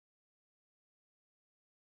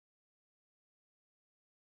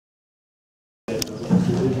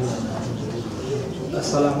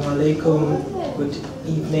Assalamu alaikum. Good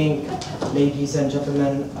evening, ladies and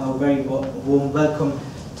gentlemen. A very warm welcome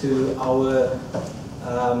to our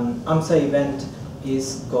AMSA event,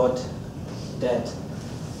 Is God Dead?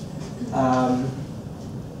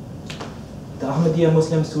 The Ahmadiyya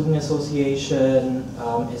Muslim Student Association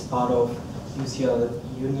is part of UCL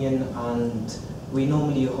Union, and we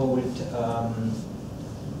normally hold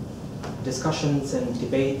discussions and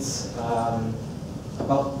debates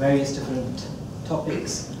about various different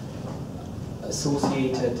topics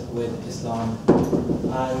associated with Islam.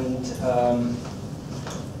 And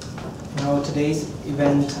now today's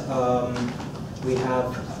event, we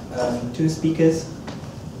have two speakers.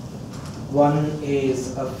 One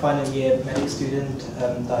is a final year medic student,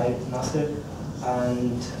 Tahir Nasser,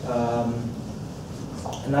 and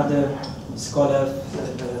another scholar.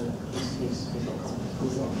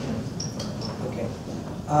 Okay.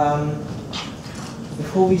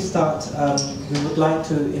 Before we start, we would like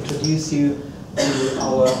to introduce you to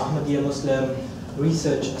our Ahmadiyya Muslim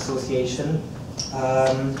Research Association.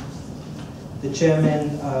 The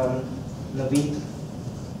chairman, Naveed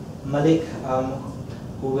Malik,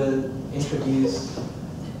 who will introduce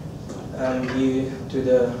you to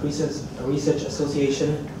the Research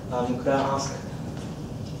Association. Could I ask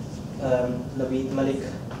Naveed Malik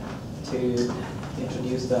to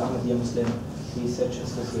introduce the Ahmadiyya Muslim Research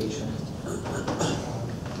Association?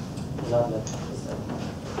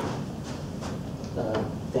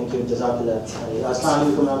 Thank you, Jazakallah.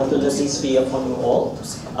 Assalamu alaikum warahmatullahi, peace be upon you all.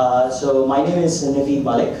 So my name is Naveed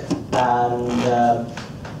Malik, and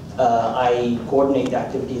I coordinate the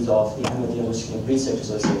activities of the Ahmadiyya Muslim Research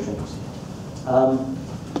Association.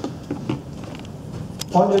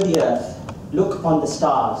 Ponder the earth, look upon the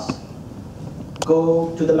stars,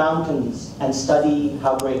 go to the mountains and study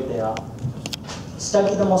how great they are.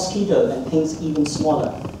 Study the mosquito and things even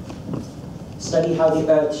smaller. Study how the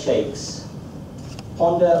earth shakes.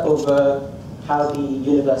 Ponder over how the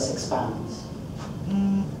universe expands.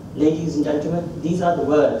 Ladies and gentlemen, these are the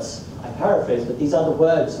words, I paraphrase, but these are the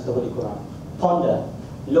words of the Holy Quran. Ponder,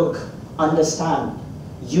 look, understand,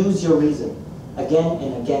 use your reason. Again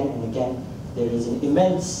and again and again, there is an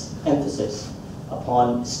immense emphasis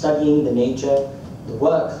upon studying the nature, the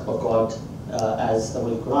work of God, as the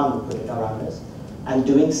Holy Quran would put it around us, and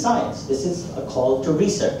doing science. This is a call to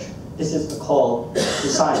research. This is a call to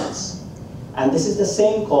science. And this is the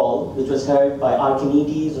same call which was heard by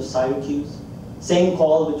Archimedes of Syracuse, same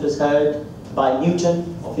call which was heard by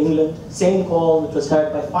Newton of England, same call which was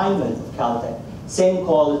heard by Feynman of Caltech, same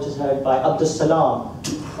call which was heard by Abdus Salam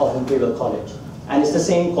of Imperial College. And it's the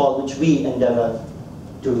same call which we endeavor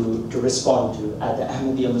to respond to at the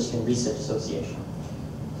Ahmadiyya Muslim Research Association.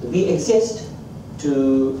 So we exist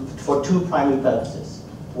for two primary purposes.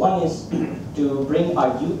 One is to bring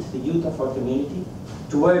our youth, the youth of our community,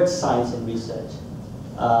 towards science and research,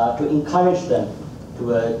 to encourage them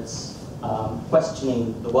towards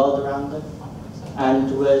questioning the world around them, and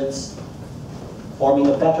towards forming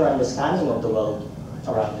a better understanding of the world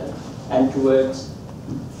around them, and towards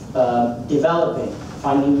developing,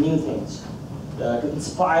 finding new things, to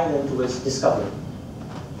inspire them towards discovery.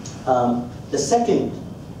 The second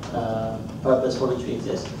purpose for which we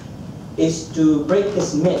exist is to break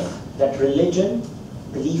this myth that religion,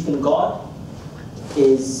 belief in God,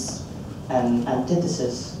 is an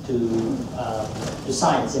antithesis to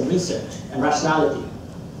science and research and rationality.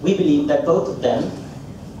 We believe that both of them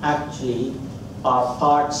actually are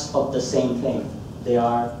parts of the same thing. They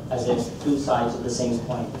are as if two sides of the same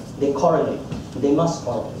coin. They correlate. They must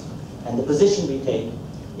correlate. And the position we take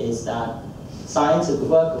is that science is the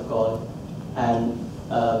work of God, and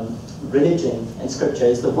religion and scripture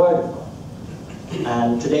is the word of God.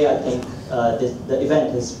 And today I think the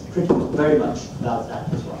event is very much about that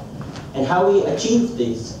as well. And how we achieve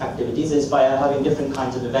these activities is by having different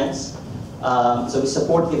kinds of events. So we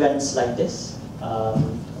support events like this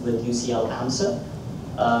with UCL AMSA.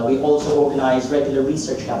 We also organize regular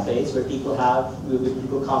research cafes where people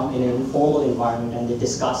come in an informal environment and they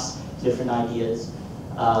discuss different ideas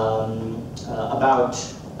about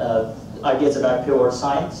pure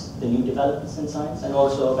science, the new developments in science, and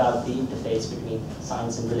also about the interface between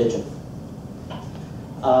science and religion.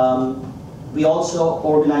 We also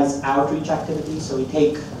organize outreach activities, so we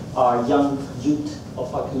take our young youth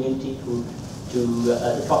of our community to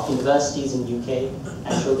the top universities in the UK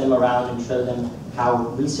and show them around and show them how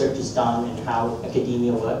research is done and how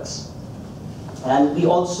academia works. And we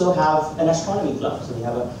also have an astronomy club, so we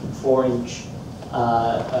have a 4-inch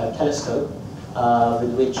telescope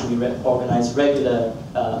with which we organize regular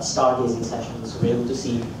stargazing sessions. We're able to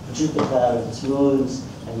see Jupiter and its moons,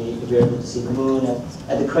 and we are able to see the moon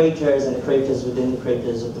and the craters and the craters within the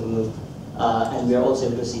craters of the moon. And we are also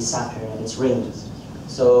able to see Saturn and its rings.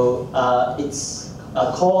 So it's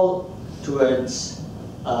a call towards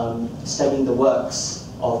studying the works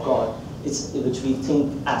of God, which we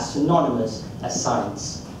think as synonymous as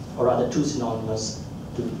science, or rather as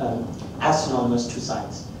synonymous to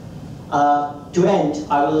science. To end,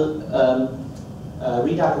 I will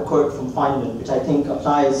read out a quote from Feynman, which I think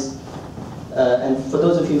applies, and for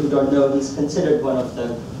those of you who don't know, he's considered one of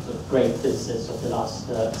the great physicists of the last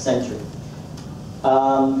century.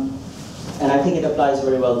 And I think it applies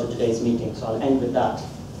very well to today's meeting, so I'll end with that.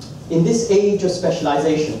 In this age of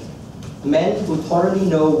specialization, men who thoroughly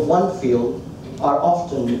know one field are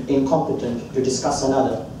often incompetent to discuss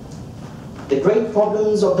another. The great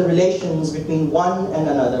problems of the relations between one and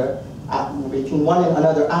another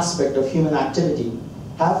aspect of human activity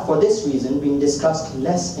have for this reason been discussed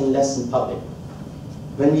less and less in public.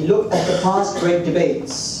 When we look at the past great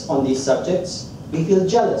debates on these subjects, we feel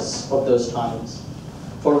jealous of those times,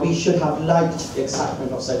 for we should have liked the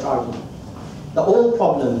excitement of such argument. The old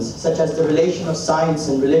problems, such as the relation of science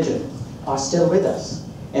and religion, are still with us,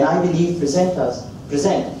 and I believe present as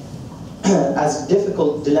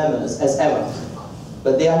difficult dilemmas as ever,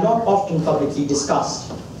 but they are not often publicly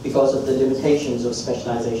discussed because of the limitations of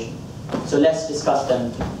specialization. So let's discuss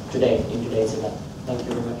them today in today's event. Thank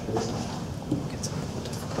you very much for listening.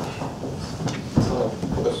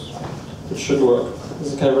 It should work.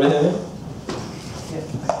 Can everybody hear me?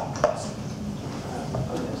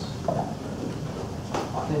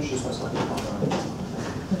 I can introduce myself.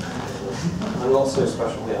 I'm not so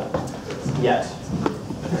special yet.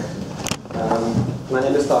 My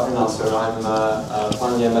name is Tahir. I'm a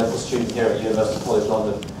final year medical student here at University College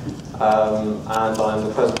London, and I'm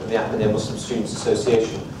the president of the Ahmadiyya Muslim Students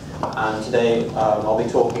Association. And today I'll be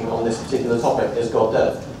talking on this particular topic: is God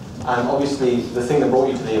dead? And obviously, the thing that brought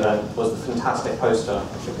you to the event was the fantastic poster,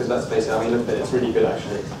 because let's face it, I mean, look at it, it's really good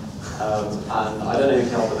actually. And I don't know if you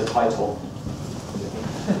can help with the title.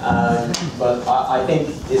 But I think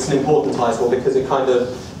it's an important title because it kind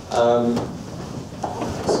of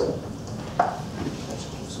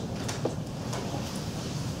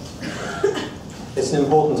it's an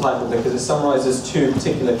important title because it summarizes two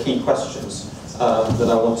particular key questions that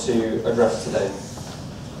I want to address today.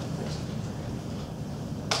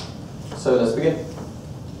 So let's begin.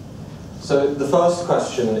 So the first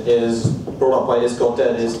question is brought up by is God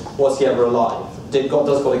dead? Is was he ever alive? Does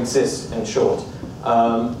God exist, in short?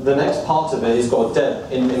 The next part of it is God dead.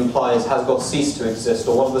 It implies has God ceased to exist,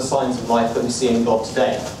 or what are the signs of life that we see in God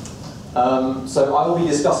today? So I will be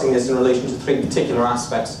discussing this in relation to three particular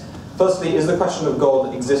aspects. Firstly, is the question of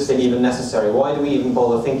God existing even necessary? Why do we even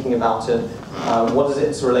bother thinking about it? What is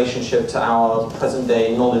its relationship to our present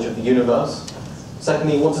day knowledge of the universe?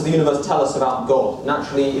 Secondly, what does the universe tell us about God?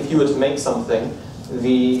 Naturally, if you were to make something,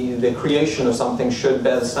 the creation of something should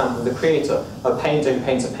bear the stamp of the creator. A painter who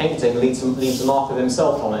paints a painting leaves a mark of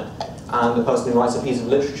himself on it, and the person who writes a piece of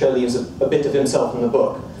literature leaves a bit of himself in the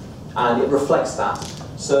book, and it reflects that.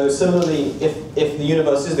 So similarly, if the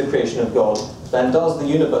universe is the creation of God, then does the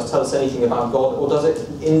universe tell us anything about God, or does it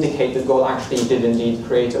indicate that God actually did indeed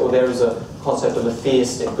create it, or there is a concept of a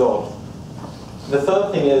theistic God? The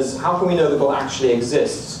third thing is, how can we know that God actually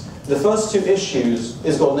exists? The first two issues,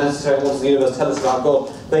 is God necessary and what does the universe tell us about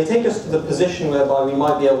God, they take us to the position whereby we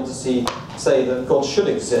might be able to say that God should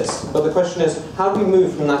exist. But the question is, how do we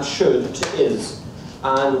move from that should to is?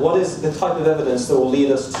 And what is the type of evidence that will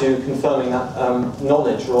lead us to confirming that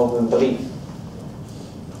knowledge rather than belief?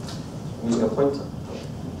 I'm using a pointer.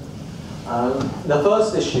 The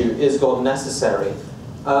first issue, is God necessary?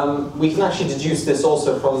 We can actually deduce this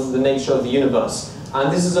also from the nature of the universe. And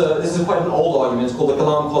this is quite an old argument. It's called the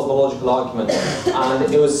Kalam cosmological argument.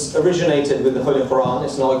 And it was originated with the Holy Quran.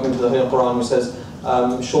 It's an argument of the Holy Quran which says,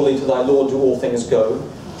 surely to thy Lord do all things go.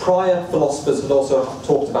 Prior philosophers had also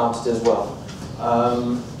talked about it as well.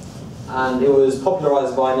 And it was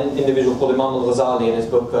popularized by an individual called Imam al-Ghazali in his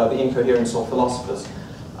book, The Incoherence of Philosophers.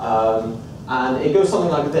 And it goes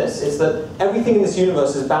something like this. It's that everything in this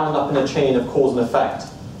universe is bound up in a chain of cause and effect.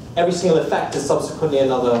 Every single effect is subsequently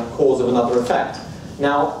another cause of another effect.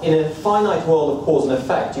 Now, in a finite world of cause and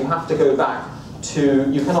effect, you have to go back to,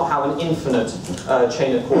 you cannot have an infinite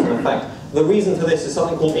chain of cause and effect. The reason for this is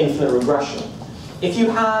something called infinite regression. If you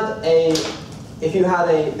had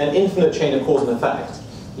an infinite chain of cause and effect,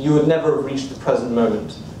 you would never have reached the present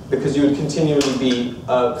moment, because you would continually be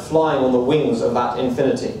flying on the wings of that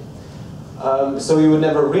infinity. So we would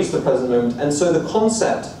never reach the present moment. And so the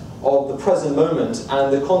concept of the present moment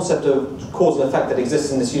and the concept of cause and effect that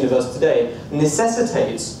exists in this universe today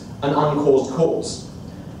necessitates an uncaused cause.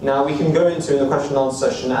 Now we can go into in the question and answer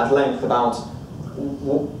session at length about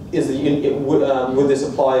would this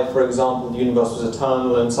apply, for example, the universe was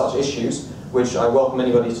eternal and such issues, which I welcome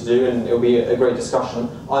anybody to do, and it'll be a great discussion.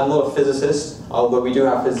 I'm not a physicist, although we do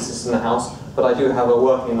have physicists in the house, but I do have a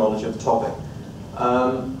working knowledge of the topic.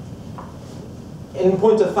 In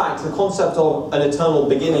point of fact, the concept of an eternal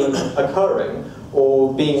beginning occurring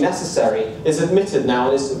or being necessary is admitted now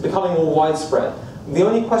and is becoming more widespread. The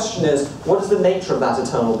only question is, what is the nature of that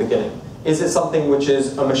eternal beginning? Is it something which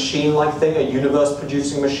is a machine-like thing, a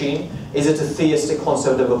universe-producing machine? Is it a theistic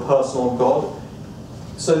concept of a personal God?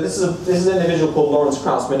 So this is an individual called Lawrence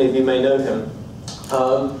Krauss, many of you may know him.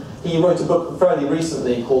 He wrote a book fairly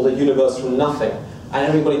recently called A Universe from Nothing, and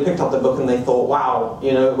everybody picked up the book and they thought, wow,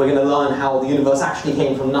 you know, we're going to learn how the universe actually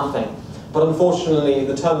came from nothing. But unfortunately,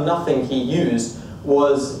 the term nothing he used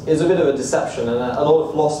is a bit of a deception, and a lot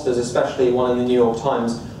of philosophers, especially one in the New York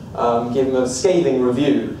Times, gave him a scathing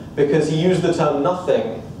review because he used the term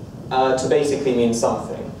nothing to basically mean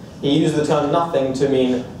something. He used the term nothing to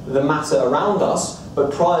mean the matter around us,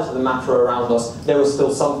 but prior to the matter around us, there was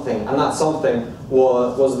still something, and that something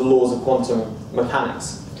was the laws of quantum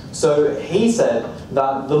mechanics. So he said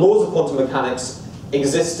that the laws of quantum mechanics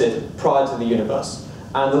existed prior to the universe,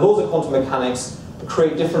 and the laws of quantum mechanics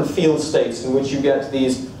create different field states in which you get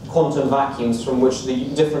these quantum vacuums from which the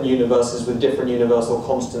different universes with different universal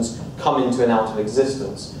constants come into and out of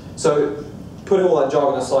existence. So, putting all that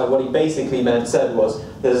jargon aside, what he basically said was,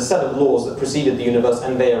 there's a set of laws that preceded the universe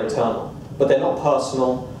and they are eternal. But they're not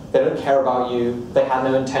personal, they don't care about you, they have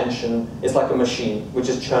no intention, it's like a machine which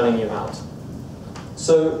is churning you out.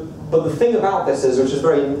 So, but the thing about this is, which is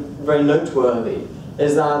very, very noteworthy,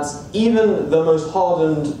 is that even the most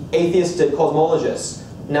hardened atheistic cosmologists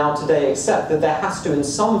now today accept that there has to, in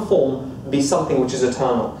some form, be something which is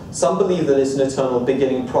eternal. Some believe that it's an eternal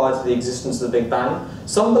beginning prior to the existence of the Big Bang.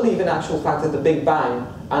 Some believe in actual fact that the Big Bang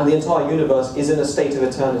and the entire universe is in a state of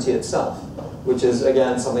eternity itself, which is,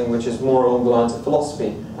 again, something which is more along the lines of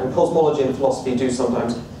philosophy. And cosmology and philosophy do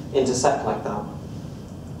sometimes intersect like that.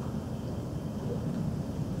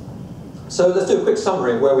 So let's do a quick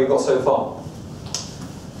summary of where we've got so far.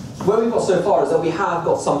 Where we've got so far is that we have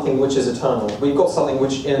got something which is eternal. We've got something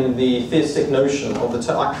which in the theistic notion of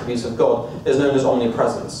the attributes of God is known as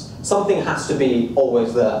omnipresence. Something has to be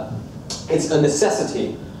always there. It's a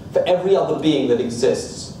necessity for every other being that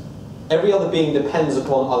exists. Every other being depends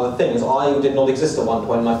upon other things. I did not exist at one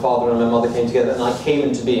point. My father and my mother came together and I came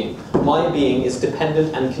into being. My being is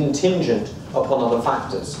dependent and contingent upon other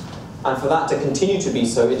factors. And for that to continue to be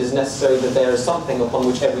so, it is necessary that there is something upon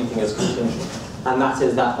which everything is contingent. And that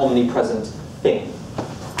is that omnipresent thing.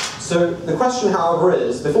 So the question, however,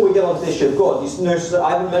 is, before we get on to the issue of God, you notice that I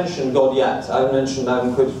haven't mentioned God yet. I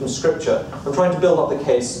haven't quoted from Scripture. I'm trying to build up the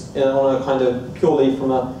case on a kind of purely from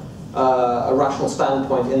a rational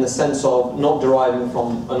standpoint, in the sense of not deriving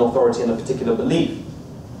from an authority in a particular belief.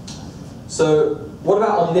 So what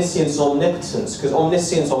about omniscience and omnipotence? Because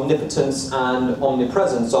omniscience, omnipotence, and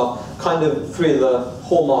omnipresence are kind of three of the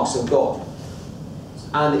hallmarks of God.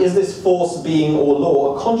 And is this force, being, or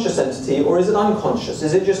law a conscious entity, or is it unconscious?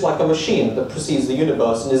 Is it just like a machine that precedes the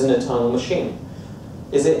universe and is an eternal machine?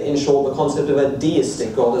 Is it, in short, the concept of a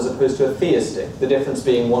deistic God as opposed to a theistic, the difference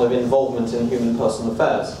being one of involvement in human personal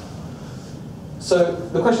affairs? So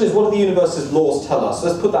the question is, what do the universe's laws tell us?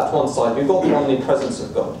 Let's put that to one side. We've got the omnipresence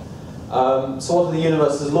of God. So what do the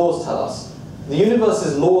universe's laws tell us? The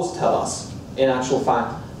universe's laws tell us, in actual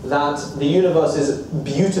fact, that the universe is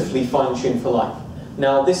beautifully fine-tuned for life.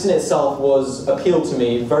 Now, this in itself was appealed to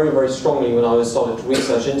me very, very strongly when I started to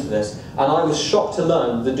research into this, and I was shocked to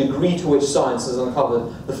learn the degree to which science has uncovered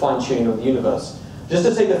the fine-tuning of the universe. Just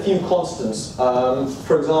to take a few constants,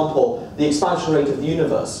 for example, the expansion rate of the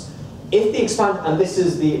universe. If the and this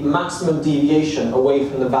is the maximum deviation away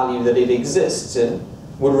from the value that it exists in,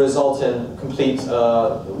 would result in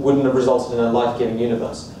wouldn't have resulted in a life-giving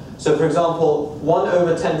universe. So, for example, 1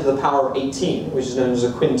 over 10 to the power of 18, which is known as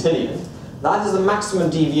a quintillion, that is the maximum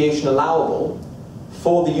deviation allowable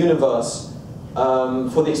for the universe,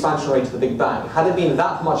 for the expansion rate of the Big Bang. Had it been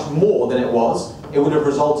that much more than it was, it would have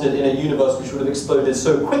resulted in a universe which would have exploded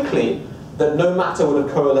so quickly that no matter would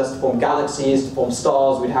have coalesced to form galaxies, to form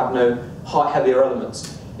stars, we'd have no heavier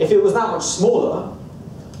elements. If it was that much smaller,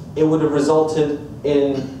 it would have resulted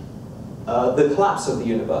in the collapse of the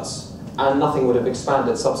universe, and nothing would have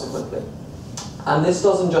expanded subsequently. And this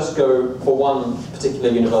doesn't just go for one particular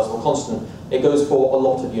universal constant, it goes for a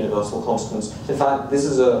lot of universal constants. In fact, this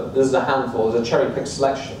is a handful, it's a cherry-picked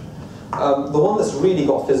selection. The one that's really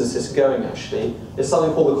got physicists going, actually, is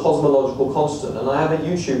something called the cosmological constant. And I have a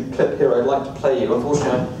YouTube clip here I'd like to play you.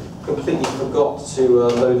 Unfortunately, completely forgot to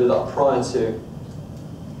load it up prior to.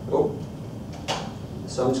 Oh,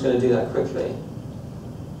 so I'm just going to do that quickly.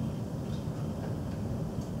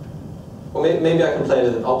 Or maybe I can play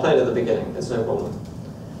it. I'll play it at the beginning. It's no problem.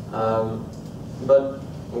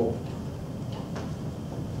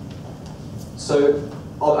 So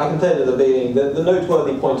I can play it at the beginning. The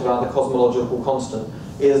noteworthy point about the cosmological constant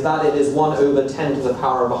is that it is 1 over 10 to the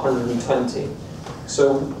power of 120.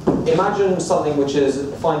 So imagine something which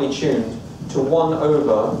is finely tuned to 1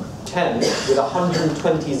 over 10 with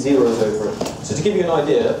 120 zeros over it. So to give you an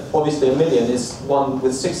idea, obviously a million is 1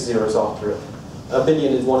 with 6 zeros after it. A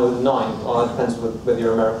billion is 1 over 9, or it depends whether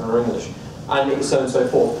you're American or English, and so on and so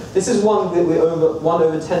forth. This is 1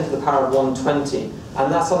 over 10 to the power of 120,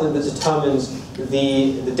 and that's something that determines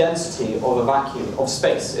the density of a vacuum, of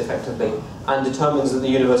space, effectively, and determines that the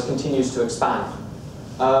universe continues to expand.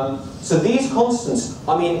 So these constants,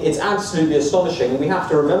 I mean, it's absolutely astonishing, and we have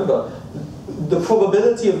to remember the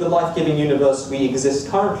probability of the life-giving universe we exist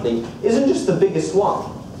currently isn't just the biggest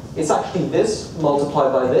one. It's actually this,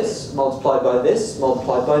 multiplied by this, multiplied by this,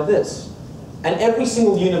 multiplied by this. And every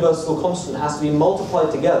single universal constant has to be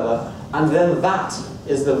multiplied together, and then that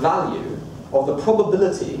is the value of the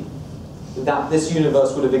probability that this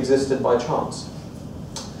universe would have existed by chance.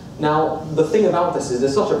 Now, the thing about this is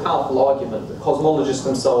there's such a powerful argument that cosmologists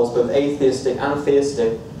themselves, both atheistic and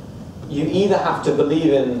theistic, you either have to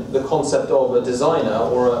believe in the concept of a designer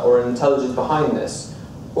or an intelligence behind this,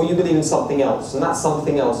 or you believe in something else, and that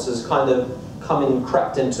something else has kind of come and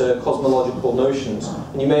crept into cosmological notions,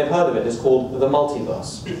 and you may have heard of it. It's called the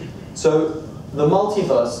multiverse. So the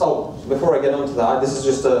multiverse, before I get onto that, this is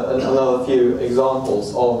just another few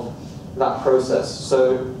examples of that process.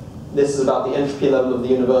 So this is about the entropy level of the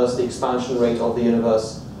universe, the expansion rate of the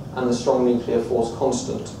universe, and the strong nuclear force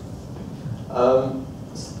constant.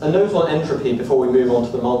 A note on entropy before we move on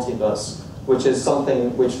to the multiverse, which is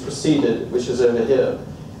something which preceded, which is over here.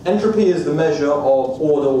 Entropy is the measure of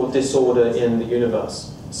order or disorder in the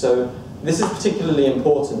universe. So this is particularly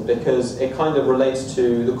important because it kind of relates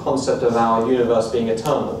to the concept of our universe being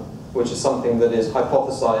eternal, which is something that is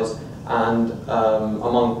hypothesized and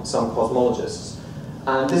among some cosmologists.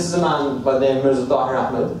 And this is a man by the name of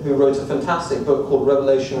Tahir, who wrote a fantastic book called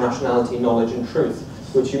Revelation, Rationality, Knowledge and Truth,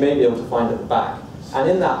 which you may be able to find at the back. And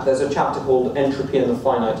in that, there's a chapter called Entropy in the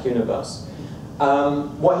Finite Universe.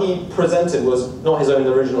 What he presented was not his own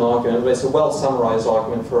original argument, but it's a well-summarized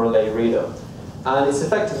argument for a lay reader. And it's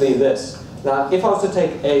effectively this, that if I was to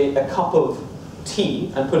take a cup of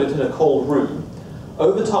tea and put it in a cold room,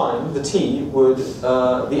 over time, the tea would,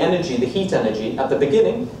 the energy, the heat energy, at the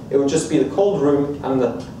beginning, it would just be the cold room and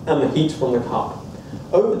the heat from the cup.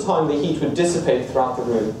 Over time, the heat would dissipate throughout the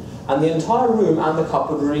room, and the entire room and the cup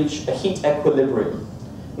would reach a heat equilibrium.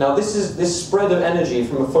 Now, this spread of energy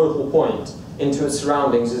from a focal point into its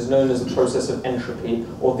surroundings is known as the process of entropy,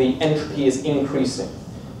 or the entropy is increasing.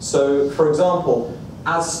 So, for example,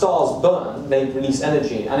 as stars burn, they release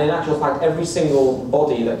energy, and in actual fact, every single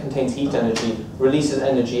body that contains heat energy releases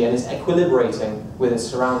energy and is equilibrating with its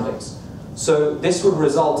surroundings. So this would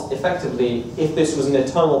result, effectively, if this was an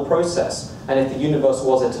eternal process, and if the universe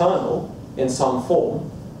was eternal in some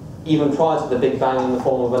form, even prior to the Big Bang in the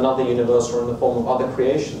form of another universe or in the form of other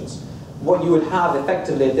creations, what you would have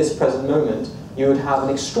effectively at this present moment, you would have an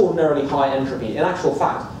extraordinarily high entropy. In actual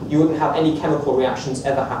fact, you wouldn't have any chemical reactions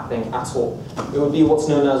ever happening at all. It would be what's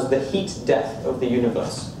known as the heat death of the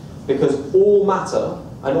universe, because all matter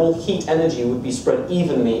and all heat energy would be spread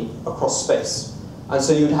evenly across space. And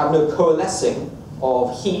so you'd have no coalescing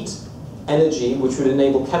of heat energy, which would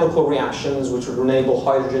enable chemical reactions, which would enable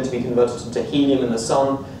hydrogen to be converted into helium in the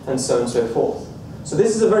sun, and so on and so forth. So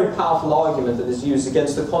this is a very powerful argument that is used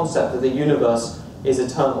against the concept that the universe is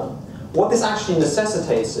eternal. What this actually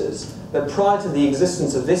necessitates is that prior to the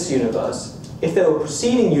existence of this universe, if there were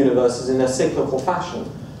preceding universes in a cyclical fashion,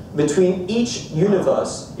 between each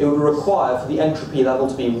universe it would require for the entropy level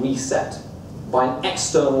to be reset by an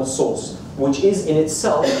external source, which is in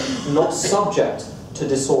itself not subject to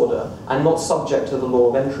disorder and not subject to the law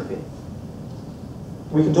of entropy.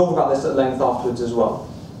 We can talk about this at length afterwards as well.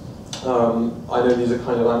 I know these are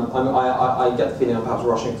kind of, I get the feeling I'm perhaps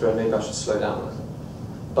rushing through and maybe I should slow down a little.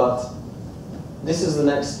 But this is the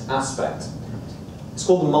next aspect. It's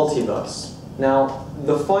called the multiverse. Now,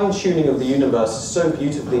 the fine-tuning of the universe is so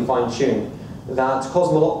beautifully fine-tuned that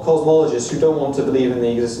cosmologists who don't want to believe in the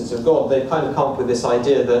existence of God, they've kind of come up with this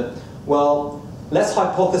idea that, well, let's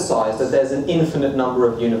hypothesize that there's an infinite number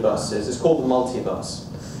of universes. It's called the multiverse.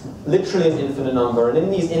 Literally an infinite number, and in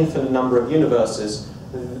these infinite number of universes,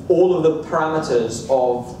 all of the parameters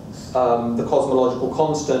of the cosmological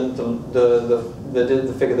constant,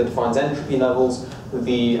 the figure that defines entropy levels,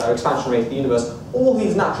 the expansion rate of the universe, all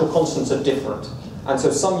these natural constants are different. And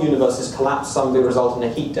so some universes collapse, some will result in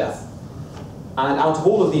a heat death. And out of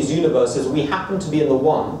all of these universes, we happen to be in the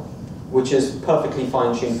one which is perfectly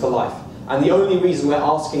fine-tuned for life. And the only reason we're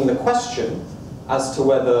asking the question as to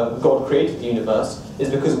whether God created the universe is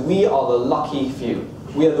because we are the lucky few.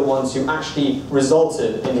 We are the ones who actually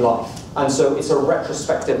resulted in life. And so it's a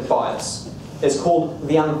retrospective bias. It's called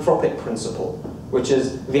the anthropic principle, which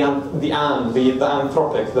is the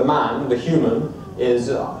anthropic, the man, the human, is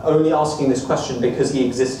only asking this question because he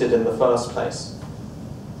existed in the first place.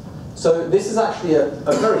 So this is actually a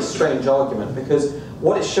very strange argument, because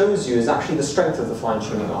what it shows you is actually the strength of the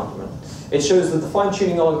fine-tuning argument. It shows that the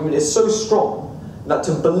fine-tuning argument is so strong that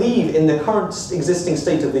to believe in the current existing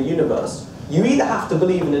state of the universe, you either have to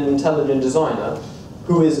believe in an intelligent designer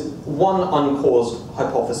who is one uncaused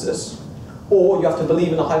hypothesis, or you have to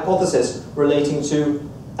believe in a hypothesis relating to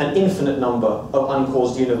an infinite number of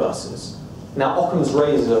uncaused universes. Now, Occam's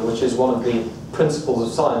razor, which is one of the principles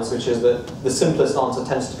of science, which is that the simplest answer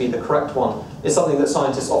tends to be the correct one, is something that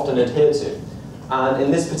scientists often adhere to. And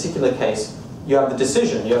in this particular case, you have the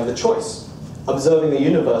decision, you have the choice. Observing the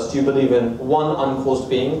universe, do you believe in one uncaused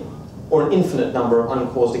being or an infinite number of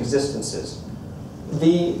uncaused existences?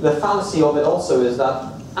 The fallacy of it also is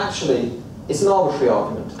that, actually, it's an arbitrary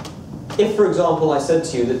argument. If, for example, I said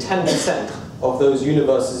to you that 10% of those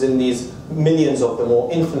universes in these millions of them,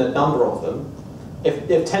 or infinite number of them, if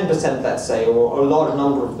 10%, let's say, or a large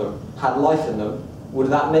number of them, had life in them, would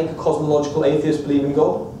that make a cosmological atheist believe in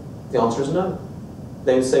God? The answer is no.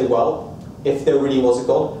 They would say, well, if there really was a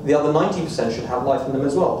God, the other 90% should have life in them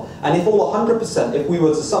as well. And if all 100%, if we were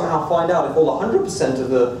to somehow find out if all 100% of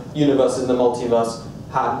the universes in the multiverse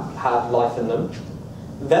had life in them,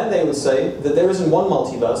 then they would say that there isn't one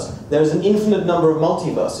multiverse, there is an infinite number of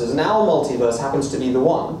multiverses, and our multiverse happens to be the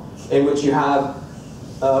one in which you have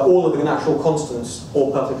all of the natural constants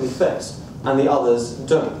all perfectly fixed, and the others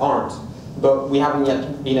aren't. But we haven't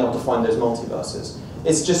yet been able to find those multiverses.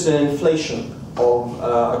 It's just an inflation of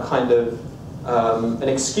a kind of an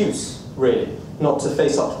excuse, really, not to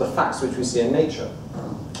face up to the facts which we see in nature.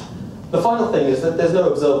 The final thing is that there's no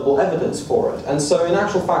observable evidence for it, and so in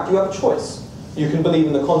actual fact you have a choice. You can believe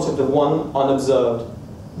in the concept of one unobserved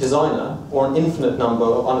designer or an infinite number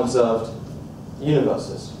of unobserved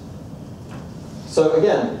universes. So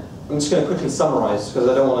again, I'm just going to quickly summarize because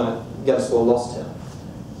I don't want to get us all lost here.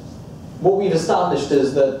 What we've established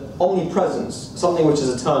is that omnipresence, something which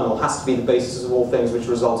is eternal, has to be the basis of all things which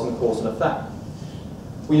result in cause and effect.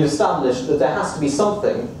 We've established that there has to be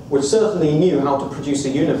something which certainly knew how to produce a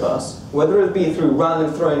universe, whether it be through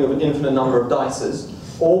random throwing of an infinite number of dices,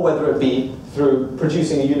 or whether it be through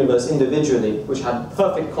producing a universe individually, which had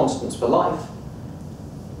perfect constants for life.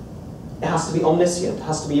 It has to be omniscient, it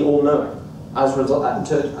has to be all-knowing,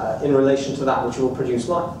 in relation to that which will produce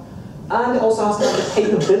life. And it also has to have the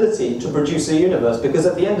capability to produce a universe, because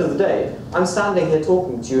at the end of the day, I'm standing here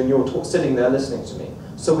talking to you and you're sitting there listening to me.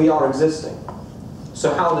 So we are existing.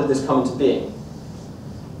 So how did this come into being?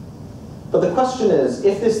 But the question is,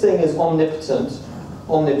 if this thing is omnipotent,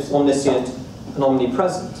 omniscient, and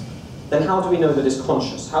omnipresent, then how do we know that it's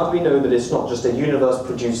conscious? How do we know that it's not just a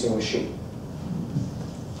universe-producing machine?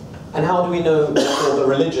 And how do we know that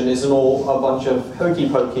religion isn't all a bunch of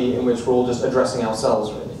hokey-pokey in which we're all just addressing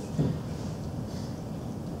ourselves, really?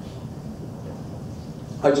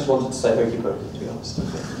 I just wanted to say hokey-pokey, to be honest.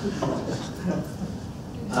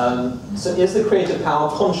 So is the creative power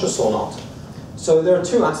conscious or not? So there are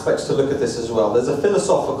two aspects to look at this as well. There's a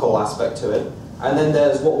philosophical aspect to it, and then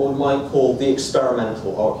there's what one might call the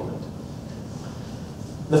experimental argument.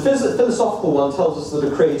 The philosophical one tells us that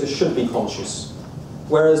the creator should be conscious,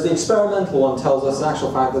 whereas the experimental one tells us in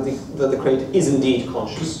actual fact that the creator is indeed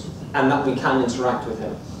conscious, and that we can interact with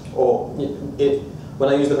him. Or, when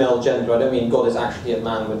I use the male gender, I don't mean God is actually a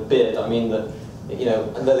man with a beard. I mean that,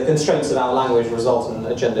 the constraints of our language result in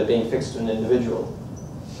a gender being fixed to an individual.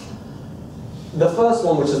 The first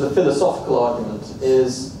one, which is the philosophical argument,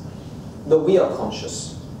 is that we are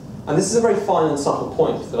conscious. And this is a very fine and subtle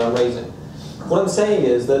point that I'm raising. What I'm saying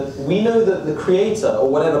is that we know that the creator, or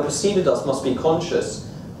whatever preceded us, must be conscious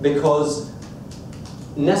because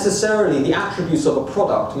necessarily the attributes of a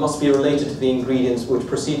product must be related to the ingredients which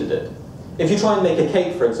preceded it. If you try and make a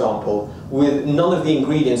cake, for example, with none of the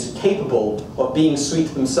ingredients capable of being sweet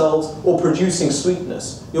themselves or producing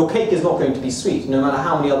sweetness, your cake is not going to be sweet, no matter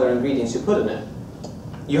how many other ingredients you put in it.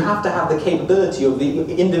 You have to have the capability of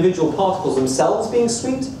the individual particles themselves being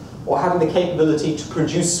sweet, or having the capability to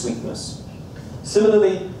produce sweetness.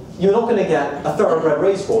 Similarly, you're not going to get a thoroughbred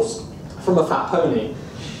racehorse from a fat pony.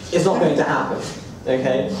 It's not going to happen,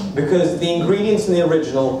 okay? Because the ingredients in the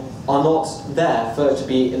original are not there for it to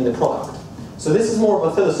be in the product. So this is more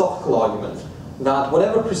of a philosophical argument that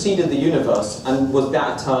whatever preceded the universe and was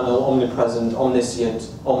that eternal, omnipresent, omniscient,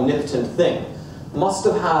 omnipotent thing must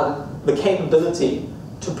have had the capability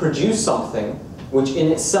to produce something which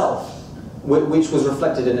in itself, which was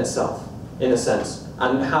reflected in itself, in a sense,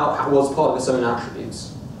 and how it was part of its own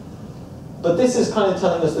attributes. But this is kind of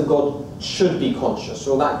telling us that God should be conscious,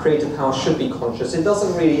 or that creative power should be conscious. It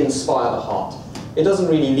doesn't really inspire the heart. It doesn't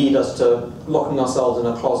really lead us to locking ourselves in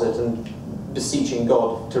a closet and beseeching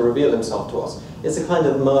God to reveal himself to us. It's a kind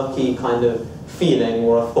of murky kind of feeling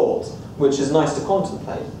or a thought, which is nice to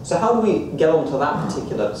contemplate. So how do we get onto that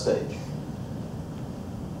particular stage?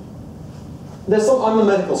 I'm a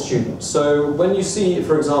medical student, so when you see,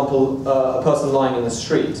 for example, a person lying in the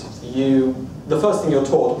street, the first thing you're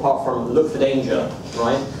taught, apart from look for danger,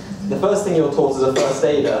 right? The first thing you're taught as a first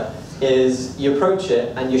aider is you approach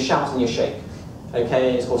it and you shout and you shake.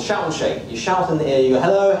 Okay, it's called shout and shake. You shout in the ear, you go,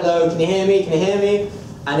 hello, hello, can you hear me, can you hear me?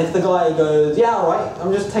 And if the guy goes, yeah, all right,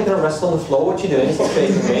 I'm just taking a rest on the floor, what you doing? Stop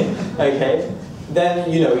shaking me, okay?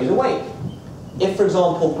 Then you know he's awake. If, for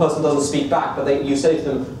example, the person doesn't speak back, but you say to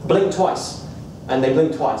them, blink twice, and they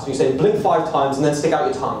blink twice. You say, blink 5 times, and then stick out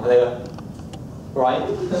your tongue. And they go, right?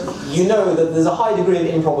 You know that there's a high degree of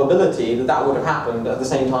improbability that that would have happened at the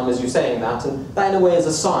same time as you saying that, and that in a way is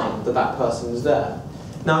a sign that that person is there.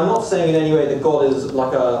 Now, I'm not saying in any way that God is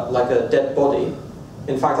like a dead body.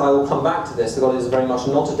 In fact, I will come back to this, that God is very much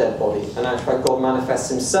not a dead body, and in fact God manifests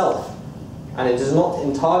himself, and it is not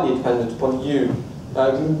entirely dependent upon you.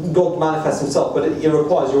 God manifests himself, but it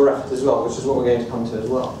requires your effort as well, which is what we're going to come to as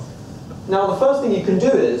well. Now, the first thing you can do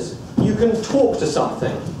is, you can talk to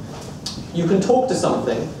something. You can talk to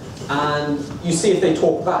something, and you see if they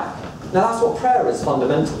talk back. Now, that's what prayer is,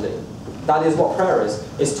 fundamentally. That is what prayer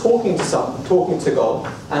is talking to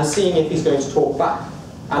God, and seeing if he's going to talk back.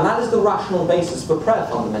 And that is the rational basis for prayer,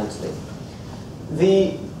 fundamentally.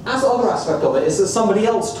 The other aspect of it is that somebody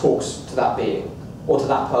else talks to that being, or to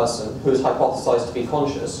that person who is hypothesized to be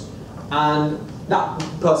conscious, and that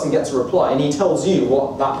person gets a reply, and he tells you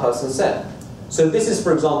what that person said. So this is,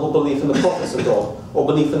 for example, belief in the prophets of God, or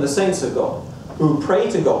belief in the saints of God, who pray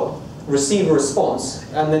to God, receive a response,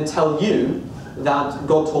 and then tell you that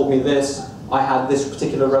God told me this, I had this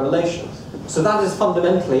particular revelation. So that is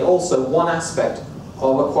fundamentally also one aspect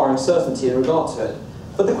of acquiring certainty in regard to it.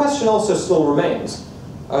 But the question also still remains,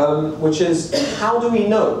 which is, how do we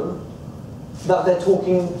know that they're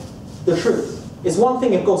talking the truth? It's one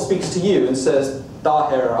thing if God speaks to you and says,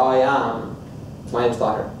 Tahir, I am, my name's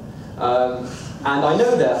Tahir, and I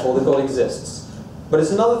know therefore that God exists. But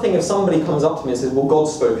it's another thing if somebody comes up to me and says, well,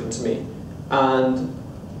 God's spoken to me, and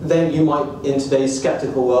then you might, in today's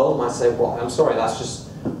skeptical world, might say, well, I'm sorry, that's just,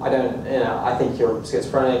 I think you're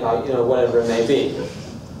schizophrenic, whatever it may be.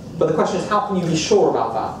 But the question is, how can you be sure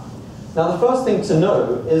about that? Now, the first thing to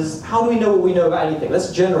know is, how do we know what we know about anything?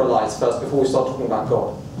 Let's generalize first before we start talking about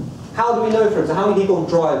God. How do we know, for example, how many people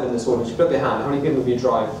drive in this audience? You put up your hand, how many people do you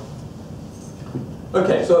drive?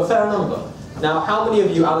 Okay, so a fair number. Now, how many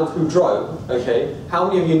of you out of who drove, okay, how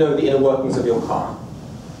many of you know the inner workings of your car?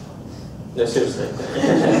 No, seriously.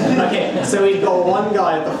 Okay, so we've got one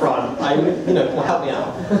guy at the front. Help me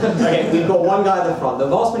out. Okay, we've got one guy at the front. The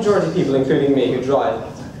vast majority of people, including me, who drive,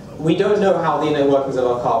 we don't know how the inner workings of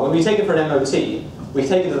our car. When we take it for an MOT, we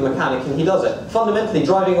take it to the mechanic and he does it. Fundamentally,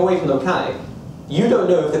 driving away from the mechanic, you don't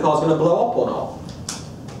know if the car's going to blow up or not.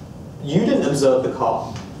 You didn't observe the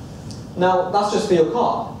car. Now, that's just for your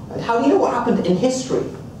car. How do you know what happened in history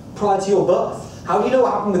prior to your birth? How do you know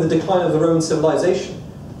what happened with the decline of the Roman civilization?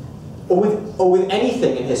 Or with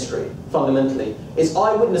anything in history, fundamentally? It's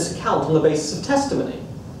eyewitness account on the basis of testimony.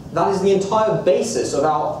 That is the entire basis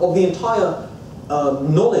of the entire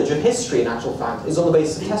knowledge of history, in actual fact, is on the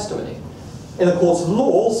basis of testimony. In the courts of law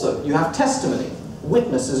also, you have testimony.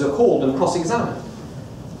 Witnesses are called and cross-examined.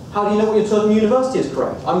 How do you know what you're told in university is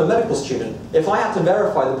correct? I'm a medical student. If I had to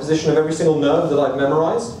verify the position of every single nerve that I've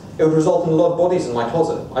memorized, it would result in a lot of bodies in my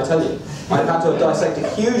closet, I tell you. I've had to dissect a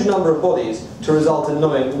huge number of bodies to result in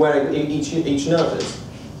knowing where each nerve is.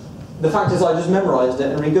 The fact is I just memorized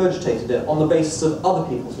it and regurgitated it on the basis of other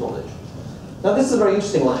people's knowledge. Now this is a very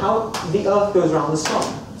interesting one, how the Earth goes around the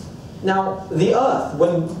Sun. Now, the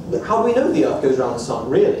Earth, how do we know the Earth goes around the Sun,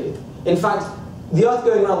 really? In fact, the Earth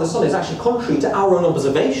going around the Sun is actually contrary to our own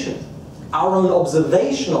observation. Our own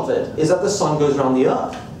observation of it is that the Sun goes around the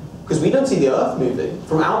Earth. Because we don't see the Earth moving.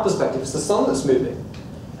 From our perspective, it's the Sun that's moving.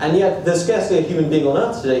 And yet, there's scarcely a human being on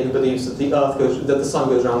Earth today who believes that the Sun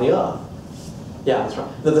goes around the Earth. Yeah, that's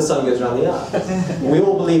right. That the sun goes around the earth. We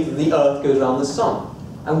all believe that the earth goes around the sun.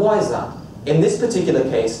 And why is that? In this particular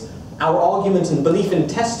case, our argument and belief in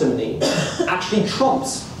testimony actually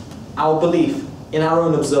trumps our belief in our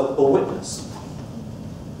own observable witness.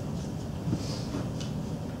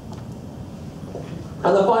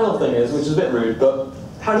 And the final thing is, which is a bit rude, but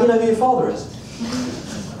how do you know who your father is?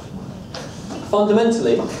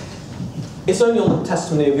 Fundamentally, it's only on the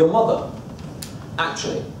testimony of your mother,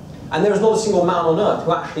 actually. And there is not a single man on earth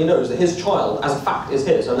who actually knows that his child, as a fact, is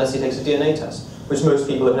his, unless he takes a DNA test, which most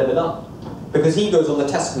people have never done. Because he goes on the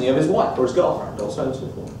testimony of his wife or his girlfriend or so on and so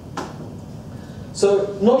forth.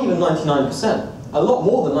 So, not even 99%, a lot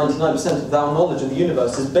more than 99% of our knowledge of the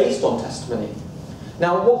universe is based on testimony.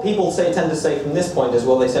 Now, what people tend to say from this point is,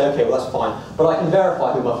 well, they say, okay, well, that's fine, but I can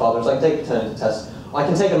verify who my father is. I can take a paternity test. I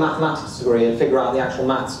can take a mathematics degree and figure out the actual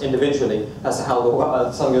maths individually as to how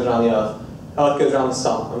the sun goes around the earth. Earth goes around the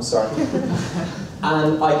sun, I'm sorry.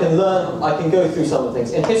 And I can learn, I can go through some of the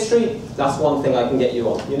things. In history, that's one thing I can get you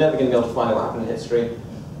on. You're never going to be able to find out what happened in history.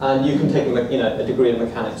 And you can take a degree in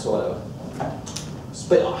mechanics or whatever.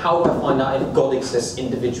 But how do I find out if God exists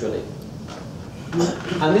individually?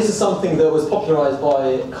 And this is something that was popularized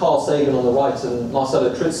by Carl Sagan on the right and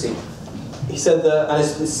Marcello Truzzi. He said that, and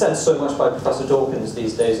it's said so much by Professor Dawkins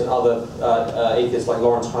these days and other atheists like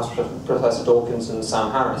Lawrence Professor Dawkins and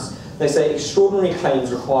Sam Harris. They say extraordinary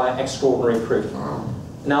claims require extraordinary proof.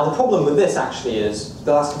 Now the problem with this actually is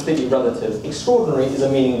that that's completely relative. Extraordinary is a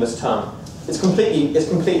meaningless term. It's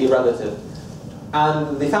completely relative.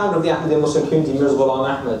 And the founder of the Ahmadiyya Muslim community, Mirza Ghulam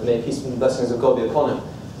Ahmad, may peace and blessings of God be upon him.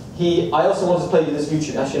 I also wanted to play you this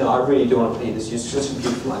YouTube. Actually, no, I really do want to play you this. It's just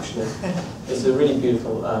beautiful, actually. It's a really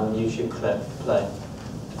beautiful YouTube clip. Play.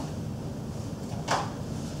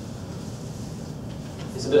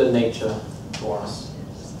 It's a bit of nature for us.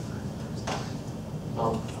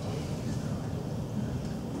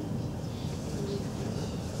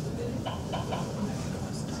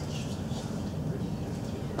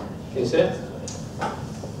 Can you see it?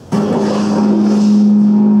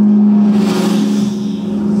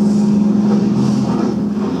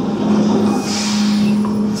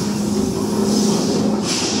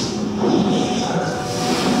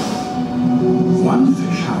 One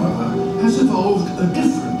fish, however, has evolved a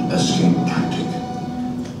different escape tactic.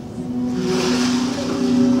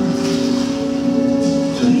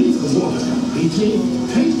 To leave the water completely,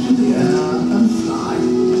 take to the air and fly.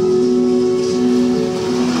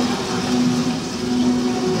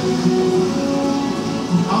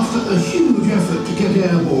 After a huge effort to get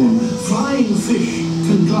airborne, flying fish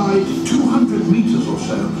can glide 200 meters or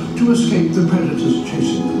so to escape the predators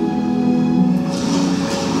chasing them.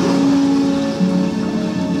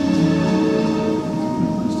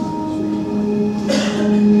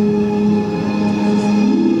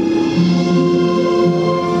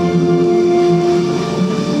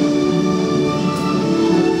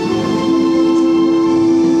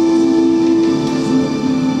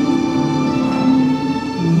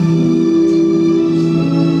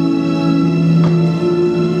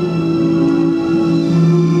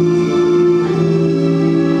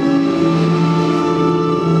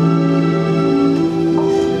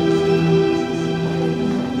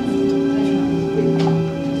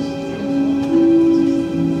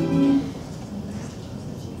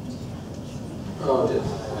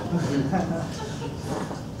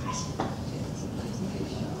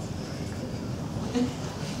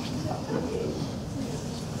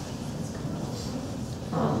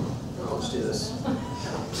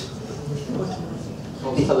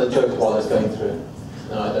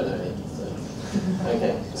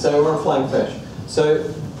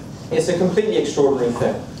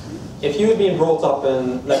 If you had been brought up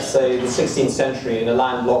in, let's say, the 16th century in a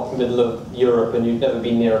landlocked middle of Europe and you'd never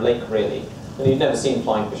been near a lake really, and you'd never seen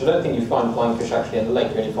flying fish, I don't think you'd find flying fish actually in the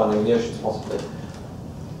lake, you only find them in the oceans possibly.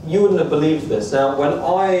 You wouldn't have believed this. Now, when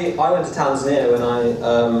I went to Tanzania when I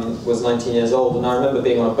was 19 years old, and I remember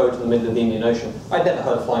being on a boat in the middle of the Indian Ocean. I'd never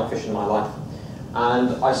heard of flying fish in my life.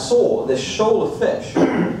 And I saw this shoal of fish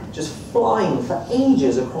just flying for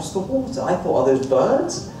ages across the water. I thought, are those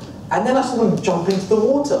birds? And then I saw them jump into the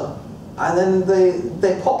water. And then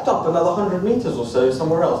they popped up another 100 meters or so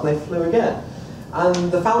somewhere else, and they flew again.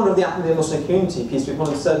 And the founder of the Ahmadiyya Muslim community, peace be upon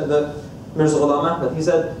him, said that, Mirza Ghulam Ahmad, he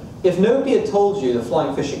said, if nobody had told you that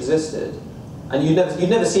flying fish existed, and you'd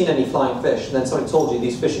never seen any flying fish, and then somebody told you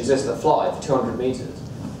these fish exist that fly for 200 meters,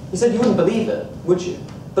 he said you wouldn't believe it, would you?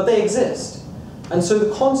 But they exist. And so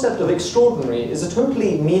the concept of extraordinary is a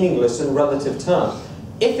totally meaningless and relative term.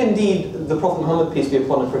 If indeed the Prophet Muhammad, peace be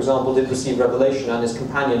upon him, for example, did receive revelation and his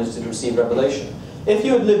companions did receive revelation, If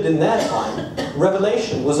you had lived in their time,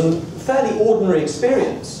 revelation was a fairly ordinary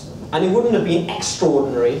experience, and it wouldn't have been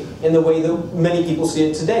extraordinary in the way that many people see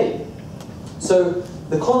it today. So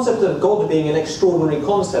the concept of God being an extraordinary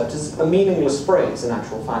concept is a meaningless phrase in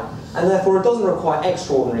actual fact, and therefore it doesn't require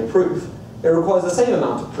extraordinary proof. It requires the same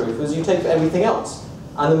amount of proof as you take for everything else.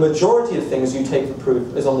 And the majority of things you take for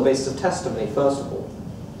proof is on the basis of testimony, first of all.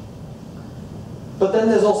 But then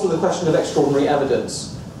there's also the question of extraordinary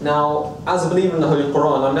evidence. Now, as a believer in the Holy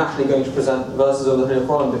Quran, I'm naturally going to present verses of the Holy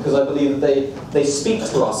Quran because I believe that they speak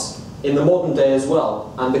to us in the modern day as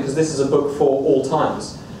well, and because this is a book for all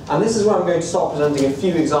times. And this is where I'm going to start presenting a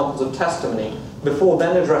few examples of testimony, before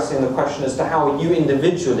then addressing the question as to how you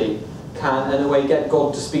individually can, in a way, get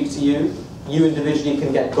God to speak to you. You individually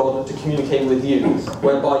can get God to communicate with you,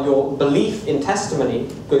 whereby your belief in testimony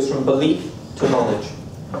goes from belief to knowledge.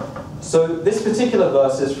 So this particular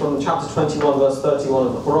verse is from chapter 21, verse 31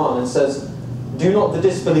 of the Quran, and says, "Do not the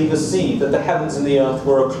disbelievers see that the heavens and the earth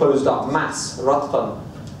were a closed up mass, ratqan,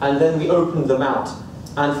 and then we opened them out,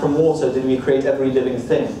 and from water did we create every living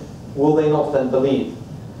thing? Will they not then believe?"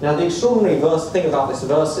 Now the extraordinary thing about this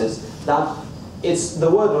verse is that the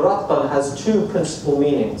word ratqan has two principal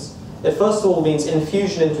meanings. It first of all means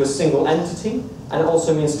infusion into a single entity, and it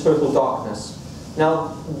also means total darkness.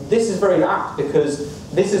 Now this is very apt because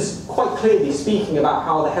this is quite clearly speaking about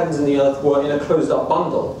how the heavens and the earth were in a closed up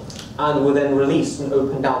bundle and were then released and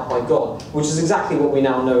opened out by God, which is exactly what we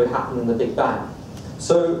now know happened in the Big Bang.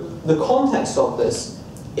 So the context of this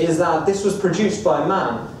is that this was produced by a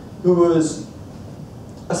man who was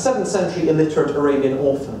a 7th century illiterate Arabian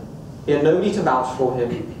orphan. He had nobody to vouch for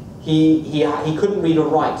him. He couldn't read or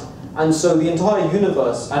write. And so the entire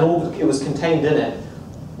universe and all that it was contained in it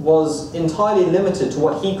was entirely limited to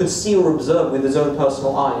what he could see or observe with his own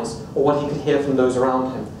personal eyes, or what he could hear from those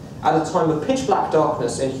around him, at a time of pitch black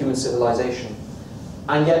darkness in human civilization.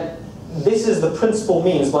 And yet, this is the principal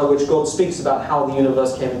means by which God speaks about how the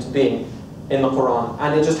universe came into being in the Quran,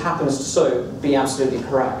 and it just happens to so be absolutely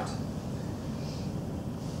correct.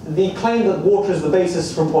 The claim that water is the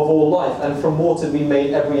basis of all life, and from water we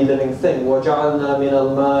made every living thing, وَجَعَلْنَا مِنَ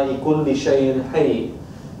الْمَاءِ كُلِّ شَيْءٍ حَيٍّ,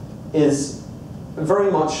 is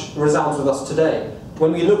very much resounds with us today.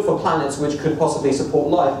 When we look for planets which could possibly support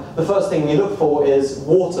life, the first thing we look for is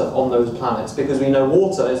water on those planets, because we know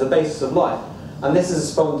water is the basis of life. And this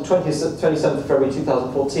is from the 27th of February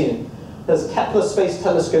 2014. There's Kepler Space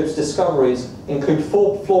Telescope's discoveries include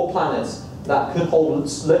 4 planets that could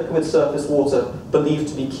hold liquid surface water believed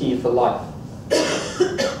to be key for life.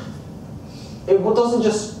 It doesn't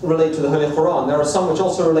just relate to the Holy Quran. There are some which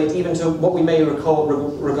also relate even to what we may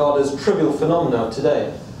regard as trivial phenomena of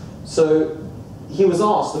today. So he was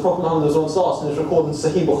asked, the Prophet Muhammad was once asked, and it's recorded in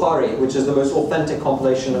Sahih Bukhari, which is the most authentic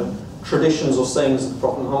compilation of traditions or sayings of the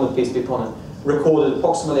Prophet Muhammad, peace be upon him, recorded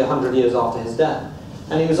approximately 100 years after his death.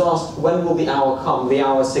 And he was asked, when will the hour come? The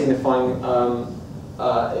hour signifying,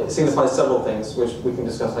 it signifies several things, which we can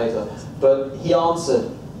discuss later. But he answered,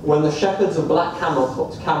 when the shepherds of black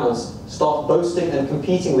camels start boasting and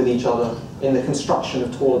competing with each other in the construction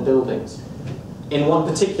of taller buildings. In one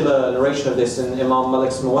particular narration of this, in Imam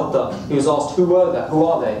Malik's Muwatta, he was asked, who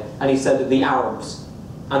are they? And he said, the Arabs.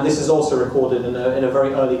 And this is also recorded in a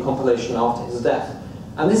very early compilation after his death.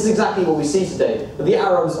 And this is exactly what we see today. The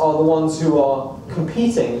Arabs are the ones who are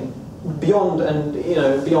competing beyond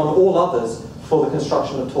all others for the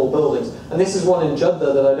construction of tall buildings. And this is one in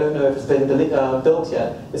Jeddah that I don't know if it's been built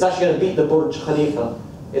yet. It's actually going to beat the Burj Khalifa.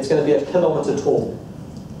 It's going to be 1 kilometer tall,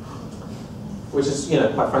 which is,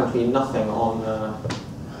 quite frankly, nothing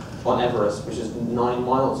on Everest, which is 9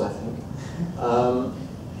 miles, I think.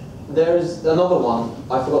 There is another one.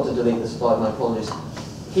 I forgot to delete this slide. My apologies.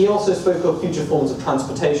 He also spoke of future forms of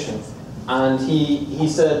transportation, and he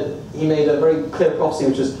said he made a very clear prophecy,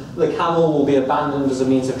 which is the camel will be abandoned as a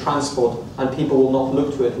means of transport, and people will not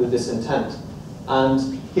look to it with this intent.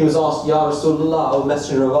 And he was asked, Ya Rasulullah, O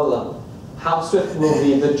Messenger of Allah, how swift will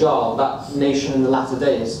the Dajjal, that nation in the latter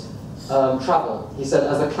days, travel? He said,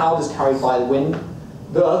 as a cloud is carried by the wind,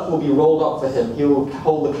 the earth will be rolled up for him. He will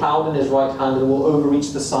hold the cloud in his right hand and will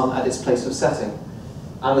overreach the sun at its place of setting.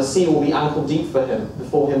 And the sea will be ankle deep for him.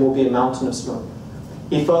 Before him will be a mountain of smoke.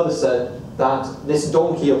 He further said that this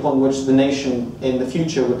donkey upon which the nation in the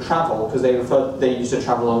future would travel, because they used to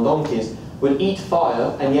travel on donkeys, would eat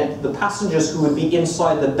fire, and yet the passengers who would be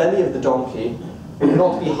inside the belly of the donkey would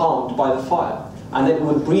not be harmed by the fire. And it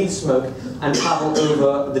would breathe smoke and travel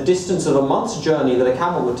over the distance of a month's journey that a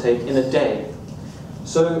camel would take in a day.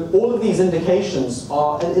 So all of these indications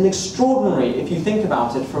are an extraordinary, if you think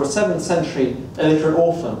about it, for a 7th century illiterate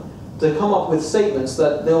orphan, to come up with statements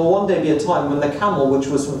that there will one day be a time when the camel, which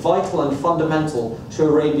was vital and fundamental to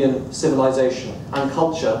Arabian civilization and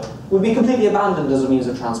culture, would be completely abandoned as a means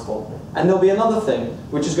of transport. And there'll be another thing,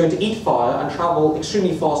 which is going to eat fire and travel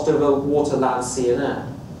extremely fast over water, land, sea, and air.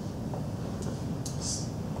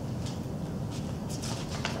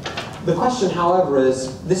 The question, however,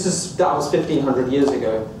 is, that was 1500 years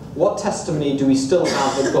ago. What testimony do we still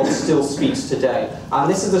have that God still speaks today?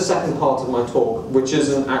 And this is the second part of my talk, which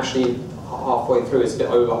isn't actually halfway through, it's a bit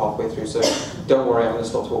over halfway through, so don't worry, I'm going to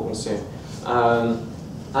stop talking soon.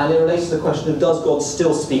 And it relates to the question of, does God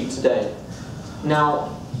still speak today?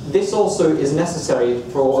 Now, this also is necessary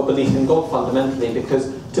for a belief in God fundamentally,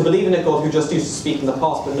 because to believe in a God who just used to speak in the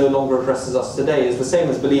past but no longer addresses us today is the same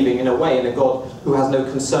as believing in a way in a God who has no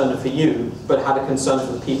concern for you, but had a concern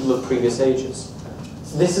for the people of previous ages.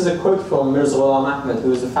 This is a quote from Mirza Ghulam Ahmad,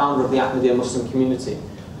 who is the founder of the Ahmadiyya Muslim community.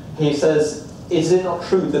 He says, "Is it not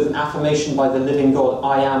true that an affirmation by the living God,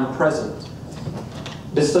 'I am present,'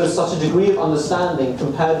 bestows such a degree of understanding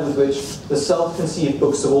compared with which the self-conceived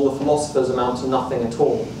books of all the philosophers amount to nothing at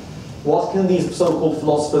all? What can these so-called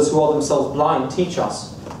philosophers who are themselves blind teach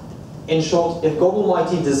us? In short, if God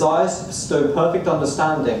Almighty desires to bestow perfect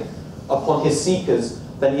understanding upon his seekers,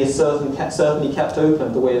 then he has certainly kept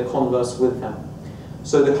open the way to converse with them."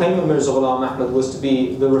 So the claim of Mirza Ghulam Ahmad was to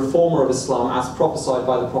be the reformer of Islam as prophesied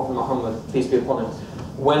by the Prophet Muhammad, peace be upon him.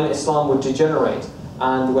 When Islam would degenerate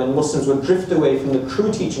and when Muslims would drift away from the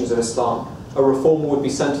true teachings of Islam, a reformer would be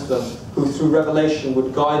sent to them who through revelation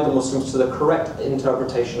would guide the Muslims to the correct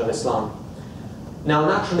interpretation of Islam. Now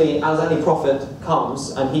naturally, as any prophet comes,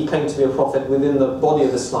 and he claimed to be a prophet within the body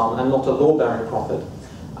of Islam and not a law-bearing prophet,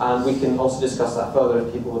 and we can also discuss that further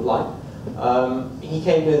if people would like, he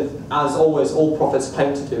came with, as always all prophets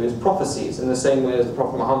claim to do, is prophecies, in the same way as the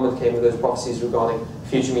Prophet Muhammad came with those prophecies regarding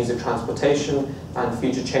future means of transportation and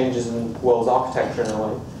future changes in the world's architecture in a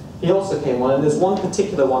way. He also came on, and there's one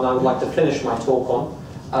particular one I would like to finish my talk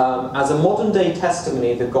on, as a modern day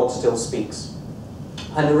testimony that God still speaks.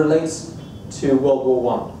 And it relates to World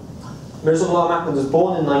War I. Mirza Ghulam Ahmad was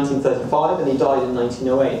born in 1935 and he died in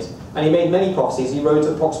 1908. And he made many prophecies. He wrote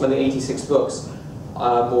approximately 86 books,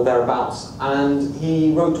 or thereabouts. And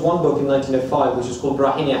he wrote one book in 1905, which is called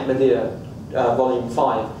Brahini Ahmadiyya, Volume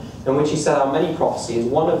 5, in which he set out many prophecies,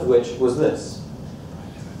 one of which was this.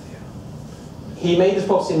 He made this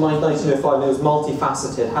prophecy in 1905, and it was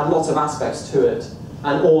multifaceted, had lots of aspects to it,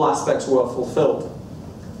 and all aspects were fulfilled.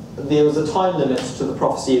 There was a time limit to the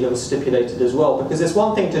prophecy that was stipulated as well, because it's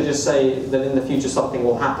one thing to just say that in the future something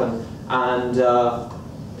will happen, and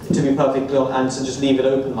to be perfectly honest, and to just leave it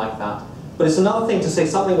open like that. But it's another thing to say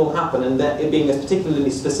something will happen, and that it being a particularly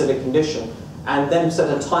specific condition, and then set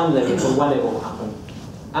a time limit on when it will happen.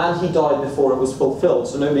 And he died before it was fulfilled,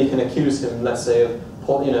 so nobody can accuse him, let's say, of,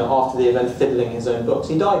 after the event, fiddling his own books.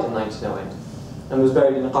 He died in 1908, and was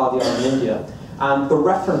buried in Qadian in India. And the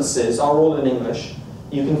references are all in English.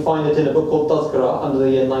 You can find it in a book called Tazkira under the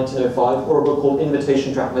year 1905, or a book called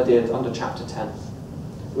Invitation to Ahmadiyyat under chapter 10,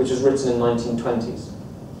 which was written in 1920s.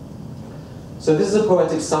 So this is a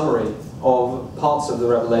poetic summary of parts of the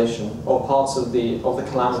revelation, or parts of the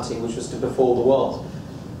calamity which was to befall the world.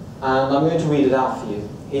 And I'm going to read it out for you.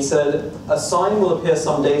 He said, "A sign will appear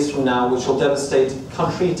some days from now which will devastate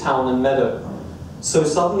country, town, and meadow. So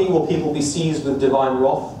suddenly will people be seized with divine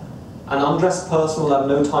wrath. An undressed person will have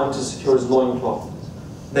no time to secure his loincloth.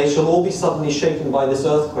 They shall all be suddenly shaken by this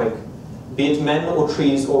earthquake, be it men or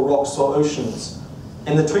trees or rocks or oceans.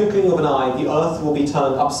 In the twinkling of an eye, the earth will be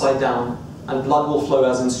turned upside down, and blood will flow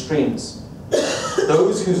as in streams.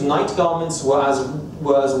 Those whose night garments were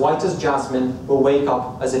as white as jasmine will wake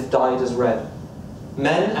up as if dyed as red.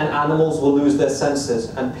 Men and animals will lose their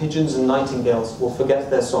senses, and pigeons and nightingales will forget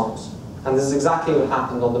their songs." And this is exactly what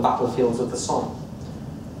happened on the battlefields of the Somme,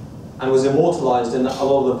 and was immortalized in a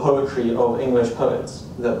lot of the poetry of English poets,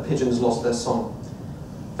 that pigeons lost their song.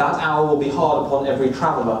 "That hour will be hard upon every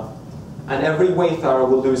traveller, and every wayfarer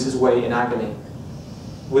will lose his way in agony.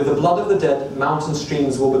 With the blood of the dead, mountain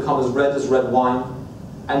streams will become as red wine,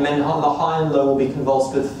 and men high and low will be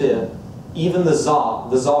convulsed with fear. Even the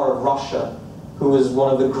Tsar of Russia, who was one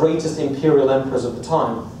of the greatest imperial emperors of the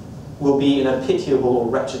time, will be in a pitiable or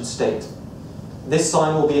wretched state. This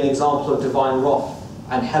sign will be an example of divine wrath,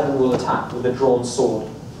 and heaven will attack with a drawn sword."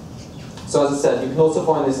 So as I said, you can also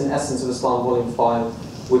find this in Essence of Islam, Volume 5,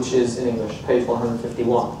 which is in English, page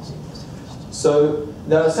 151. So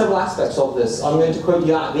there are several aspects of this. I'm going to quote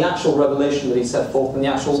you the actual revelation that he set forth and the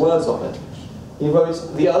actual words of it. He wrote,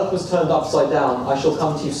 "The earth was turned upside down. I shall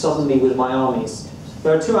come to you suddenly with my armies."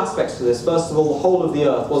 There are two aspects to this. First of all, the whole of the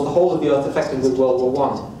earth. Was the whole of the earth affected with World War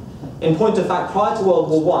I? In point of fact, prior to World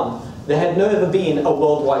War I, There had never been a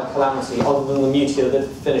worldwide calamity other than the meteor that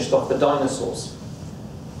finished off the dinosaurs.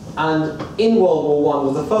 And in World War I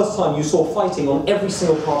was the first time you saw fighting on every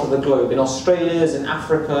single part of the globe, in Australia, in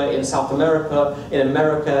Africa, in South America,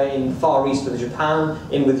 in Far East with Japan,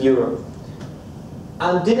 in with Europe.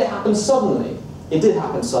 And did it happen suddenly? It did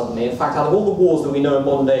happen suddenly. In fact, out of all the wars that we know in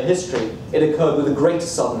modern day history, it occurred with the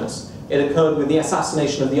greatest suddenness. It occurred with the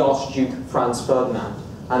assassination of the Archduke Franz Ferdinand.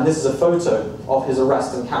 And this is a photo of his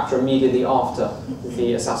arrest and capture immediately after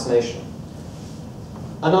the assassination.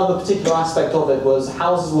 Another particular aspect of it was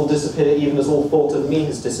houses will disappear even as all thought of me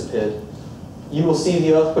has disappeared. You will see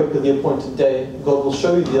the earthquake of the appointed day. God will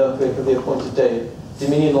show you the earthquake of the appointed day.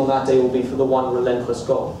 Dominion on that day will be for the one relentless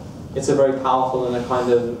God. It's a very powerful and a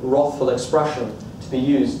kind of wrathful expression to be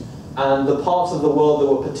used. And the parts of the world that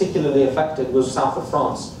were particularly affected was south of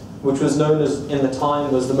France, which was known as, in the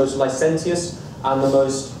time, was the most licentious and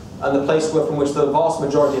the place from which the vast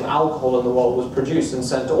majority of alcohol in the world was produced and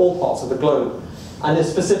sent to all parts of the globe. And it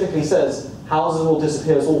specifically says, houses will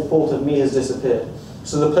disappear as all thought of me has disappeared.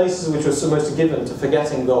 So the places which were most given to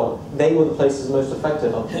forgetting God, they were the places most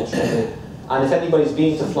affected, unfortunately. And if anybody's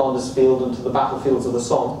been to Flanders Field and to the battlefields of the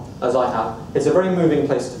Somme, as I have, it's a very moving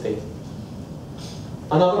place to be.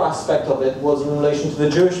 Another aspect of it was in relation to the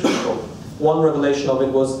Jewish people. One revelation of it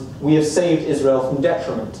was, we have saved Israel from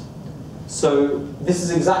detriment. So this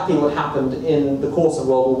is exactly what happened in the course of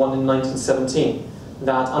World War I in 1917.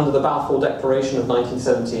 That under the Balfour Declaration of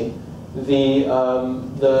 1917, the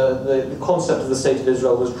concept of the State of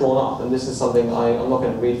Israel was drawn up, and this is something I'm not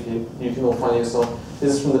going to read for you, you can all find it yourself.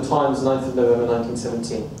 This is from the Times, 9th of November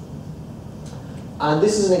 1917. And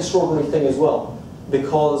this is an extraordinary thing as well,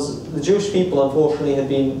 because the Jewish people unfortunately had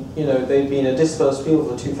been, they'd been a dispersed people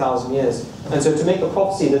for 2,000 years. And so to make a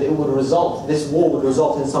prophecy that it would result, this war would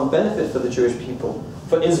result in some benefit for the Jewish people,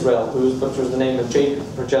 for Israel, which was the name of Jacob,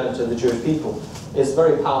 the progenitor of the Jewish people, is a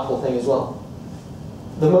very powerful thing as well.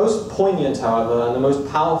 The most poignant, however, and the most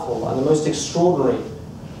powerful, and the most extraordinary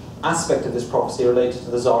aspect of this prophecy related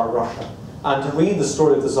to the Tsar of Russia. And to read the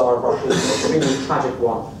story of the Tsar of Russia is an extremely tragic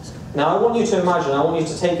one. Now I want you to imagine, I want you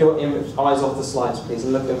to take your eyes off the slides, please,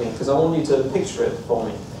 and look at me, because I want you to picture it for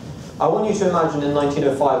me. I want you to imagine in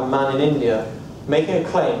 1905 a man in India making a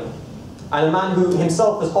claim, and a man who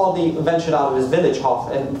himself has hardly ventured out of his village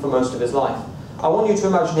for most of his life. I want you to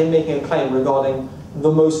imagine him making a claim regarding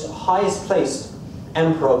the most highest placed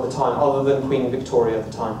emperor of the time, other than Queen Victoria at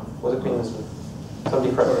the time. Was it Queen Elizabeth?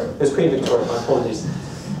 Somebody correct me. It was Queen Victoria, my apologies.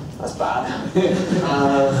 That's bad.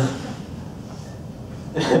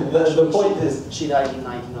 The point is... She died in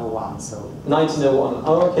 1901, so... 1901.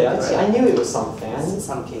 Oh, okay. I knew it was something.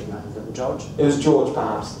 Some king, George? It was George,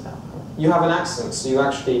 perhaps. You have an accent, so you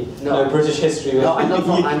actually know British history. No, I'm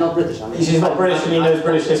not British. She's not British, and he knows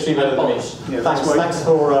British history better than me. Yeah, thanks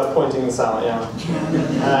for pointing this out, yeah.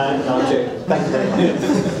 No, I'm joking. Thank you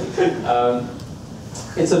very much.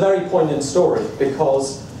 It's a very poignant story,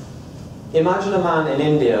 because imagine a man in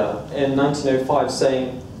India in 1905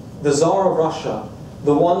 saying, the Tsar of Russia,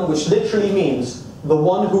 the one which literally means the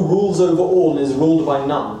one who rules over all and is ruled by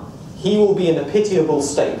none, he will be in a pitiable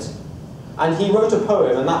state. And he wrote a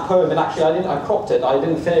poem, and that poem, I cropped it, I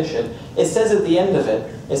didn't finish it. It says at the end of it,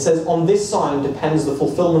 it says, on this sign depends the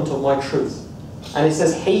fulfillment of my truth. And it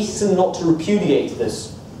says, hasten not to repudiate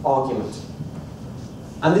this argument.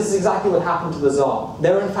 And this is exactly what happened to the Tsar.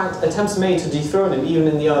 There were in fact attempts made to dethrone him even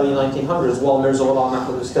in the early 1900s while Mirza Ghulam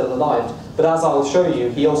Ahmad was still alive. But as I will show you,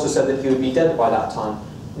 he also said that he would be dead by that time.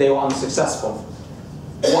 They were unsuccessful.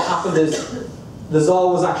 What happened is, the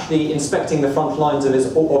Tsar was actually inspecting the front lines of his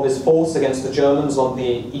force against the Germans on the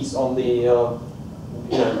east,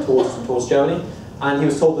 towards Germany, and he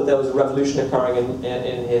was told that there was a revolution occurring near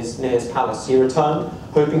his palace. He returned,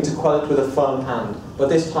 hoping to quell it with a firm hand, but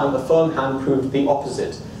this time the firm hand proved the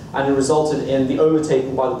opposite, and it resulted in the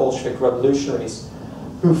overtaking by the Bolshevik revolutionaries,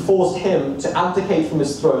 who forced him to abdicate from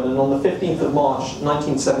his throne. And on the 15th of March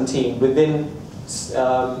 1917, within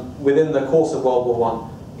the course of World War I,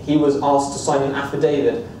 he was asked to sign an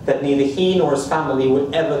affidavit that neither he nor his family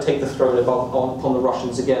would ever take the throne upon the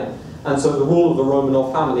Russians again. And so the rule of the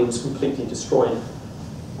Romanov family was completely destroyed.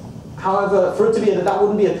 However, for it to be that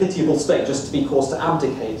wouldn't be a pitiable state, just to be forced to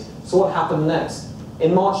abdicate. So what happened next?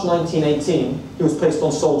 In March 1918, he was placed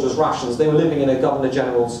on soldiers' rations. They were living in a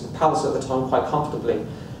Governor-General's palace at the time quite comfortably.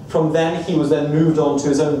 From then, he was then moved on to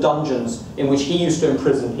his own dungeons, in which he used to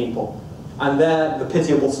imprison people. And there, the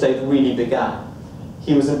pitiable state really began.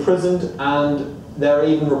 He was imprisoned, and there are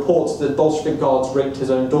even reports that Bolshevik guards raped his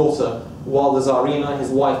own daughter, while the Tsarina, his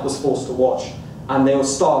wife, was forced to watch, and they were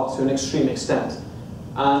starved to an extreme extent.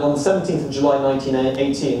 And on the 17th of July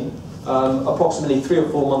 1918, approximately 3 or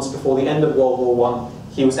 4 months before the end of World War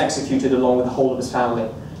I, he was executed along with the whole of his family.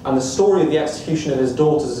 And the story of the execution of his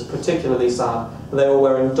daughters is particularly sad. They were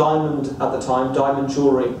wearing diamond, at the time, diamond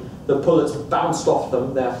jewellery. The bullets bounced off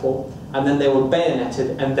them, therefore, and then they were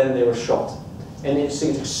bayoneted, and then they were shot. And it's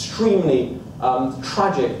an extremely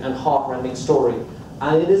tragic and heart-rending story.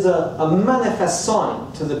 And it is a manifest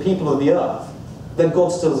sign to the people of the earth that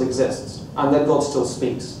God still exists, and that God still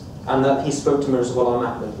speaks, and that he spoke to Mirza Ghulam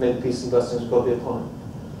Ahmad. May the peace and blessings of God be upon him.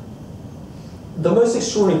 The most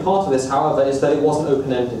extraordinary part of this, however, is that it wasn't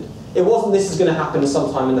open-ended. It wasn't, this is going to happen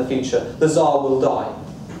sometime in the future, the Tsar will die,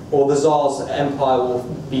 or the Tsar's empire will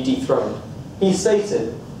be dethroned. He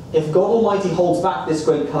stated, if God Almighty holds back this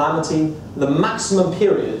great calamity, the maximum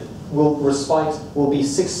period respite will be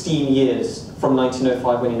 16 years from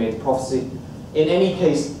 1905 when he made the prophecy. In any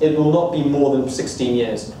case, it will not be more than 16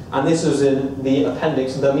 years. And this was in the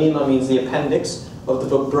appendix, the Mima means the appendix of the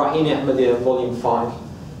book Brahini Ahmadiyya, volume 5.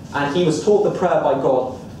 And he was taught the prayer by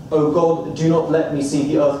God, "O God, do not let me see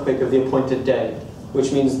the earthquake of the appointed day,"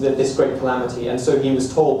 which means that this great calamity. And so he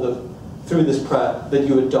was told that through this prayer that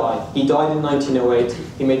you would die. He died in 1908,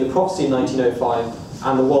 he made the prophecy in 1905,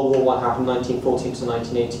 and the World War I happened 1914 to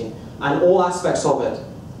 1918. And all aspects of it,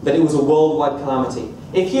 that it was a worldwide calamity.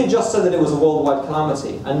 If he had just said that it was a worldwide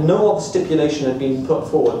calamity, and no other stipulation had been put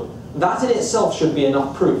forward, that in itself should be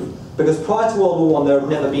enough proof, because prior to World War I there had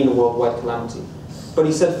never been a worldwide calamity. But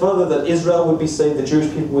he said further that Israel would be saved, the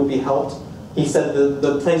Jewish people would be helped. He said that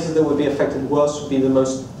the places that would be affected worst would be the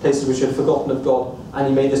most places which had forgotten of God, and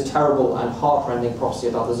he made this terrible and heart-rending prophecy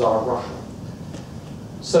about the Tsar of Russia.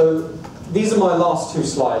 So these are my last 2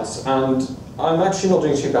 slides, and I'm actually not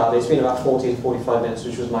doing too badly. It's been about 40 to 45 minutes,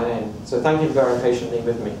 which was my aim. So thank you for bearing patiently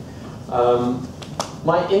with me.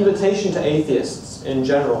 My invitation to atheists in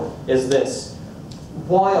general is this.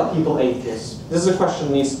 Why are people atheists? This is a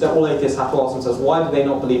question that all atheists have to ask themselves. Why do they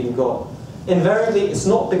not believe in God? Invariably, it's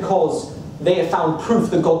not because they have found proof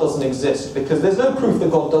that God doesn't exist, because there's no proof that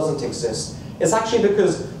God doesn't exist. It's actually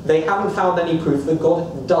because they haven't found any proof that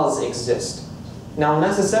God does exist. Now,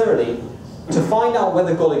 necessarily, to find out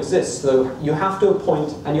whether God exists, though, you have to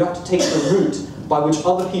appoint and you have to take the route by which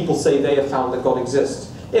other people say they have found that God exists.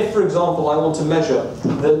 If, for example, I want to measure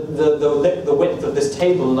the width of this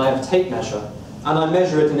table and I have a tape measure, and I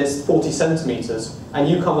measure it and it's 40 centimeters, and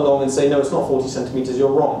you come along and say, no, it's not 40 centimeters,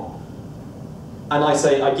 you're wrong. And I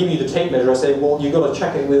say, I give you the tape measure, I say, well, you've got to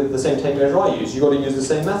check it with the same tape measure I use. You've got to use the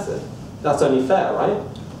same method. That's only fair, right?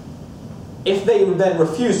 If they would then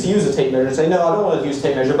refuse to use a tape measure and say, no, I don't want to use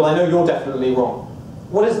tape measure, but I know you're definitely wrong.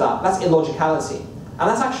 What is that? That's illogicality. And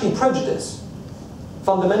that's actually prejudice,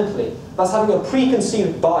 fundamentally. That's having a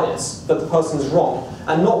preconceived bias that the person is wrong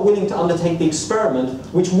and not willing to undertake the experiment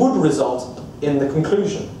which would result in the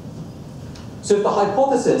conclusion. So if the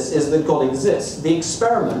hypothesis is that God exists, the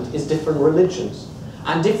experiment is different religions.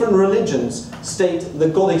 And different religions state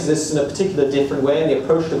that God exists in a particular different way and the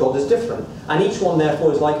approach to God is different. And each one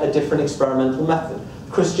therefore is like a different experimental method.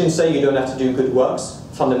 Christians say you don't have to do good works,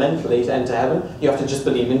 fundamentally, to enter heaven. You have to just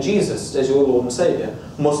believe in Jesus as your Lord and Saviour.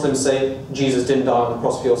 Muslims say Jesus didn't die on the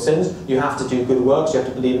cross for your sins. You have to do good works. You have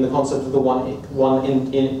to believe in the concept of the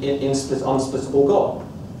unsplittable God.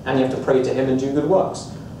 And you have to pray to him and do good works.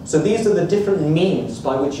 So these are the different means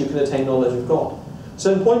by which you can attain knowledge of God.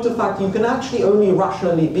 So in point of fact, you can actually only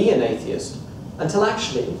rationally be an atheist until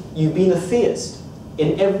actually you've been a theist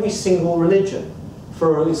in every single religion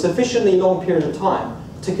for a sufficiently long period of time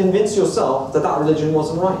to convince yourself that that religion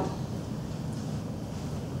wasn't right.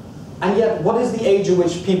 And yet, what is the age at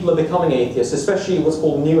which people are becoming atheists, especially what's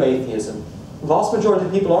called new atheism? The vast majority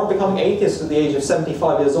of people aren't becoming atheists at the age of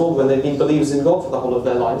 75 years old when they've been believers in God for the whole of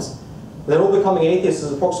their lives. They're all becoming atheists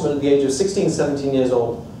at approximately the age of 16, 17 years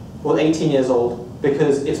old, or 18 years old,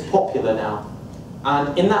 because it's popular now.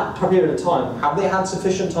 And in that period of time, have they had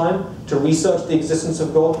sufficient time to research the existence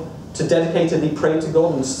of God, to dedicatedly pray to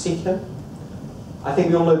God and seek him? I think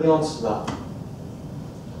we all know the answer to that.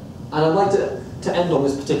 And I'd like to end on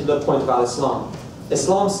this particular point about Islam.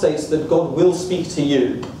 Islam states that God will speak to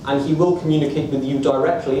you and he will communicate with you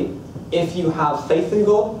directly if you have faith in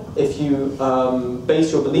God, if you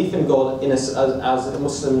base your belief in God as a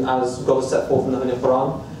Muslim, as God has set forth in the Holy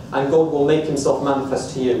Quran, and God will make himself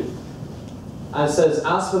manifest to you. And it says,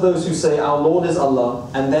 as for those who say, our Lord is Allah,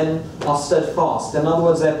 and then are steadfast, in other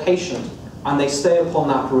words, they're patient, and they stay upon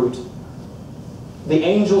that route, the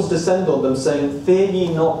angels descend on them, saying, fear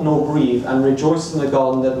ye not nor grieve, and rejoice in the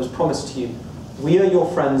garden that was promised to you. We are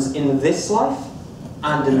your friends in this life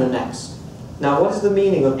and in the next. Now, what is the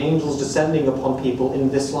meaning of angels descending upon people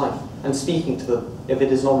in this life and speaking to them, if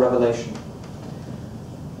it is not revelation?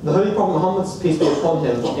 The Holy Prophet Muhammad's peace be upon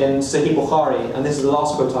him in Sahih Bukhari, and this is the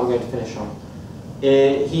last quote I'm going to finish on.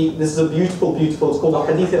 This is a beautiful, beautiful, it's called a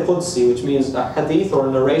hadith al-Qudsi, which means a hadith or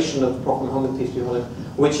a narration of the Prophet Muhammad, peace be upon him,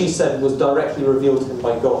 which he said was directly revealed to him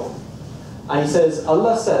by God. And he says,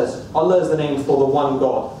 Allah is the name for the one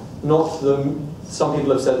God, not the, some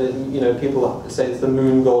people have said that, you know, people say it's the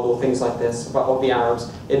moon God or things like this, of the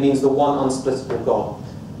Arabs. It means the one unsplittable God.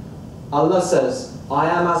 Allah says, I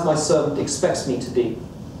am as my servant expects me to be,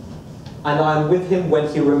 and I am with him when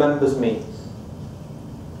he remembers me.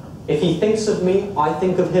 If he thinks of me, I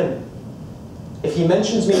think of him. If he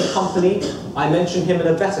mentions me in company, I mention him in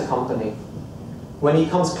a better company. When he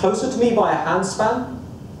comes closer to me by a handspan,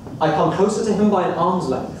 I come closer to him by an arm's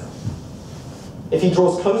length. If he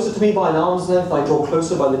draws closer to me by an arm's length, I draw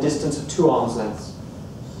closer by the distance of 2 arms' lengths.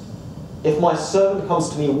 If my servant comes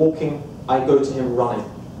to me walking, I go to him running.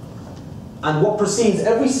 And what precedes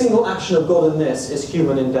every single action of God in this is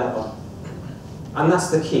human endeavor. And that's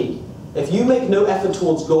the key. If you make no effort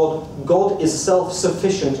towards God, God is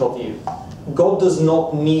self-sufficient of you. God does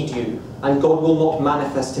not need you, and God will not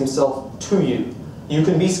manifest himself to you. You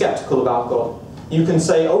can be skeptical about God. You can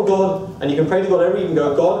say, oh God, and you can pray to God every evening,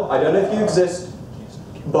 go, God, I don't know if you exist,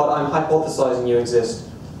 but I'm hypothesizing you exist,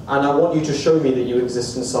 and I want you to show me that you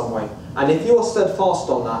exist in some way. And if you are steadfast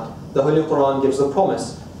on that, the Holy Quran gives the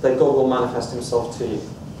promise that God will manifest himself to you.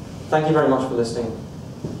 Thank you very much for listening.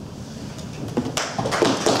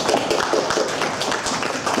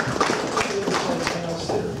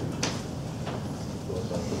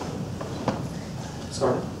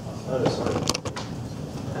 Sorry? Oh, sorry.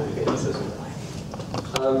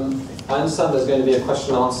 I understand there's going to be a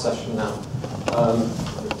question and answer session now.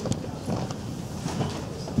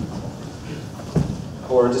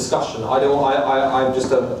 Or a discussion. I'm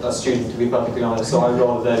just a student, to be perfectly honest, so I'd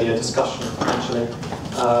rather there be a discussion, actually.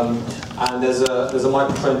 And there's a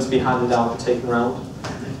microphone to be handed out and taken around.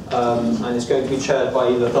 And it's going to be chaired by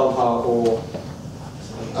either Talha or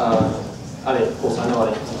Ali. Of course, I know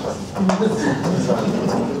Ali. Sorry.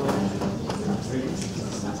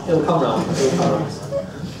 It'll come round. It'll come round.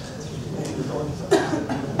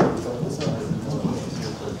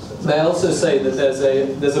 They also say that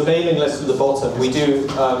there's a mailing list at the bottom. We do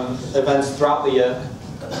events throughout the year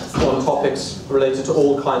on topics related to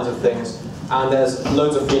all kinds of things, and there's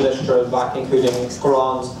loads of free literature at the back, including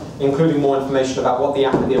Qurans, including more information about what the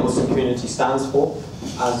Ahmadiyya Muslim community stands for,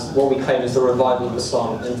 as what we claim is the revival of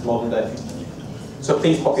Islam into modern day. So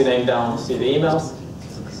please pop your name down via the email.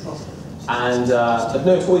 And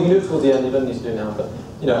no, you can do it toward the end. You don't need to do it now, but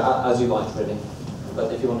you know, as you like, really.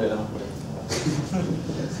 But if you want to do it now.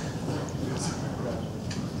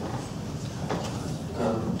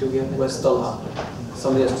 Do we have where's Talha?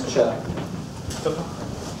 Somebody has to chair.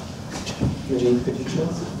 Majid, could you chair?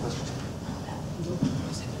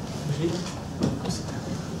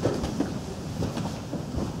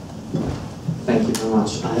 Thank you very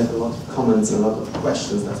much. I have a lot of comments and a lot of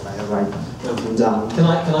questions that I write them down. Can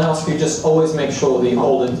I ask you just always make sure that you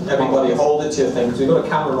hold it, everybody hold it to your thing, because we've got a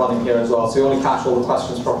camera running here as well, so you want to catch all the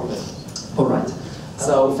questions properly. All right.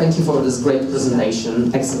 So thank you for this great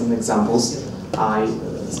presentation, excellent examples. I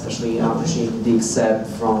especially appreciate the excerpt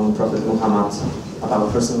from Prophet Muhammad about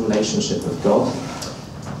personal relationship with God.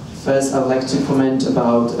 First, I would like to comment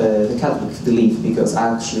about the Catholic belief, because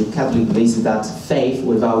actually Catholic believes that faith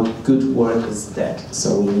without good work is dead.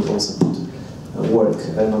 So we need also put work,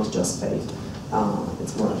 not just faith.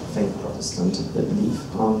 It's more faith Protestant belief.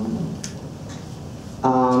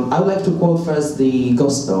 I would like to quote first the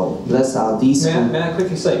Gospel. Blessed are these. May I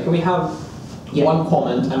quickly say, can we have one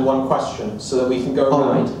comment and one question so that we can go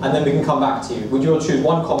around, and then we can come back to you? Would you choose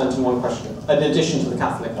one comment and one question in addition to the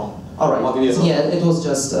Catholic one? All right. Yeah, it was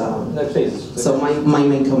just. No, please. So my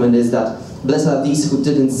main comment is that blessed are these who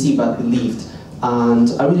didn't see but believed, and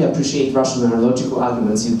I really appreciate rational and logical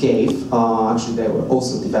arguments you gave. Actually, they were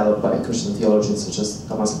also developed by Christian theologians such as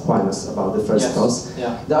Thomas Aquinas about the first cause.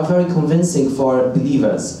 Yeah. They are very convincing for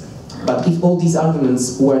believers. But if all these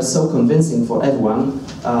arguments were so convincing for everyone,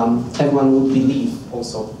 everyone would believe.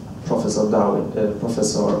 Also, Professor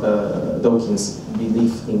Dawkins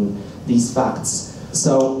believed in these facts.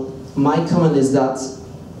 So my comment is that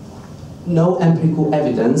no empirical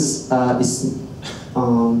evidence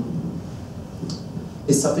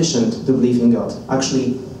is sufficient to believe in God.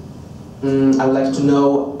 Actually, I would like to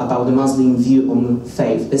know about the Muslim view on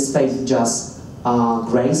faith. Is faith just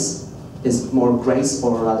grace? Is more grace,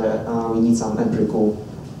 or rather we need some empirical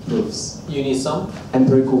proofs? You need some?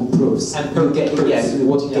 Empirical proofs. Proofs. Yeah,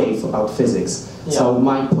 what you gave about physics. Yeah. So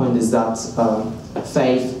my point is that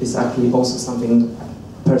faith is actually also something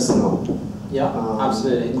personal.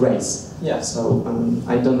 absolutely. grace. Yeah. So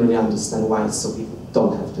I don't really understand why some people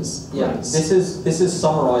don't have this grace. This is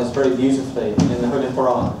summarized very beautifully in the Holy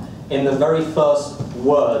Quran, in the very first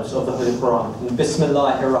words of the Holy Quran, in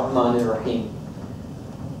Bismillahir Rahmanir Rahim.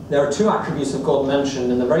 There are two attributes of God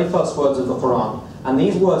mentioned in the very first words of the Quran, and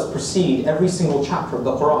these words precede every single chapter of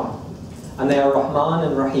the Quran. And they are Rahman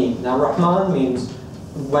and Rahim. Now Rahman means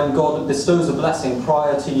when God bestows a blessing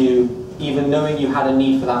prior to you even knowing you had a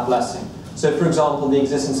need for that blessing. So for example, the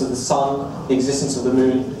existence of the sun, the existence of the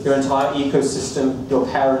moon, your entire ecosystem, your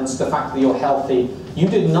parents, the fact that you're healthy, you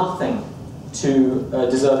did nothing to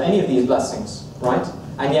deserve any of these blessings, right?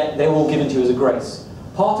 And yet they were all given to you as a grace.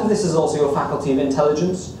 Part of this is also your faculty of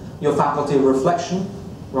intelligence, your faculty of reflection,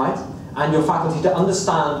 right? And your faculty to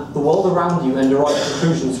understand the world around you and derive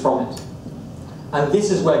conclusions from it. And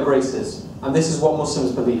this is where grace is. And this is what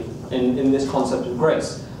Muslims believe in this concept of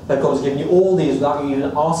grace. That God has given you all these without you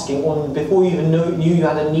even asking, or before you even knew you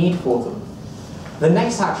had a need for them. The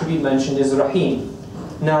next attribute mentioned is Rahim.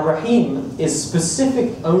 Now Rahim is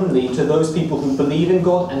specific only to those people who believe in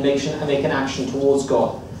God and make an action towards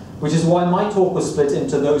God. Which is why my talk was split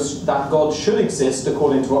into those that God should exist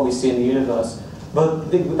according to what we see in the universe.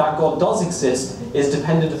 But that God does exist is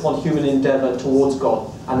dependent upon human endeavor towards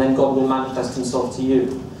God. And then God will manifest himself to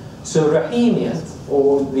you. So Rahimiyat,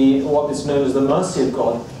 or what is known as the mercy of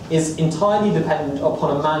God, is entirely dependent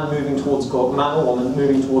upon a man moving towards God, man or woman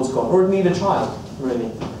moving towards God, or indeed a child,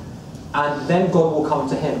 really. And then God will come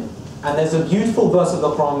to him. And there's a beautiful verse of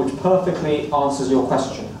the Quran which perfectly answers your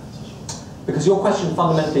question. Because your question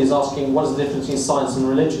fundamentally is asking what is the difference between science and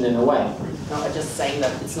religion in a way. No, I'm just saying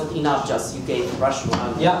that it's not enough just you gave rational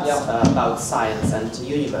arguments about science and the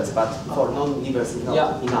universe, but for non-believers it's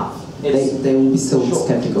not enough. They will be so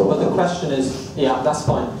skeptical. But the question is, that's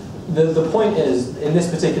fine. The point is, in this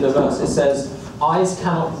particular verse, it says, eyes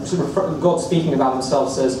cannot, God speaking about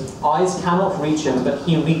himself says, eyes cannot reach him, but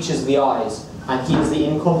he reaches the eyes, and he is the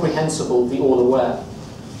incomprehensible, the all-aware.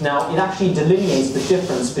 Now, it actually delineates the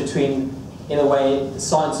difference between, in a way,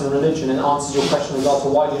 science and religion, and answers your question in regard to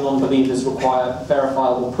why do non-believers require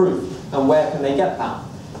verifiable proof, and where can they get that?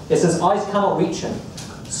 It says, eyes cannot reach him.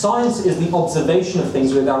 Science is the observation of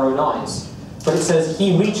things with our own eyes, but it says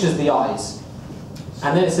he reaches the eyes.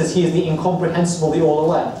 And then it says he is the incomprehensible, the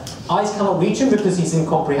all-aware. Eyes cannot reach him because he's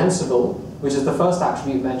incomprehensible, which is the first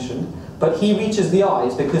attribute mentioned, but he reaches the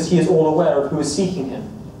eyes because he is all-aware of who is seeking him.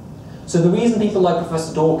 So the reason people like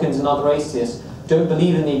Professor Dawkins and other atheists don't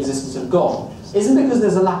believe in the existence of God isn't because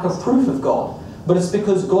there's a lack of proof of God, but it's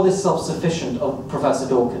because God is self-sufficient of Professor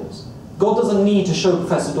Dawkins. God doesn't need to show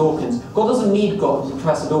Professor Dawkins. God doesn't need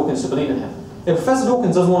Professor Dawkins to believe in him. If Professor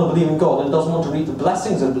Dawkins doesn't want to believe in God and doesn't want to reap the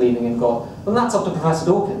blessings of believing in God, then that's up to Professor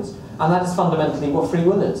Dawkins. And that is fundamentally what free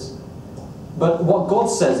will is. But what God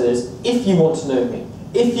says is, if you want to know me,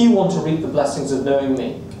 if you want to reap the blessings of knowing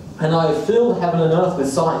me, and I have filled heaven and earth with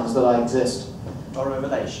signs that I exist. Or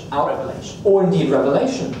revelation. Or indeed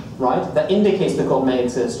revelation, right? That indicates that God may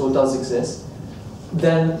exist or does exist.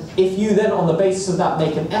 Then, if you then on the basis of that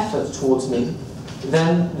make an effort towards me,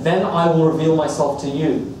 then I will reveal myself to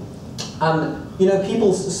you. And,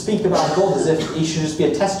 people speak about God as if he should just be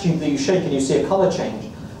a test tube that you shake and you see a colour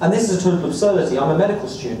change. And this is a total absurdity. I'm a medical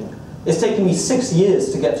student. It's taken me 6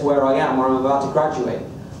 years to get to where I am, where I'm about to graduate.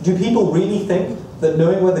 Do people really think that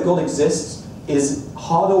knowing whether God exists is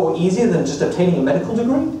harder or easier than just obtaining a medical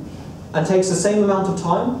degree? And takes the same amount of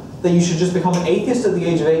time? That you should just become an atheist at the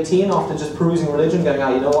age of 18 after just perusing religion, going,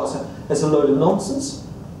 you know what, it's a load of nonsense?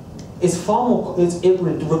 It's far more, it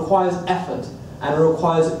requires effort. And it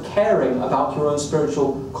requires caring about your own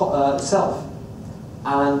spiritual self.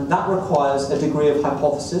 And that requires a degree of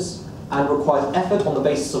hypothesis and requires effort on the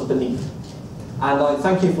basis of belief. And I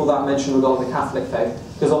thank you for that mention regarding the Catholic faith,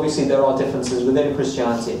 because obviously there are differences within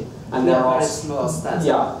Christianity. And there are... absolutely.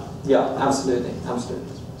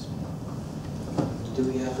 Do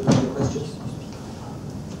we have any other questions?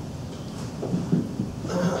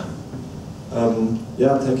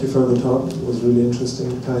 Thank you for the talk. It was really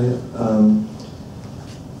interesting, Tahir.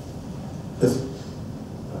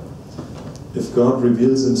 If God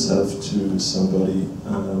reveals himself to somebody,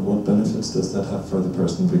 what benefits does that have for the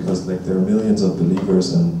person? Because there are millions of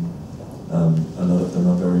believers and a lot of them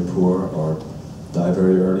are very poor or die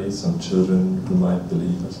very early. Some children who might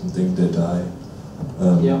believe or something, they die.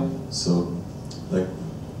 So,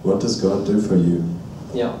 what does God do for you?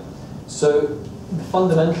 So,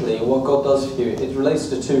 fundamentally, what God does for you, it relates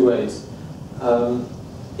to two ways.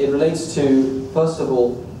 It relates to, first of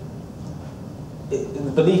all,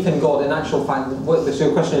 the belief in God. In actual fact, so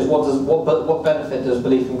your question is, what benefit does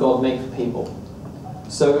belief in God make for people?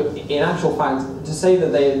 So in actual fact, to say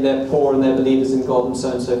that they're poor and they're believers in God and so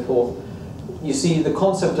on and so forth, you see the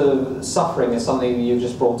concept of suffering is something that you've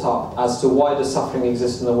just brought up as to why does suffering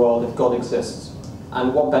exist in the world if God exists?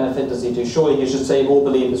 And what benefit does he do? Surely he should save all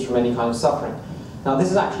believers from any kind of suffering. Now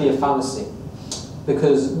this is actually a fallacy,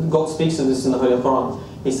 because God speaks of this in the Holy Quran.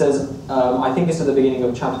 He says, I think it's at the beginning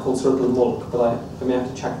of a chapter called Surah Al-Mulk, but I may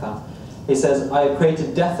have to check that. He says, I have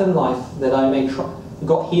created death and life that I may try.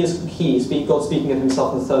 God speaking of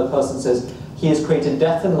himself in the third person says, he has created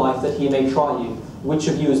death and life that he may try you. Which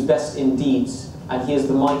of you is best in deeds? And he is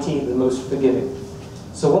the mighty, the most forgiving.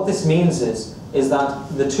 So what this means is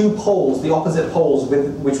that the two poles, the opposite poles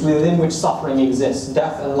within which suffering exists,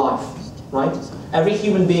 death and life, right? Every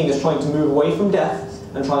human being is trying to move away from death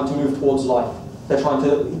and trying to move towards life. They're trying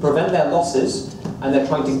to prevent their losses and they're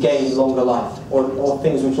trying to gain longer life or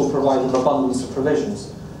things which will provide an abundance of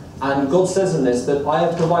provisions. And God says in this that I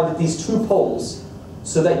have provided these two poles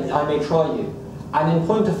so that I may try you. And in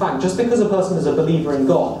point of fact, just because a person is a believer in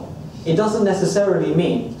God, it doesn't necessarily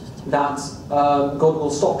mean that God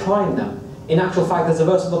will stop trying them. In actual fact, there's a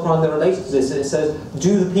verse of the Quran that relates to this, and it says,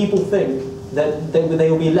 do the people think that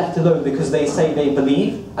they will be left alone because they say they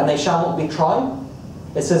believe and they shall not be tried?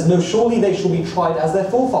 It says, no, surely they shall be tried as their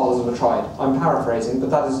forefathers were tried. I'm paraphrasing,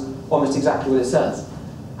 but that is almost exactly what it says.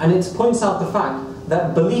 And it points out the fact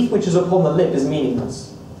that belief which is upon the lip is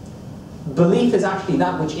meaningless. Belief is actually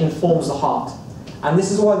that which informs the heart. And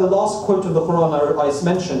this is why the last quote of the Quran I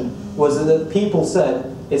mentioned was that people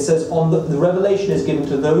said, it says, the revelation is given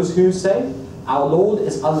to those who say, our Lord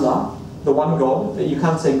is Allah, the one God. You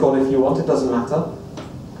can say God if you want, it doesn't matter.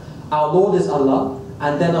 Our Lord is Allah,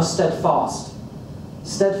 and then are steadfast.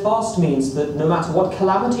 Steadfast means that no matter what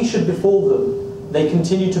calamity should befall them, they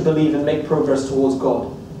continue to believe and make progress towards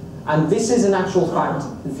God. And this is in actual fact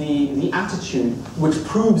the attitude which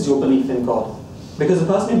proves your belief in God. Because a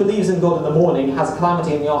person who believes in God in the morning has a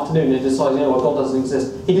calamity in the afternoon and decides, you know what, God doesn't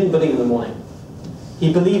exist. He didn't believe in the morning.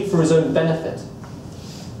 He believed for his own benefit.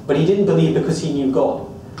 But he didn't believe because he knew God.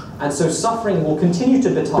 And so suffering will continue to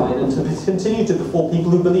betide and to continue to befall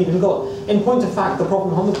people who believe in God. In point of fact, the Prophet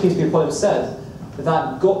Muhammad, peace be upon him, said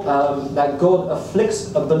that God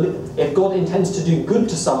afflicts if God intends to do good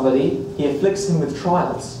to somebody, he afflicts him with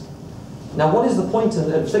trials. Now what is the point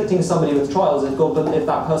in afflicting somebody with trials if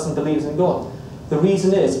that person believes in God? The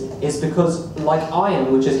reason is because like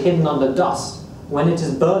iron which is hidden under dust, when it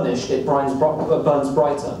is burnished it burns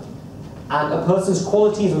brighter. And a person's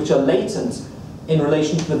qualities which are latent in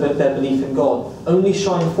relation to their belief in God only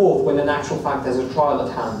shine forth when in actual fact there's a trial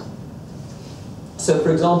at hand. So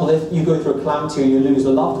for example, if you go through a calamity or you lose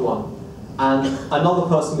a loved one, and another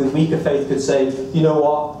person with weaker faith could say, you know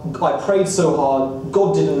what, I prayed so hard,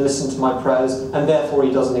 God didn't listen to my prayers, and therefore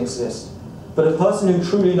he doesn't exist. But a person who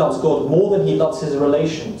truly loves God more than he loves his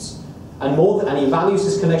relations, and he values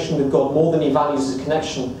his connection with God more than he values his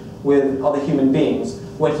connection with other human beings,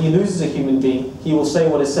 when he loses a human being, he will say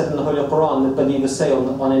what is said in the Holy Quran that believers say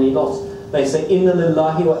on any loss. They say, Inna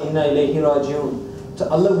lillahi wa inna ilayhi raji'un. To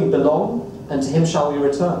Allah we belong, and to him shall we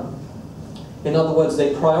return. In other words,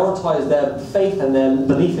 they prioritize their faith and their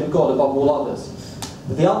belief in God above all others.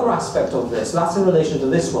 The other aspect of this, that's in relation to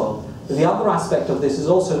this world, the other aspect of this is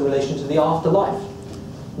also in relation to the afterlife.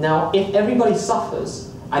 Now, if everybody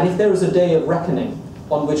suffers, and if there is a day of reckoning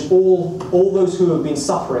on which all those who have been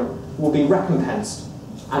suffering will be recompensed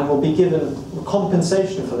and will be given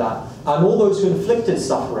compensation for that, and all those who inflicted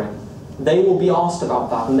suffering, they will be asked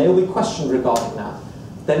about that and they will be questioned regarding that,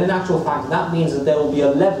 then in actual fact that means that there will be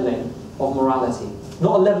a levelling of morality.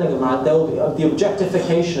 Not a levelling of morality, there will be the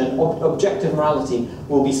objectification and objective morality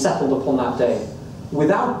will be settled upon that day.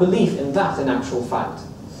 Without belief in that in actual fact,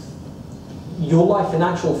 your life in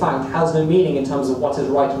actual fact has no meaning in terms of what is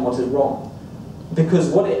right and what is wrong. Because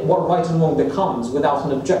what right and wrong becomes without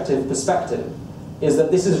an objective perspective is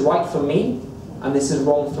that this is right for me and this is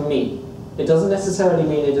wrong for me. It doesn't necessarily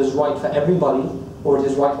mean it is right for everybody or it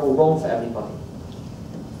is right or wrong for everybody.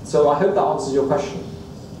 So I hope that answers your question.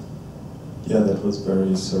 Yeah, that was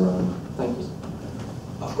very surrounding. Thank you.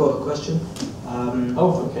 I've got a question.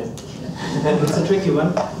 Oh, okay. It's a tricky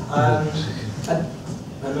one.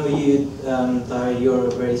 I know you, Tahir, you're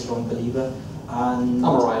a very strong believer. And I'm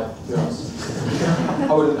alright, to be honest.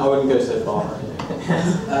 I wouldn't go so far.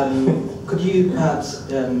 Could you perhaps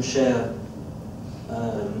share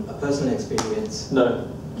a personal experience? No.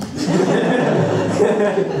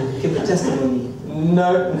 Give a testimony.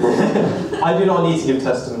 No. I do not need to give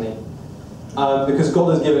testimony. Because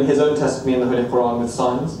God has given his own testimony in the Holy Quran with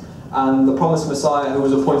signs. And the promised Messiah who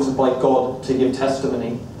was appointed by God to give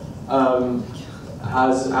testimony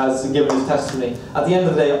has given his testimony. At the end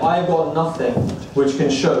of the day, I've got nothing which can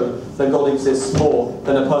show that God exists more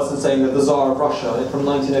than a person saying that the Tsar of Russia from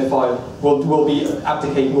 1905 will be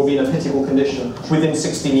abdicating, will be in a pitiable condition within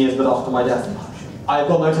 16 years but after my death. I've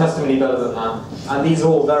got no testimony better than that. And these are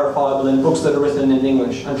all verifiable in books that are written in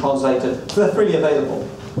English and translated, so they're freely available.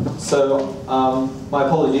 So, my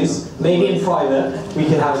apologies. Maybe in private we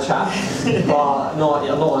can have a chat, but not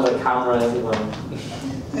on the camera and everyone.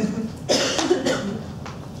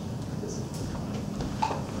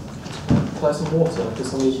 Try some water, because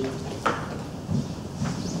somebody...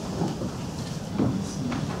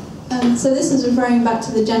 So this is referring back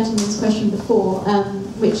to the gentleman's question before,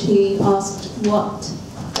 which he asked, what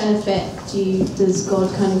benefit does God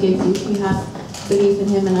kind of give you if you have belief in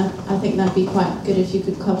him? And I think that'd be quite good if you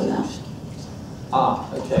could cover that.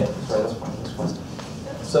 Ah, okay. Sorry, that's fine. That's fine.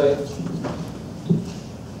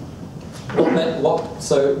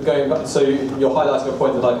 So, going back, so you're highlighting a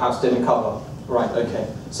point that I perhaps didn't cover. Right. Okay.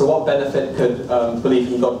 So, what benefit could belief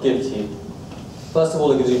in God give to you? First of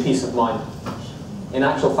all, it gives you peace of mind. In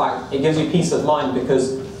actual fact, it gives you peace of mind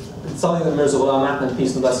because it's something that Mirza Ghulam Ahmad,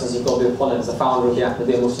 peace and blessings of God be upon him, the founder of the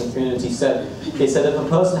Ahmadiyya Muslim community, said. He said, if a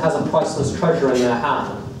person has a priceless treasure in their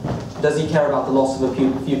hand, does he care about the loss of a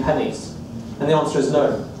few pennies? And the answer is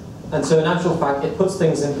no. And so in actual fact, it puts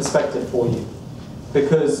things in perspective for you,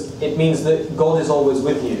 because it means that God is always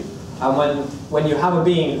with you. And when you have a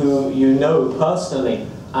being who you know personally,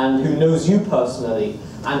 and who knows you personally,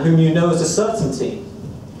 and whom you know as a certainty,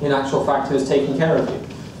 in actual fact, who is taking care of you,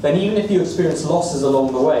 then even if you experience losses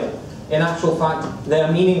along the way, in actual fact, they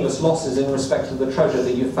are meaningless losses in respect of the treasure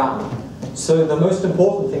that you found. So the most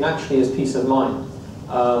important thing actually is peace of mind,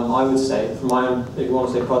 I would say, from my own, if you want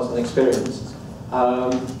to say, personal experience.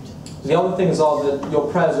 The other things are that your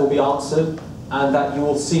prayers will be answered, and that you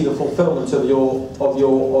will see the fulfillment of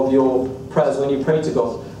your prayers when you pray to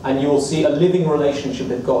God, and you will see a living relationship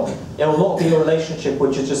with God. It will not be a relationship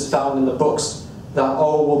which is just found in the books, that,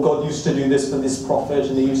 oh, well, God used to do this for this prophet,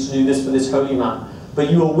 and he used to do this for this holy man. But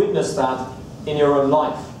you will witness that in your own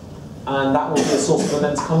life, and that will be a source of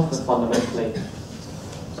immense comfort, fundamentally.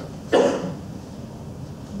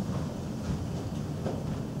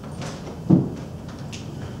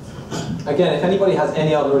 Again, if anybody has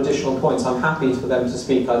any other additional points, I'm happy for them to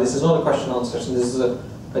speak. This is not a question and answer session, this is a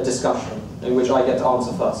discussion in which I get to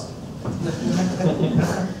answer first.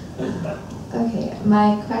 Okay,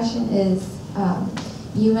 my question is,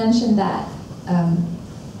 you mentioned that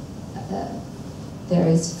there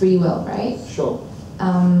is free will, right? Sure.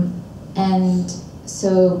 And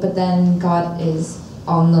so, but then God is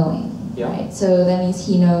all-knowing, yeah. Right? So that means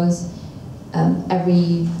he knows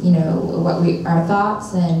every, our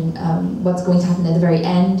thoughts and what's going to happen at the very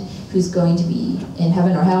end, who's going to be in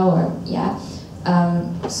heaven or hell, or, yeah.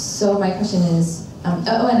 So my question is, and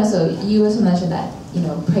also you also mentioned that,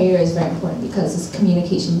 prayer is very important because it's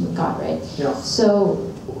communication with God, right? Yeah.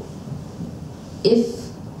 So if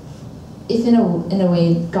in a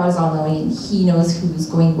way God is all-knowing, he knows who's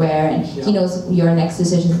going where, and he knows your next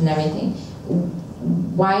decisions and everything,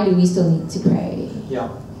 why do we still need to pray? Yeah,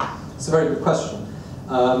 it's a very good question.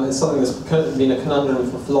 It's something that's been a conundrum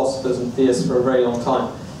for philosophers and theists for a very long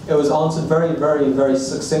time. It was answered very, very, very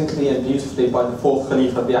succinctly and beautifully by the fourth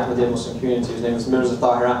Caliph of the Ahmadiyya Muslim community, whose name was Mirza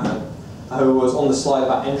Tahir Ahmad, who was on the slide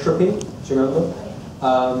about entropy. Do you remember?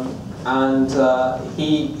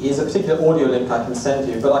 He is a particular audio link I can send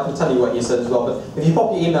you, but I can tell you what he said as well. But if you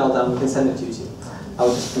pop your email down, we can send it to you. That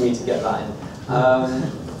was just for me to get that in.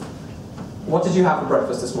 What did you have for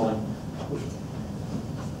breakfast this morning?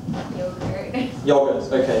 Yogurt.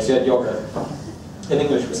 Yogurt. Okay, so you had yogurt. In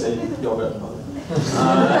English, we say yogurt.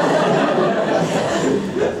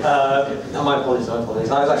 My apologies. I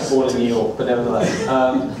was actually born in New York, but nevertheless.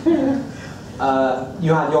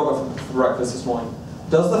 You had yogurt for breakfast this morning.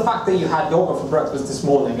 Does the fact that you had yogurt for breakfast this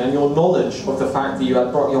morning, and your knowledge of the fact that you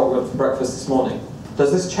had yogurt for breakfast this morning,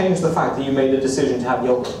 does this change the fact that you made a decision to have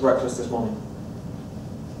yogurt for breakfast this morning?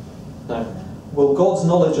 No. Well, God's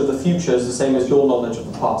knowledge of the future is the same as your knowledge of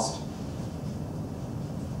the past.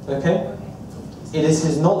 Okay? It is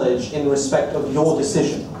his knowledge in respect of your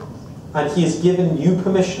decision. And he has given you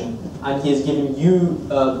permission, and he has given you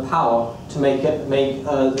the power to make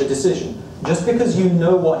the decision. Just because you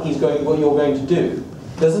know what you're going to do,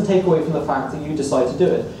 doesn't take away from the fact that you decide to do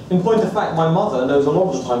it. In point of fact, my mother knows a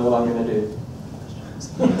lot of the time what I'm going to do.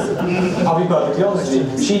 I'll be perfectly honest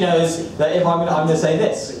with you. She knows that if I'm going to say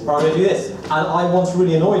this, or I'm going to do this. And I once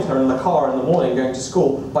really annoyed her in the car in the morning going to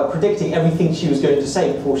school by predicting everything she was going to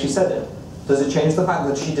say before she said it. Does it change the fact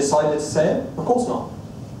that she decided to say it? Of course not.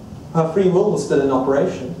 Her free will was still in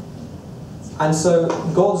operation. And so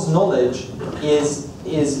God's knowledge is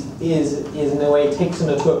in a way takes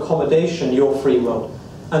into accommodation your free will.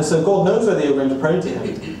 And so God knows whether you're going to pray to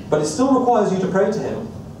Him, but it still requires you to pray to Him.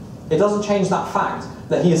 It doesn't change that fact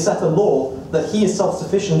that He has set a law, that He is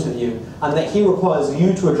self-sufficient of you, and that He requires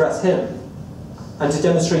you to address Him and to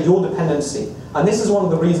demonstrate your dependency. And this is one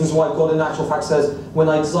of the reasons why God in actual fact says, when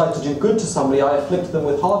I desire to do good to somebody, I afflict them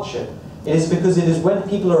with hardship. It is because it is when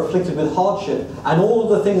people are afflicted with hardship and all of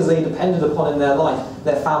the things they depended upon in their life,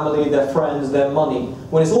 their family, their friends, their money,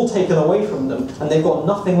 when it's all taken away from them and they've got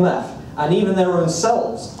nothing left, and even their own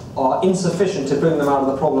selves are insufficient to bring them out of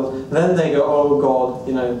the problem, then they go, oh God,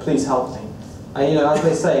 you know, please help me. And you know, as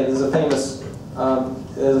they say, there's a famous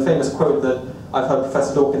quote that I've heard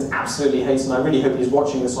Professor Dawkins absolutely hates, and I really hope he's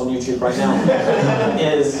watching this on YouTube right now,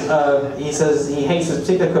 he says he hates this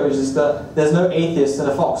particular quote, is that there's no atheist in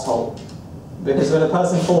a foxhole. Because when a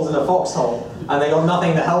person falls in a foxhole and they got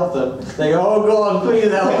nothing to help them, they go, oh God,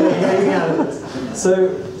 please help me, get me out of this.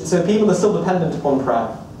 So people are still dependent upon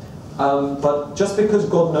prayer. But just because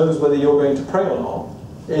God knows whether you're going to pray or not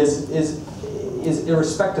is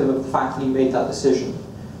irrespective of the fact that you made that decision.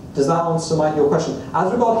 Does that answer your question?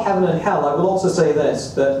 As regards heaven and hell, I will also say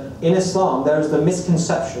this, that in Islam there is the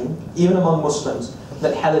misconception, even among Muslims,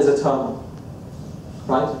 that hell is eternal.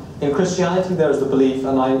 Right? In Christianity there is the belief,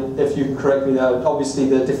 and if you can correct me there, obviously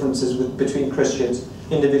there are differences between Christians.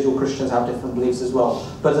 Individual Christians have different beliefs as well.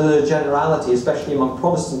 But as a generality, especially among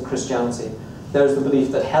Protestant Christianity, there is the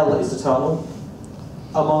belief that hell is eternal.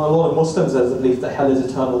 Among a lot of Muslims there is the belief that hell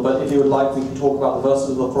is eternal, but if you would like, we can talk about the verses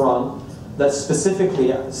of the Quran that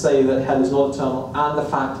specifically say that hell is not eternal, and the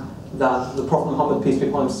fact that the Prophet Muhammad, peace be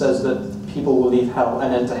upon him, says that people will leave hell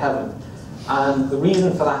and enter heaven. And the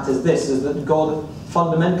reason for that is this, is that God,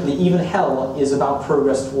 fundamentally, even hell is about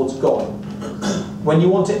progress towards God. When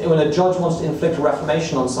a judge wants to inflict a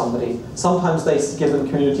reformation on somebody, sometimes they give them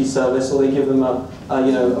community service, or they give them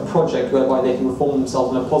a project whereby they can reform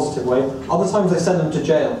themselves in a positive way. Other times they send them to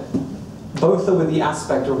jail. Both are with the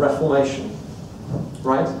aspect of reformation,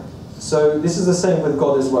 right? So this is the same with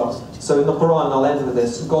God as well. So in the Quran, I'll end with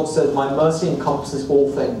this, God says, my mercy encompasses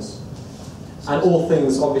all things. And all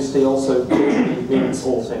things obviously also means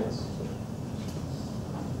all things.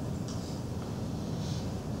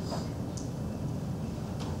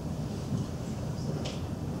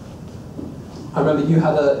 I remember you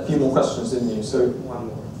had a few more questions, didn't you? So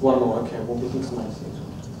one more. Okay, we'll begin tonight.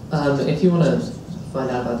 If you want to find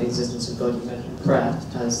out about the existence of God, you mentioned prayer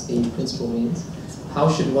as the principal means. How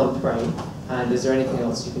should one pray? And is there anything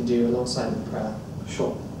else you can do alongside the prayer?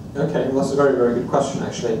 Sure. Okay, well that's a very, very good question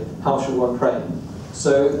actually. How should one pray?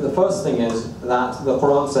 So the first thing is that the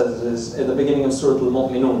Quran says is at the beginning of Surah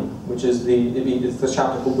Al-Mu'minun, which is the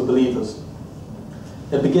chapter called the Believers.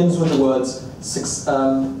 It begins with the words,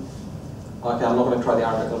 okay, I'm not going to try the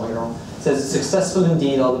Arabic, I'm going to get it wrong. It says, successful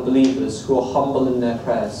indeed are the believers who are humble in their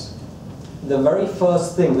prayers. The very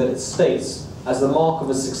first thing that it states as the mark of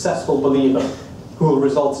a successful believer who will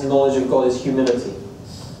result in knowledge of God is humility.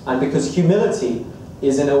 And because humility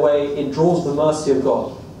is in a way, it draws the mercy of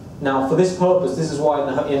God. Now for this purpose, this is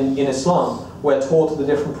why in Islam we're taught the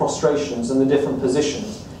different prostrations and the different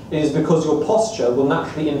positions. It is because your posture will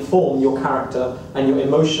naturally inform your character and your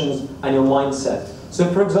emotions and your mindset. So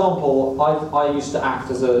for example, I used to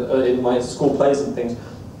act in my school plays and things,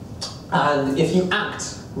 and if you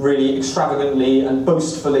act really extravagantly and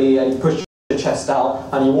boastfully and you push your chest out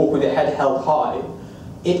and you walk with your head held high,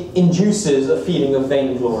 it induces a feeling of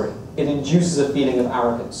vainglory. It induces a feeling of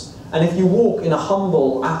arrogance. And if you walk in a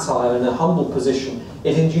humble attire, in a humble position,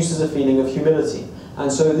 it induces a feeling of humility. And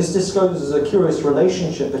so this discloses a curious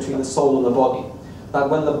relationship between the soul and the body. That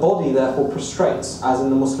when the body therefore prostrates, as in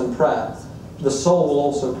the Muslim prayer, the soul will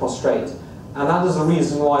also prostrate. And that is the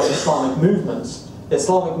reason why Islamic movements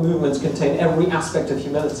contain every aspect of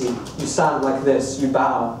humility. You stand like this, you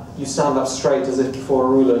bow, you stand up straight as if before a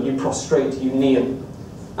ruler, you prostrate, you kneel.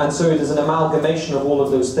 And so it is an amalgamation of all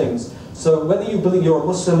of those things. So whether you believe you're a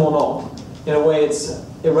Muslim or not, in a way it's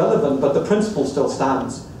irrelevant, but the principle still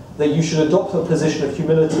stands. That you should adopt a position of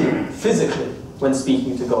humility physically when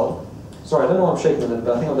speaking to God. Sorry, I don't know why I'm shaking a little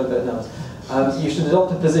bit, I think I'm a little bit nervous. You should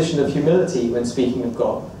adopt a position of humility when speaking of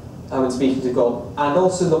God, when speaking to God. And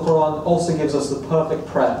also the Quran also gives us the perfect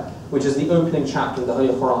prayer, which is the opening chapter of the Holy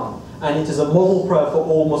Quran. And it is a model prayer for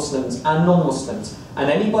all Muslims and non-Muslims.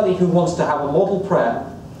 And anybody who wants to have a model prayer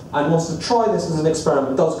and wants to try this as an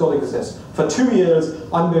experiment, does God exist? For 2 years,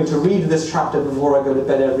 I'm going to read this chapter before I go to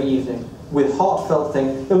bed every evening, with heartfelt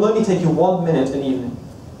thing. It will only take you 1 minute an evening.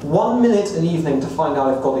 1 minute an evening to find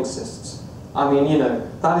out if God exists. I mean, you know,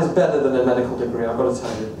 that is better than a medical degree, I've got to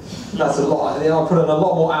tell you. That's a lot. I put in a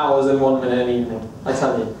lot more hours in 1 minute an evening, I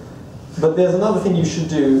tell you. But there's another thing you should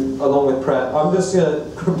do along with prayer. I'm just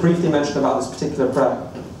going to briefly mention about this particular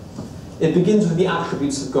prayer. It begins with the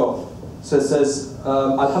attributes of God. So it says,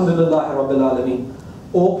 Alhamdulillah Rabbil Alameen.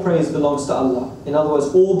 All praise belongs to Allah. In other words,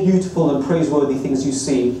 all beautiful and praiseworthy things you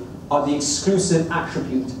see are the exclusive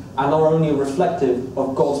attribute and are only reflective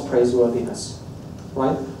of God's praiseworthiness.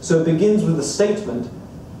 Right? So it begins with a statement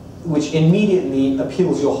which immediately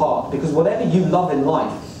appeals your heart, because whatever you love in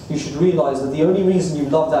life, you should realize that the only reason you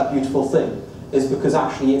love that beautiful thing is because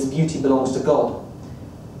actually its beauty belongs to God.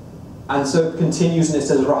 And so it continues and it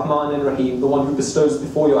says Rahman and Rahim, the one who bestows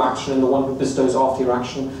before your action and the one who bestows after your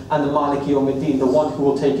action, and the Maliki Yawmiddin, the one who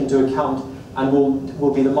will take into account and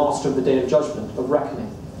will be the master of the day of judgment, of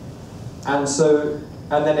reckoning. And so,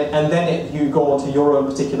 you go on to your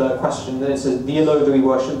own particular question. Then it says, Thee alone do we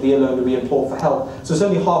worship, Thee alone do we implore for help. So it's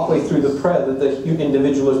only halfway through the prayer that the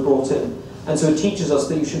individual is brought in. And so it teaches us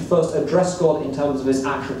that you should first address God in terms of His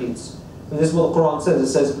attributes. And this is what the Quran says. It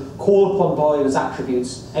says, call upon by His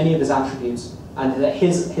attributes, any of His attributes, and that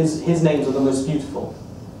His names are the most beautiful.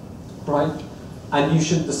 Right? And you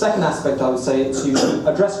should, the second aspect I would say is you should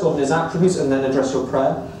address God in His attributes and then address your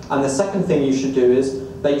prayer. And the second thing you should do is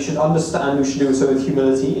that you should understand, you should do so with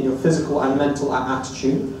humility in your physical and mental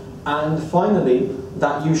attitude. And finally,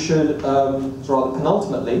 that you should, rather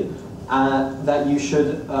penultimately, that you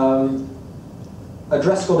should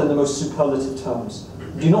address God in the most superlative terms.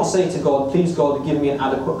 Do not say to God, please God, give me an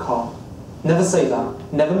adequate car. Never say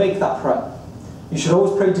that. Never make that prayer. You should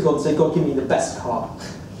always pray to God and say, God, give me the best car.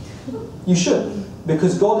 You should,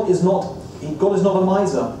 because God is not a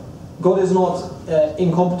miser. God is not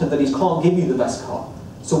incompetent that He can't give you the best car.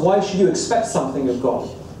 So why should you expect something of God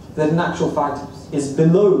that in actual fact is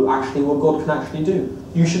below actually what God can actually do?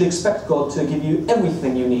 You should expect God to give you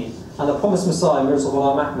everything you need. And the promised Messiah, Mirza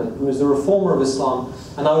Ghulam Ahmad, who is the reformer of Islam,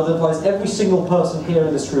 and I would advise every single person here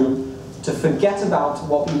in this room to forget about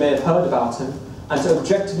what we may have heard about him and to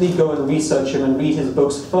objectively go and research him and read his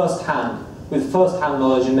books firsthand, with first-hand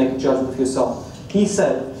knowledge, and make a judgment for yourself. He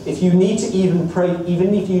said, if you need to even pray,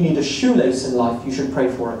 even if you need a shoelace in life, you should pray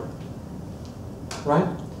for it. Right?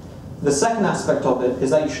 The second aspect of it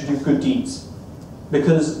is that you should do good deeds.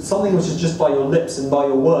 Because something which is just by your lips and by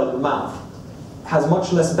your word of mouth has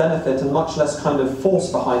much less benefit and much less kind of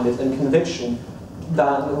force behind it and conviction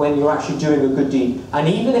than when you're actually doing a good deed. And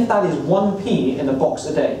even if that is 1p in a box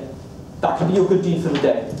a day, that could be your good deed for the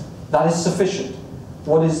day. That is sufficient.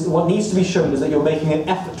 What needs to be shown is that you're making an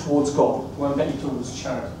effort towards God. 1p towards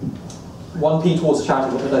charity. 1p towards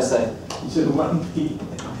charity, what did I say? You said 1p.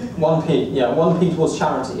 1p, yeah, 1p towards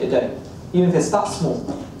charity a day. Even if it's that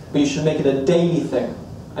small. But you should make it a daily thing.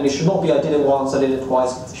 And it should not be I did it once, I did it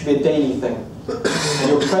twice. It should be a daily thing. And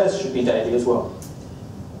your prayers should be daily as well.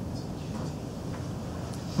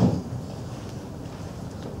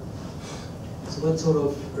 So what sort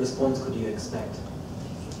of response could you expect?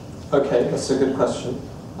 Okay, that's a good question.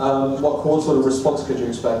 What sort of response could you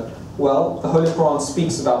expect? Well, the Holy Quran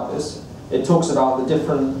speaks about this. It talks about the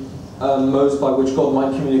different modes by which God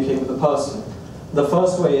might communicate with the person. The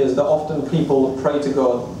first way is that often people pray to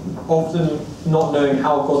God, often not knowing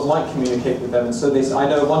how God might communicate with them. And so I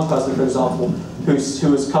know one person, for example, who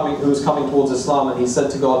was coming towards Islam, and he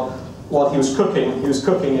said to God, while he was cooking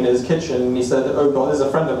in his kitchen, and he said, oh God, this is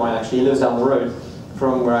a friend of mine actually, he lives down the road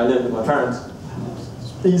from where I live with my parents.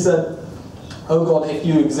 He said, oh God, if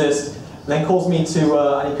you exist, then cause me to,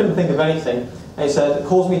 and he couldn't think of anything, and he said,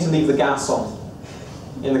 cause me to leave the gas on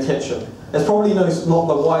in the kitchen. It's probably not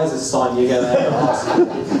the wisest sign you get ever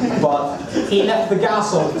asked, but he left the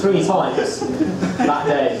gas on 3 times that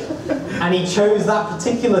day. And he chose that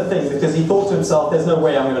particular thing because he thought to himself, there's no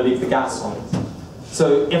way I'm going to leave the gas on.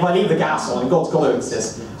 So if I leave the gas on, God's got to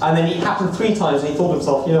exist. And then it happened 3 times and he thought to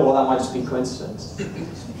himself, you know what, that might just be coincidence.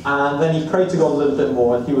 And then he prayed to God a little bit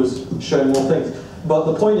more and he was shown more things. But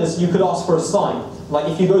the point is, you could ask for a sign. Like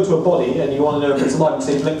if you go to a body and you want to know if it's alive, you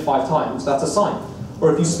say blink 5 times, that's a sign.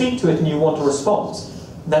 Or if you speak to it and you want a response,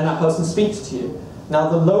 then that person speaks to you. Now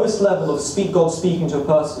the lowest level of God speaking to a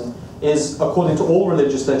person is, according to all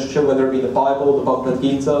religious literature, whether it be the Bible, the Bhagavad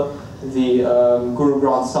Gita, the Guru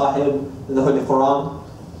Granth Sahib, the Holy Quran,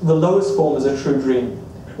 the lowest form is a true dream.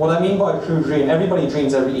 What I mean by a true dream, everybody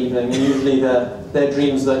dreams every evening, and usually they're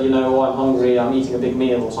dreams that, you know, oh, I'm hungry, I'm eating a big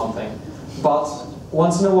meal or something. But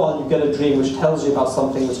once in a while you get a dream which tells you about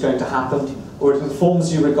something that's going to happen, or it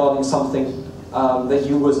informs you regarding something that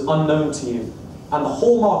was unknown to you. And the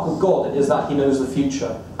hallmark of God is that He knows the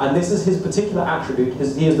future. And this is His particular attribute.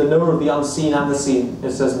 He is the knower of the unseen and the seen,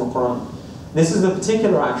 it says in the Quran. This is the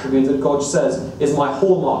particular attribute that God says is my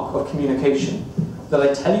hallmark of communication. That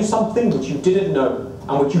I tell you something which you didn't know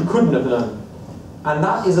and which you couldn't have known. And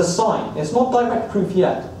that is a sign. It's not direct proof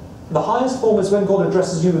yet. The highest form is when God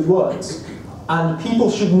addresses you with words. And people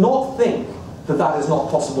should not think that that is not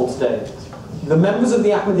possible today. The members of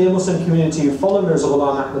the Ahmadiyya Muslim community who follow Mirza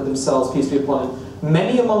Ghulam Ahmad themselves, peace be upon him,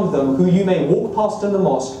 many among them who you may walk past in the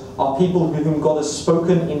mosque are people with whom God has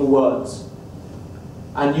spoken in words.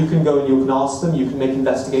 And you can go and you can ask them, you can make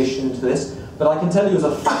investigation into this, but I can tell you as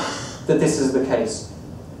a fact that this is the case.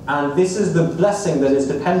 And this is the blessing that is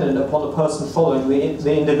dependent upon a person following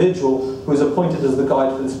the individual who is appointed as the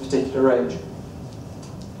guide for this particular age.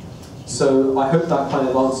 So I hope that kind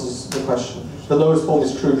of answers the question. The lowest form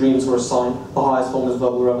is true dreams or a sign, the highest form is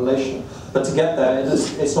verbal revelation. But to get there,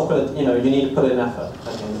 it's not going to, you know, you need to put in effort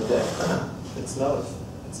at the end of the day. It's not a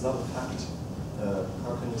fact.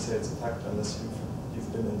 How can you say it's a fact unless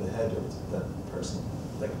you've been in the head of that person?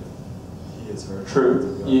 Like, he is her.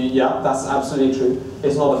 True. Yeah, that's absolutely true.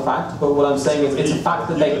 It's not a fact, but what I'm saying is it's a fact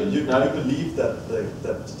that you believe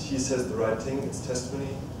that he says the right thing, it's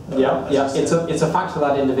testimony? Yeah, it's a fact for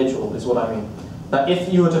that individual, is what I mean. That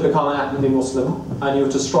if you were to become an Ahmadi Muslim and you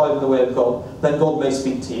were to strive in the way of God, then God may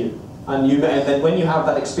speak to you. And then when you have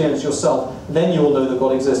that experience yourself, then you will know that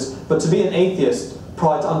God exists. But to be an atheist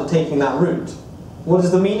prior to undertaking that route, what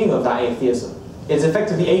is the meaning of that atheism? It's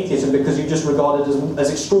effectively atheism because you just regard it as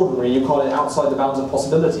extraordinary, you call it outside the bounds of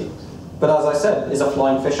possibility. But as I said, is a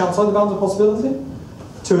flying fish outside the bounds of possibility?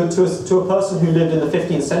 To a person who lived in the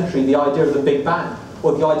 15th century, the idea of the Big Bang,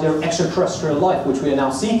 or the idea of extraterrestrial life, which we are now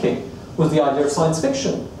seeking, was the idea of science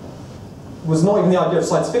fiction. It was not even the idea of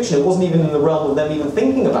science fiction, it wasn't even in the realm of them even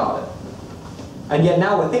thinking about it. And yet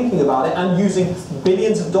now we're thinking about it and using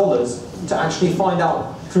billions of dollars to actually find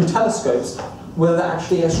out through telescopes whether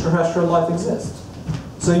actually extraterrestrial life exists.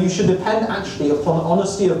 So you should depend actually upon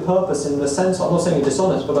honesty of purpose in the sense, I'm not saying you're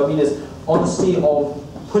dishonest, but I mean is honesty of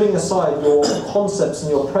putting aside your concepts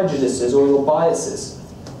and your prejudices or your biases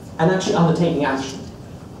and actually undertaking action,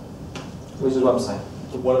 which is what I'm saying.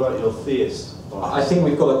 So what about your theist? I think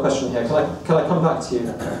we've got a question here. Can I come back to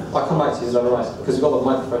you? I'll come back to you, is that all right? Because we've got the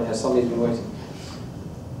microphone here, somebody's been waiting.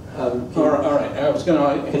 All right. I was going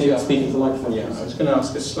to. Can you speak into the microphone? Yeah, I was going to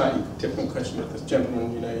ask a slightly different question. But this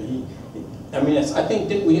gentleman, you know, I think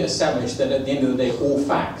didn't we establish that at the end of the day, all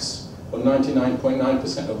facts, or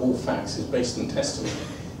 99.9% of all facts, is based on testimony.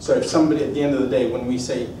 So if somebody at the end of the day, when we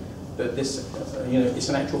say that this, it's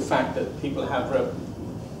an actual fact that people have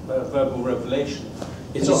verbal revelation,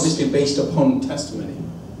 it's obviously based upon testimony,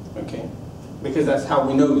 okay? Because that's how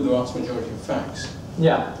we know the vast majority of facts.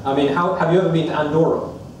 Yeah, I mean, have you ever been to Andorra?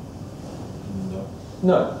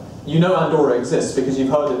 No. You know Andorra exists because you've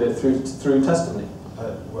heard of it through testimony.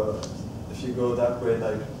 Well, if you go that way,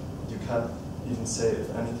 like, you can't even say if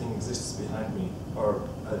anything exists behind me, or...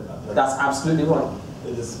 That's absolutely right.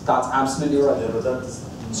 It is... That's absolutely right. Yeah, but that is...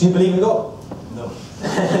 So you believe in God? No.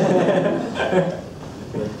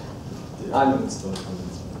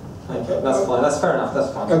 Okay, that's fine. That's fair enough.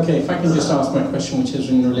 That's fine. Okay, if I can just ask my question, which is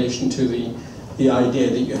in relation to the idea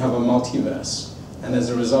that you have a multiverse, and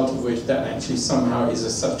as a result of which that actually somehow is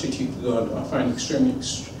a substitute for God, I find extremely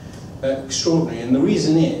extraordinary. And the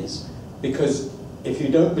reason is because if you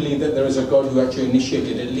don't believe that there is a God who actually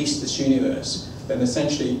initiated at least this universe, then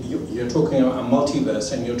essentially you're talking about a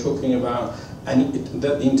multiverse, and you're talking about that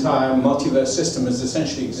the entire multiverse system has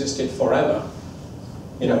essentially existed forever,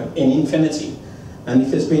 in infinity. And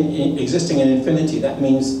if it's been existing in infinity, that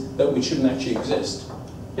means that we shouldn't actually exist.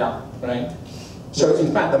 Yeah. Right? So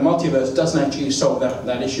in fact, the multiverse doesn't actually solve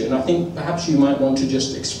that issue. And I think perhaps you might want to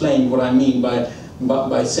just explain what I mean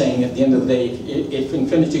by saying at the end of the day, if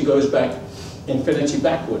infinity goes back, infinity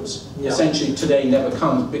backwards, essentially today never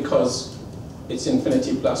comes because it's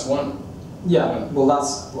infinity plus one. Yeah, well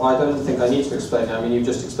I don't think I need to explain it. I mean, you've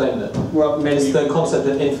just explained it. Well, it's the concept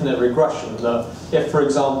of infinite regression. That if, for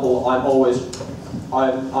example,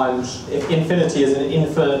 if infinity is an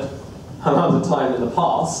infinite amount of time in the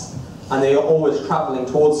past, and they are always traveling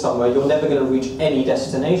towards somewhere, you're never going to reach any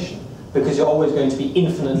destination because you're always going to be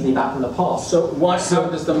infinitely back in the past. So how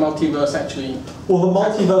does the multiverse actually... Well, the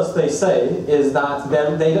multiverse, they say, is that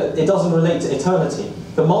it doesn't relate to eternity.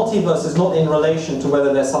 The multiverse is not in relation to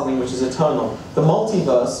whether there's something which is eternal. The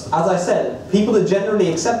multiverse, as I said, people are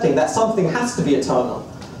generally accepting that something has to be eternal.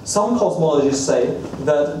 Some cosmologists say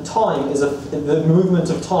that time is the movement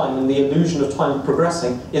of time and the illusion of time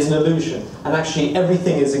progressing is an illusion, and actually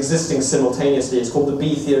everything is existing simultaneously. It's called the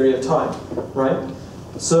B theory of time, right?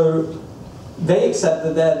 So they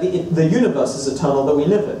accept that the universe is eternal that we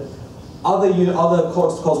live in. Other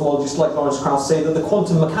cosmologists like Lawrence Krauss say that the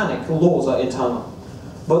quantum mechanic laws are eternal.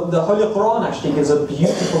 But the Holy Quran actually gives a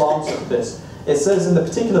beautiful answer to this. It says in the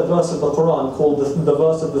particular verse of the Quran called the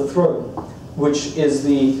verse of the throne, which is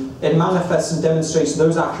it manifests and demonstrates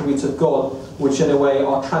those attributes of God which in a way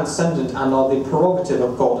are transcendent and are the prerogative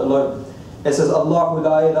of God alone. It says, Allahu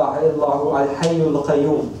la ilaha illahu al-hayyul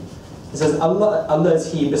qayyum. It says, Allah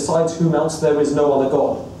is He, besides whom else there is no other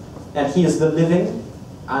God. And He is the living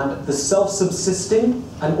and the self-subsisting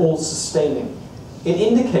and all-sustaining. It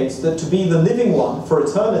indicates that to be the living one for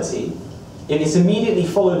eternity, it is immediately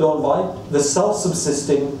followed on by the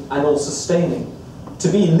self-subsisting and all-sustaining. To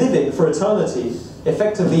be living for eternity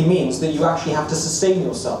effectively means that you actually have to sustain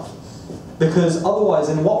yourself. Because otherwise,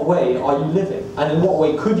 in what way are you living? And in what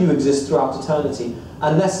way could you exist throughout eternity?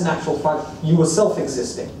 Unless in actual fact, you were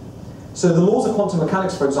self-existing. So the laws of quantum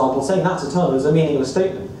mechanics, for example, saying that's eternal is a meaningless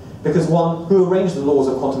statement. Because one, who arranged the laws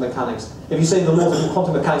of quantum mechanics? If you say the laws of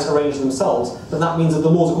quantum mechanics arranged themselves, then that means that the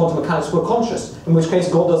laws of quantum mechanics were conscious, in which case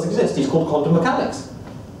God does exist. He's called quantum mechanics.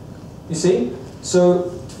 You see? So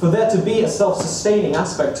for there to be a self-sustaining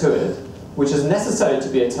aspect to it, which is necessary to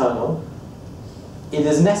be eternal, it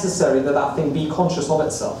is necessary that that thing be conscious of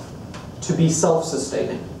itself, to be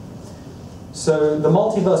self-sustaining. So the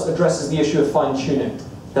multiverse addresses the issue of fine-tuning,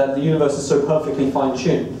 that the universe is so perfectly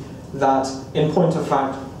fine-tuned that, in point of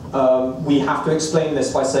fact, we have to explain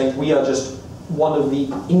this by saying we are just one of the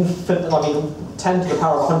infinite, 10 to the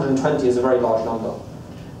power of 120 is a very large number.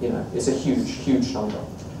 You know, it's a huge, huge number.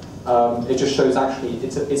 It just shows actually,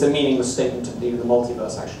 it's a meaningless statement to believe in the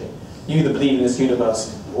multiverse actually. You either believe in this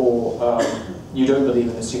universe or you don't believe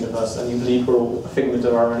in this universe and you believe we're all a figment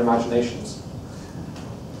of our own imaginations.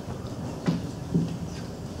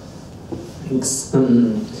 Thanks.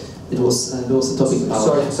 There was a topic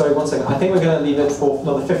about... Sorry, 1 second. I think we're going to leave it for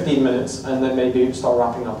another 15 minutes and then maybe start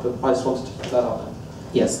wrapping up, but I just wanted to put that out there.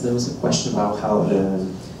 Yes, there was a question about how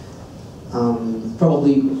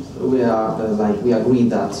probably we agree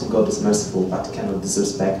that God is merciful but cannot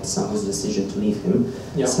disrespect someone's decision to leave Him.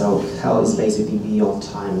 Yeah. So hell is basically beyond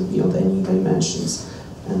time, beyond any dimensions,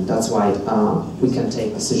 and that's why we can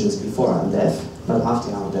take decisions before our death, but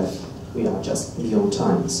after our death we are just beyond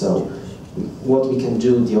time. So what we can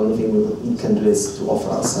do, the only thing we can do is to offer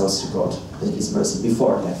ourselves to God and His mercy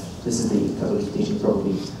before death. This is the Catholic teaching,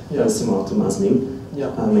 probably very similar to Muslim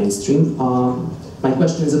mainstream. My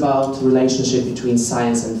question is about the relationship between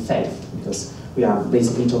science and faith, because we are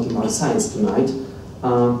basically talking about science tonight.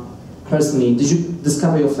 Personally, did you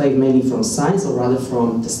discover your faith mainly from science or rather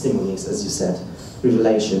from testimonies, as you said,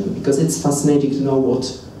 revelation? Because it's fascinating to know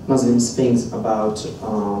what Muslims think about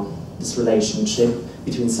this relationship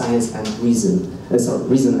between science and reason,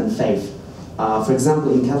 reason and faith. For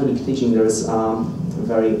example, in Catholic teaching, there is a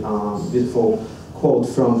very beautiful quote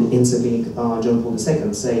from the encyclic John Paul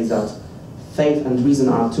II, says that faith and reason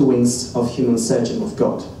are two wings of human searching of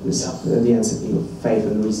God. This, the encyclic of Faith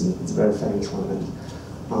and Reason, it's a very famous one,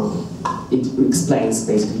 and it explains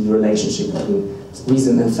basically the relationship between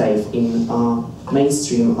reason and faith. In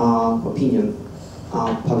mainstream opinion,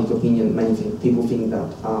 public opinion, many people think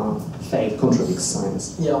that faith contradicts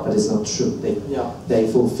science, but it's not true.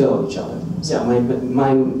 They fulfill each other. So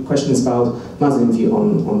my question is about Muslim view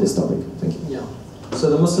on this topic. Thank you. So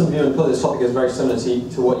the Muslim view on this topic is very similar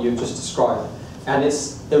to what you've just described, and it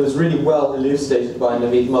was really well elucidated by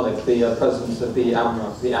Naveed Malik, the president of the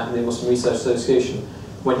AMRA, the Muslim Research Association,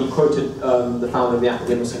 when he quoted the founder of the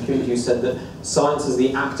Ahmadiyya Muslim community, who said that science is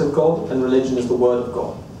the act of God and religion is the word of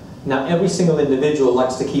God. Now, every single individual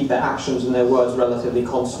likes to keep their actions and their words relatively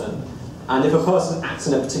constant. And if a person acts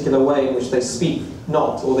in a particular way in which they speak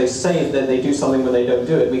not, or they say that they do something when they don't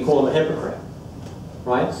do it, we call them a hypocrite,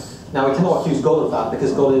 right? Now, we cannot accuse God of that,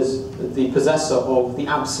 because God is the possessor of the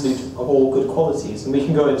absolute of all good qualities. And we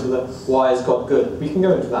can go into the why is God good? We can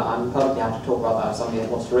go into that. I'm perfectly happy to talk about that if somebody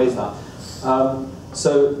wants to raise that.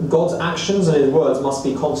 So God's actions and His words must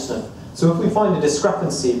be constant. So if we find a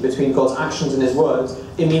discrepancy between God's actions and His words,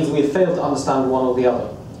 it means we have failed to understand one or the other,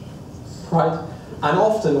 right? And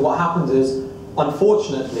often what happens is,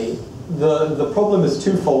 unfortunately, the problem is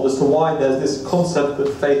twofold as to why there's this concept that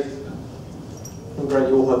faith, I'm great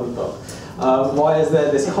you all heard me, but why is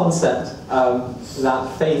there this concept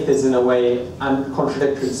that faith is in a way and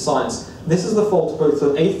contradictory to science? This is the fault both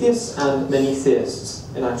of atheists and many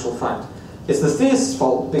theists, in actual fact. It's the theists'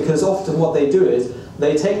 fault because often what they do is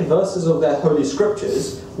they take verses of their holy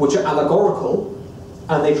scriptures, which are allegorical,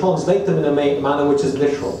 and they translate them in a manner which is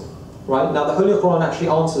literal. Right? Now the Holy Quran actually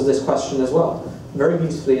answers this question as well, very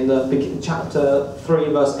beautifully in the chapter 3,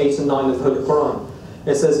 verse 8 and 9 of the Holy Quran.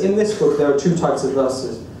 It says, in this book there are two types of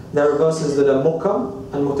verses. There are verses that are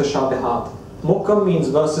muhkam and mutashabihat. Muhkam means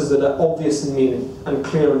verses that are obvious in meaning and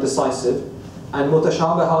clear and decisive, and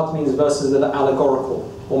mutashabihat means verses that are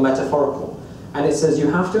allegorical or metaphorical. And it says you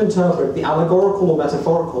have to interpret the allegorical or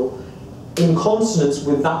metaphorical in consonance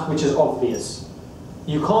with that which is obvious.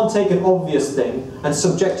 You can't take an obvious thing and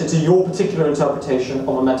subject it to your particular interpretation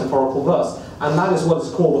of a metaphorical verse. And that is what is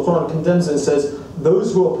called, the Quran condemns it and says,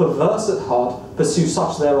 those who are perverse at heart pursue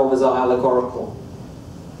such thereof as are allegorical.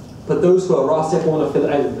 But those who are rasikhuna fil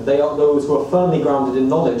ilm, they are those who are firmly grounded in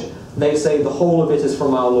knowledge, they say the whole of it is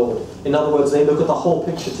from our Lord. In other words, they look at the whole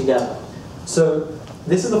picture together. So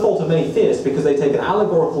this is the fault of many theists, because they take an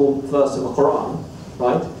allegorical verse of the Quran,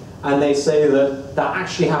 right, and they say that that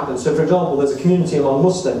actually happened. So for example, there's a community among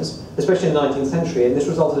Muslims, especially in the 19th century, and this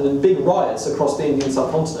resulted in big riots across the Indian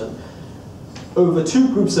subcontinent over two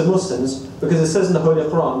groups of Muslims, because it says in the Holy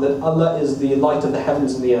Quran that Allah is the light of the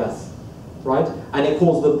heavens and the earth, right? And it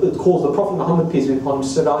calls the Prophet Muhammad, peace be upon him,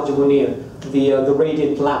 Siraj al-Munir, the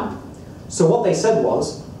radiant lamp. So what they said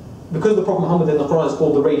was, because the Prophet Muhammad in the Quran is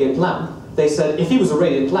called the radiant lamp, they said if he was a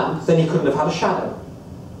radiant lamp, then he couldn't have had a shadow,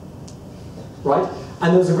 right?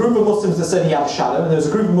 And there was a group of Muslims that said he had a shadow, and there was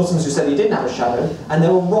a group of Muslims who said he didn't have a shadow, and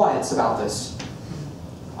there were riots about this.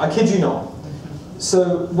 I kid you not.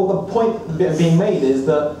 So what the point being made is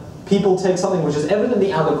that people take something which is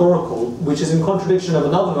evidently allegorical, which is in contradiction of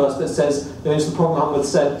another verse that says, in which the Prophet Muhammad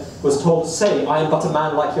was told, say, I am but a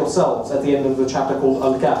man like yourselves, at the end of the chapter called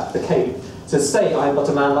Al-Ghat, the cave. It says, say, I am but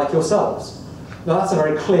a man like yourselves. Now that's a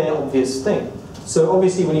very clear, obvious thing. So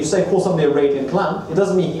obviously when you say, call somebody a radiant lamp, it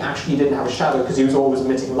doesn't mean he actually didn't have a shadow because he was always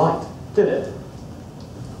emitting light, did it?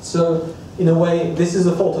 So, in a way, this is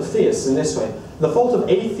the fault of theists in this way. The fault of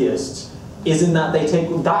atheists is in that they take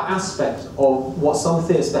that aspect of what some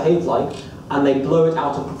theists behave like and they blow it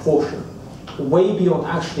out of proportion, way beyond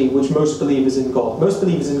actually which most believers in God. Most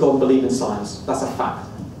believers in God believe in science. That's a fact.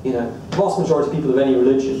 You know, the vast majority of people of any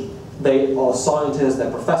religion, they are scientists, they're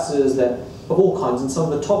professors, they're of all kinds, and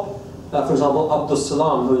some of the top, for example, Abdus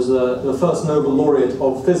Salam, who is the first Nobel laureate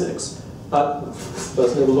of physics, the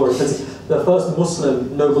first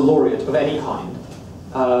Muslim Nobel laureate of any kind,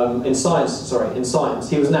 in science,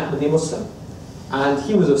 he was an Ahmadi Muslim. And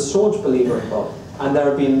he was a staunch believer in God. And there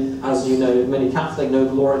have been, as you know, many Catholic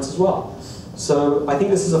Nobel laureates as well. So I think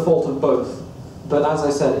this is a fault of both. But as I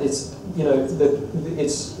said, it's, you know,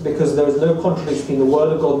 it's because there is no contradiction between the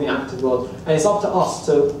Word of God and the act of God. And it's up to us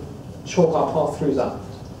to chalk our path through that.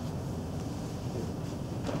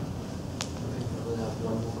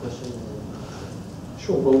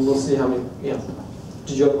 Sure, we'll see how many, yeah.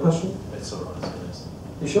 Did you have a question? It's alright, yes.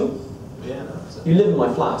 You sure? Yeah, no. You live in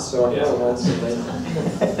my flat, so I can answer later.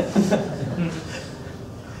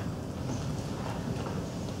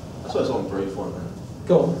 I suppose on brief one then.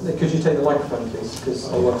 Go on, could you take the microphone please,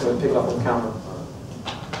 because I want to pick it up on camera.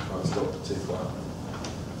 I'll stop too far.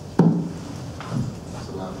 That's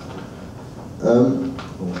a lamp. I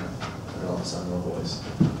can't sound my voice.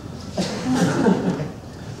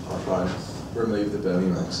 I'll try and remove the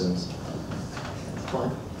Birmingham accent.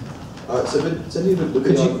 Fine.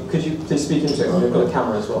 Could you please speak into it? We've got a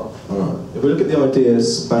camera as well. Alright. If we look at the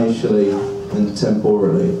ideas spatially and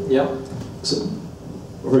temporally. Yeah. So,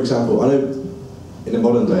 for example, I know in the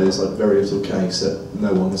modern day there's like very little case that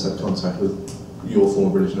no one has had contact with your form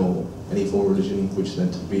of religion or any form of religion which is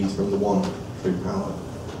meant to be from the one true power.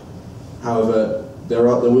 However, there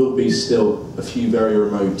will be still a few very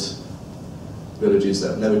remote villages that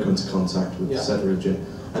have never come into contact with said religion.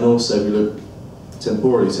 And also, if we look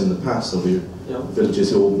temporally to in the past, there'll be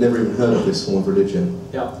villages who have never even heard of this form of religion.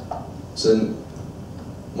 Yeah. So then,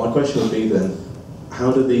 my question would be then,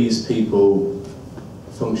 how do these people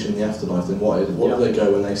function in the afterlife? Then what do they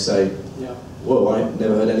go when they say, well, I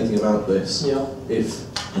never heard anything about this, if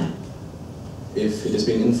it has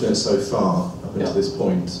been influenced so far up until this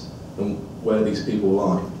point, and where do these people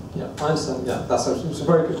lie? Yeah, I understand. Yeah, it's a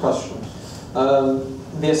very good question.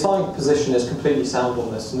 The Islamic position is completely sound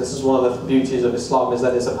on this, and this is one of the beauties of Islam, is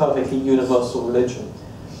that it's a perfectly universal religion.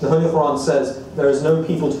 The Holy Quran says, there is no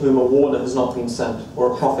people to whom a warner has not been sent,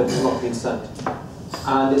 or a prophet has not been sent.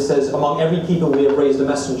 And it says, among every people we have raised a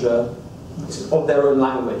messenger of their own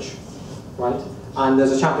language, right? And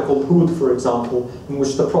there's a chapter called Hud, for example, in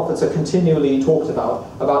which the prophets are continually talked about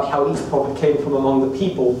how each prophet came from among the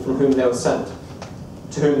people from whom they were sent,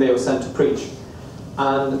 to whom they were sent to preach.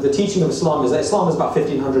 And the teaching of Islam is that Islam is about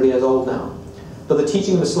 1500 years old now. But the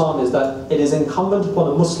teaching of Islam is that it is incumbent upon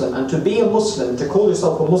a Muslim, and to be a Muslim, to call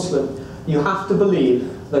yourself a Muslim, you have to believe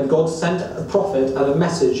that God sent a prophet and a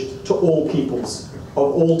message to all peoples, of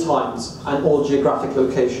all times, and all geographic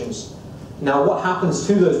locations. Now what happens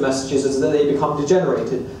to those messages is that they become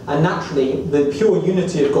degenerated, and naturally the pure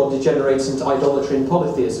unity of God degenerates into idolatry and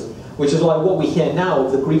polytheism, which is why what we hear now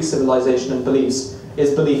of the Greek civilization and beliefs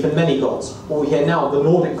is belief in many gods. What we hear now of the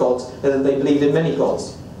Nordic gods is that they believed in many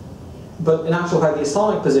gods. But in actual fact the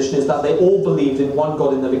Islamic position is that they all believed in one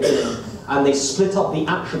God in the beginning, and they split up the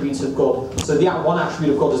attributes of God. So the one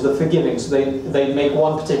attribute of God is the forgiving, so they make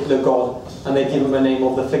one particular God and they give him a name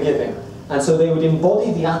of the forgiving. And so they would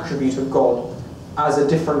embody the attribute of God as a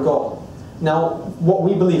different God. Now, what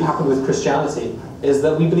we believe happened with Christianity is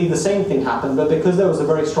that we believe the same thing happened, but because there was a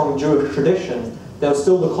very strong Jewish tradition, there was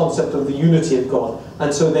still the concept of the unity of God.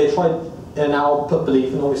 And so they tried, in our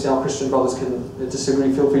belief, and obviously our Christian brothers can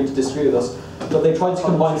disagree, feel free to disagree with us, but they tried to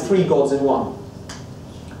combine three gods in one.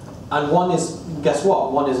 And one is, guess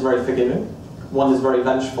what? One is very forgiving, one is very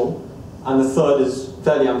vengeful, and the third is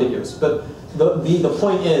fairly ambiguous. But the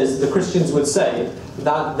point is, the Christians would say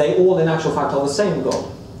that they all in actual fact are the same God.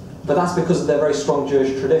 But that's because of their very strong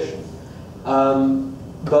Jewish tradition.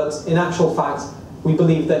 But in actual fact, we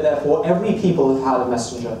believe that therefore every people have had a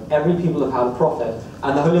messenger, every people have had a prophet,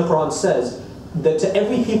 and the Holy Quran says that to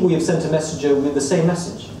every people we have sent a messenger with the same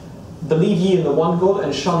message. Believe ye in the one God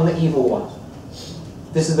and shun the evil one.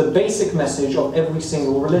 This is the basic message of every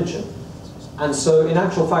single religion. And so in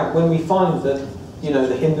actual fact, when we find that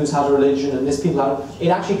the Hindus had a religion and this people had, it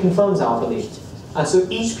actually confirms our belief. And so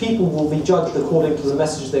each people will be judged according to the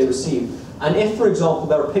message they receive. And if, for example,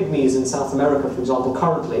 there are pygmies in South America, for example,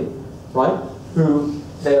 currently, right, who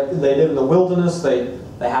they live in the wilderness, they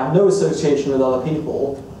have no association with other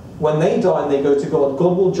people, when they die and they go to God,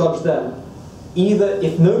 God will judge them. Either,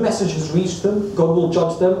 if no message has reached them, God will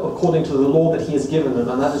judge them according to the law that he has given them,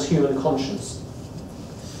 and that is human conscience.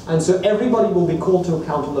 And so everybody will be called to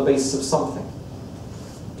account on the basis of something.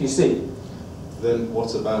 Do you see? Then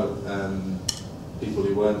what about people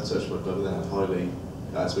who weren't searched by God, then have highly,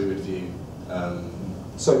 as we would view...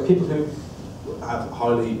 so people who... have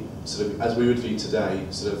highly, sort of, as we would view today,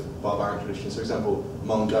 sort of barbaric traditions. For example,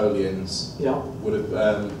 Mongolians would have,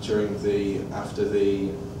 after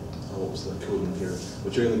the, what was the cooling period?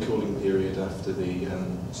 Well, during the cooling period after the...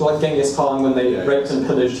 so like Genghis Khan, when they raped and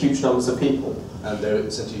pillaged huge numbers of people. And they were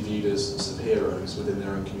essentially viewed as sort of heroes within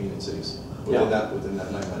their own communities, within that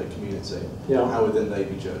nomadic community. How would then they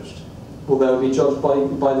be judged? Well, they would be judged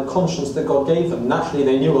by the conscience that God gave them. Naturally,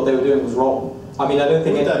 they knew what they were doing was wrong. I mean, I don't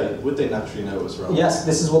think... Would they naturally know it was wrong? Yes,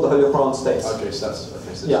 this is what the Holy Quran states. Okay, so that's...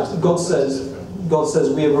 Okay, so yeah, God says,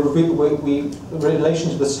 we in relation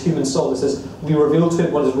to this human soul, it says, we reveal to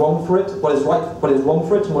it what is wrong for it, what is wrong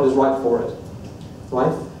for it, and what is right for it.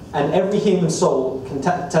 Right? And every human soul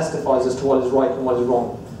testifies as to what is right and what is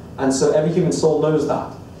wrong. And so every human soul knows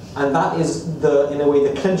that. And that is, in a way,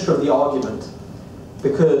 the clincher of the argument.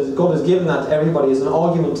 Because God has given that to everybody as an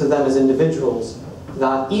argument to them as individuals,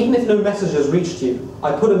 that even if no message has reached you,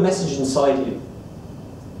 I put a message inside you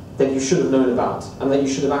that you should have known about and that you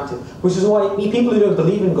should have acted. Which is why people who don't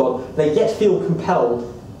believe in God, they yet feel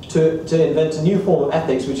compelled to invent a new form of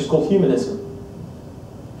ethics, which is called humanism.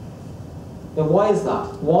 And why is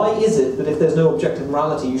that? Why is it that if there's no objective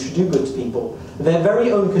morality, you should do good to people? Their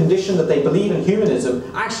very own condition that they believe in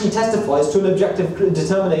humanism actually testifies to an objective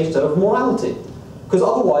determination of morality. Because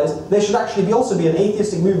otherwise, there should actually also be an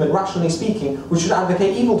atheistic movement, rationally speaking, which should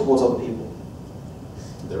advocate evil towards other people.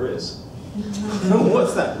 There is.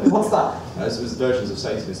 What's that? What's that? There's versions of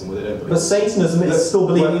Satanism where they don't believe. But Satanism is still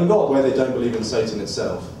believing in God. Where they don't believe in Satan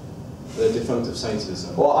itself. They're defunct of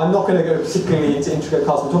Satanism. Well, I'm not going to go particularly into intricate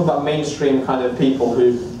cuts. We're talking about mainstream kind of people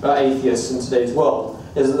who are atheists in today's world.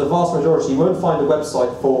 Is that the vast majority, you won't find a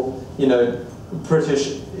website for,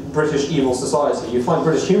 British evil society. You find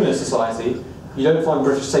British humanist society. You don't find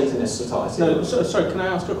British Satanist society. No, sorry, can I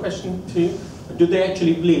ask a question to you? Do they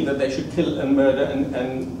actually believe that they should kill and murder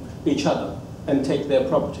and each other and take their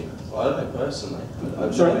property? Well, I don't know personally.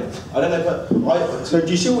 I'm sorry? I don't know, but so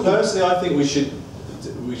do you see what personally, I think we should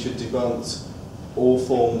debunk all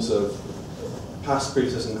forms of past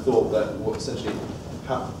predecessing thought that will essentially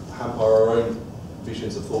hamper our own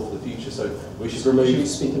visions of thought for the future. So we should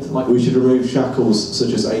remove shackles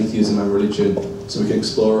such as atheism and religion, so we can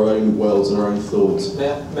explore our own worlds and our own thoughts.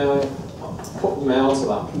 May I answer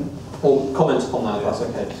that? Or comment upon that, if that's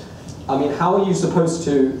okay. I mean, how are you supposed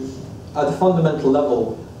to, at the fundamental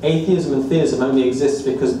level, atheism and theism only exist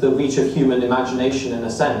because the reach of human imagination, in a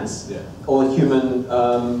sense, or human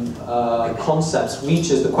concepts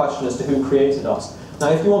reaches the question as to who created us. Now,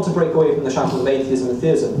 if you want to break away from the shackles of atheism and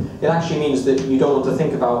theism, it actually means that you don't want to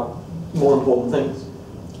think about more important things,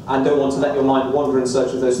 and don't want to let your mind wander in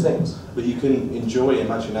search of those things. But you can enjoy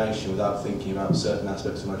imagination without thinking about certain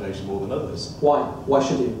aspects of imagination more than others. Why? Why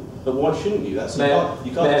should you? But why shouldn't you? That's You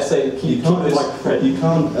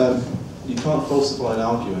can't falsify an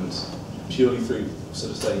argument purely through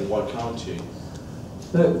sort of saying why can't you?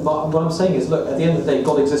 No, but what I'm saying is, look, at the end of the day,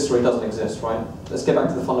 God exists or he doesn't exist, right? Let's get back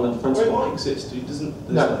to the fundamental principle. Well, he might exist. He doesn't.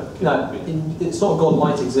 No, it's not God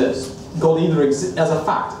might exist. God either exists as a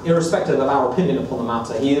fact, irrespective of our opinion upon the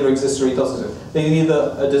matter. He either exists or he doesn't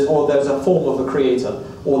exist. Or there's a form of a creator,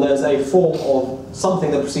 or there's a form of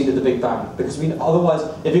something that preceded the Big Bang. Because otherwise,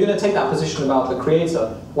 if you're going to take that position about the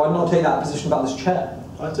creator, why not take that position about this chair?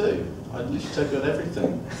 I do. I literally take on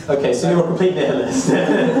everything. Okay, so you're a complete nihilist.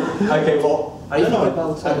 Okay, well. Are you talking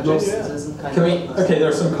about agnosticism? Okay, there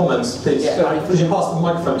are some comments, please. Yeah, could you pass the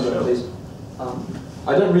microphone to him, please?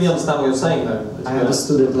 I don't really understand what you're saying, though. I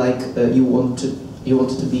understood it like you wanted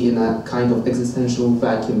to be in a kind of existential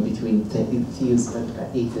vacuum between theism and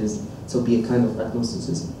atheism, so be a kind of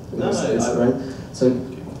agnosticism. Right? So,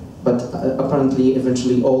 but apparently,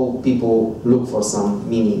 eventually, all people look for some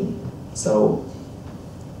meaning. So,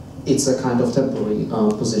 it's a kind of temporary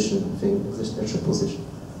position, I think, existential position.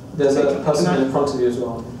 There's a person in front of you as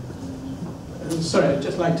well. Sorry, I'd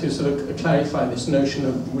just like to sort of clarify this notion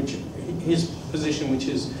of his position, which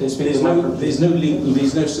is there's no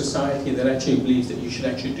society that actually believes that you should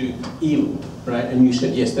actually do evil, right? And you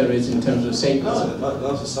said yes, there is in terms of Satanism.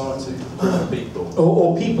 No society, people.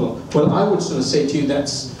 Or people. Well, I would sort of say to you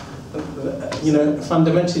that's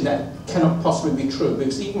fundamentally that cannot possibly be true,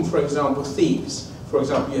 because even, for example, thieves. For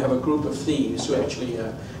example, you have a group of thieves who actually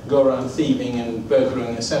go around thieving and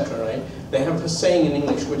burglaring, etc. Right? They have a saying in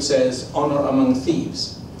English which says "honor among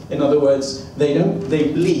thieves." In other words, they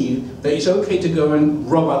believe that it's okay to go and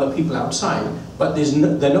rob other people outside, but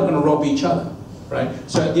they're not going to rob each other, right?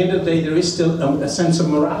 So at the end of the day, there is still a sense of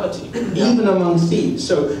morality, even among thieves.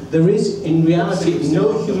 So there is, in reality,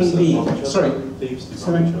 no human being. Sorry.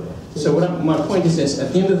 So my point is this: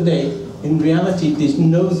 at the end of the day, in reality, there's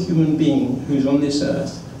no human being who's on this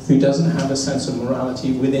earth who doesn't have a sense of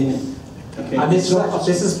morality within him. Okay? And this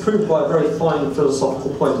is proved by a very fine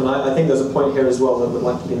philosophical point, and I think there's a point here as well that would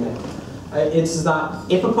like to be made. It's that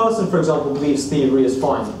if a person, for example, believes thievery is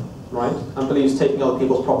fine, right, and believes taking other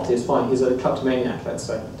people's property is fine, he's a kleptomaniac, let's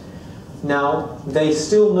say. Now, they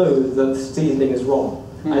still know that stealing is wrong.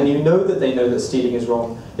 And you know that they know that stealing is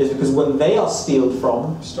wrong is because when they are stealed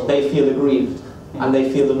from, they feel aggrieved and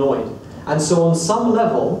they feel annoyed. And so on some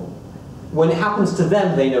level, when it happens to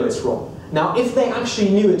them, they know it's wrong. Now, if they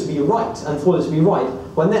actually knew it to be right and thought it to be right,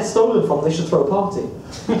 when they're stolen from, they should throw a party.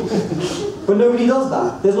 But nobody does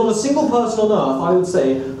that. There's not a single person on earth, I would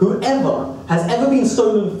say, who has ever been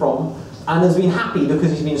stolen from and has been happy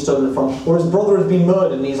because he's been stolen from, or his brother has been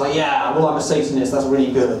murdered and he's like, yeah, well, I'm a Satanist, that's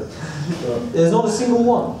really good. There's not a single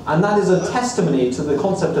one. And that is a testimony to the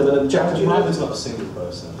concept of an objective. How do you know there's not a single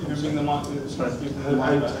person?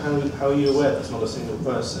 How are you aware there's not a single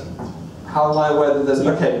person? How am I aware that there's...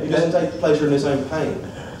 Okay. He doesn't take pleasure in his own pain.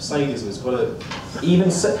 Sadism has got a...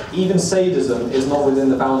 Even sadism is not within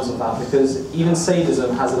the bounds of that, because even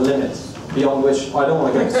sadism has a limit beyond which... I don't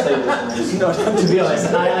want to go into sadism. No, to be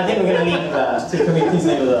honest, I think we're going to leave it there. Can we please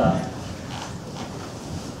leave it there?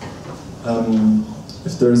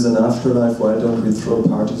 If there is an afterlife, why don't we throw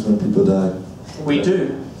parties when people die? We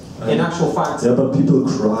do. In actual fact... Yeah, but people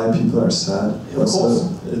cry, people are sad. Of course.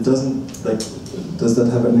 It doesn't, does that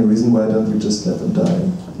have any reason why don't we just let them die?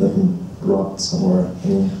 Let them rot somewhere? I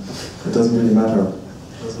mean, it doesn't really matter,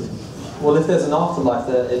 does it? Well, if there's an afterlife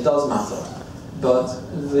there, it does matter. But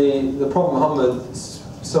the problem, Muhammad...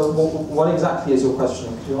 So what exactly is your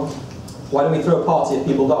question? Could you answer? Why don't we throw a party if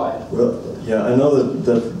people die? Well, yeah, I know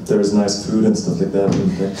that there's nice food and stuff like that,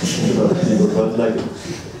 and to think about people, but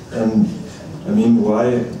I mean,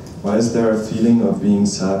 why is there a feeling of being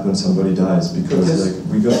sad when somebody dies? Because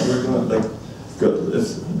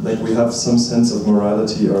we have some sense of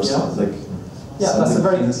morality or something. Yeah, that's a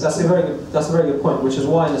very good point. Which is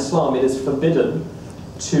why in Islam it is forbidden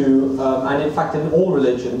to, and in fact in all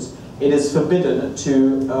religions, it is forbidden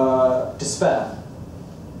to despair.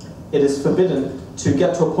 It is forbidden to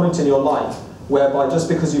get to a point in your life whereby just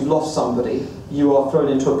because you've lost somebody, you are thrown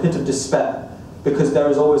into a pit of despair, because there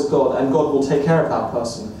is always God, and God will take care of that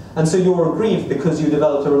person. And so you're aggrieved because you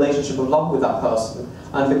developed a relationship of love with that person,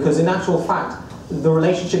 and because in actual fact, the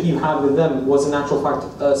relationship you had with them was in actual fact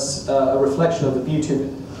a reflection of the beauty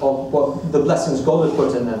of what the blessings God had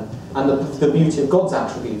put in them, and the beauty of God's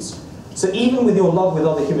attributes. So even with your love with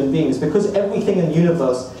other human beings, because everything in the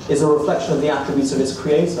universe is a reflection of the attributes of its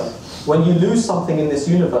creator, when you lose something in this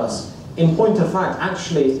universe, in point of fact,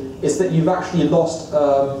 actually, it's that you've actually lost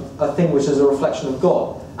a thing which is a reflection of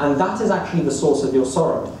God. And that is actually the source of your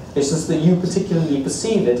sorrow. It's just that you particularly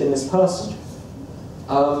perceive it in this person.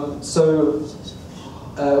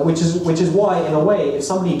 Which is why, in a way, if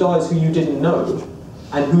somebody dies who you didn't know,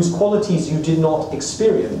 and whose qualities you did not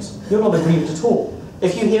experience, you're not aggrieved at all.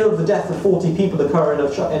 If you hear of the death of 40 people occur in a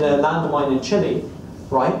landmine in Chile,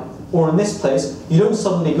 right, or in this place, you don't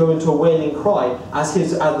suddenly go into a wailing cry, as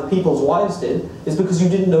the people's wives did, is because you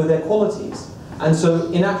didn't know their qualities. And so,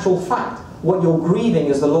 in actual fact, what you're grieving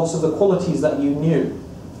is the loss of the qualities that you knew.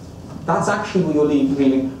 That's actually what you're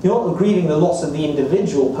grieving. You're not grieving the loss of the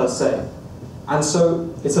individual per se. And so,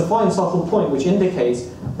 it's a fine, subtle point which indicates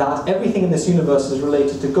that everything in this universe is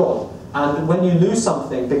related to God. And when you lose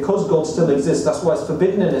something, because God still exists, that's why it's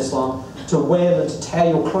forbidden in Islam to wail and to tear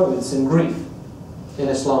your clothes in grief in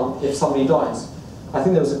Islam if somebody dies. I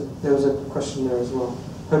think there was a question there as well.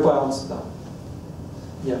 Hope I answered that.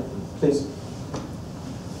 Yeah, please.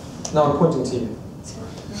 No, I'm pointing to you.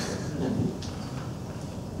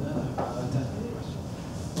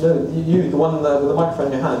 No, you, the one with the microphone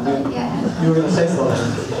in your hand. You were going to say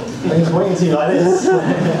something. I'm just pointing to you like this.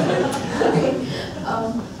 Okay.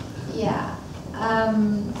 Yeah. I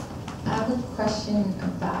have a question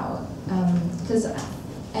about, because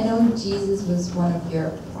I know Jesus was one of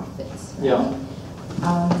your prophets, right? Yeah.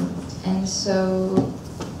 And so,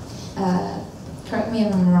 correct me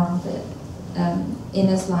if I'm wrong, but in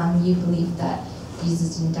Islam you believe that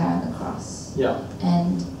Jesus didn't die on the cross. Yeah.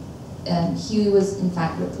 And he was in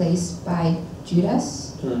fact replaced by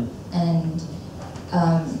Judas. And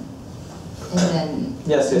then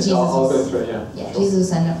yes, I'll go through it, yeah. Yeah, sure. Jesus was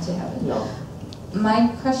sent up to heaven. Yeah. My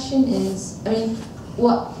question is, I mean,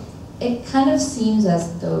 it kind of seems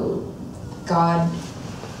as though God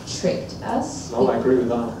tricked us. Oh, I agree with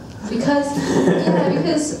that. Because,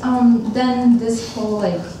 then this whole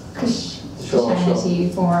like Christianity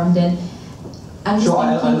formed, and I'm just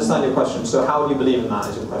I thinking, understand your question. So how do you believe in that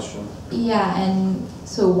is your question? Yeah, and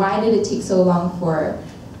so why did it take so long for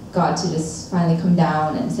God to just finally come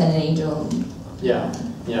down and send an angel? Yeah.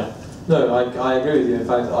 No, I agree with you. In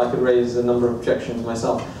fact, I could raise a number of objections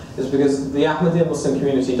myself. It's because the Ahmadiyya Muslim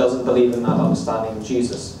community doesn't believe in that understanding of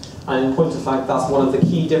Jesus. And in point of fact, that's one of the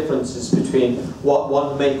key differences between what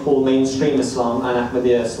one may call mainstream Islam and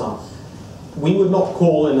Ahmadiyya Islam. We would not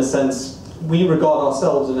call, in a sense, we regard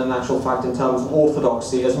ourselves in an actual fact in terms of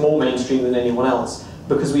orthodoxy as more mainstream than anyone else,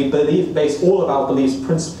 because we base all of our beliefs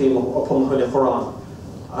principally upon the Holy Quran.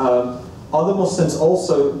 Other Muslims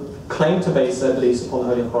also claim to base their beliefs upon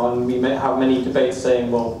the Holy Quran. We may have many debates saying,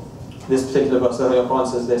 well, this particular verse of the Holy Quran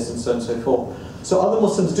says this, and so on and so forth. So other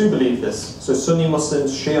Muslims do believe this. So Sunni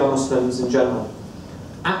Muslims, Shia Muslims in general.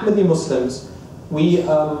 Ahmadi Muslims, we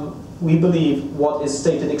believe what is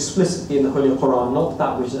stated explicitly in the Holy Quran, not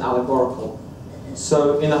that which is allegorical.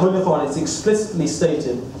 So in the Holy Quran, it's explicitly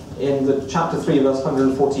stated in the chapter 3, verse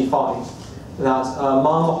 145, that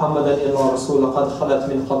Ma Muhammadan illa Rasul qad khalat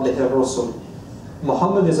min qablihi ar-rusul.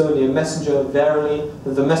 Muhammad is only a messenger, verily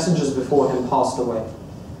the messengers before him passed away.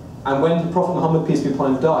 And when the Prophet Muhammad, peace be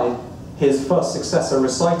upon him, died, his first successor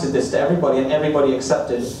recited this to everybody, and everybody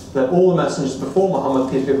accepted that all the messengers before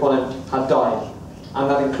Muhammad, peace be upon him, had died. And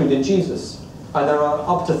that included Jesus. And there are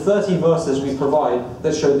up to 30 verses we provide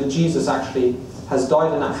that show that Jesus actually has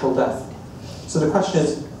died a natural death. So the question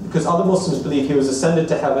is, because other Muslims believe he was ascended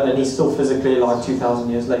to heaven and he's still physically alive 2,000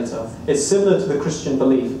 years later. It's similar to the Christian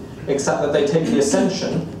belief, except that they take the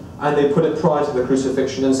ascension and they put it prior to the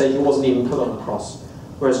crucifixion and say he wasn't even put on the cross.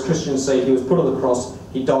 Whereas Christians say he was put on the cross,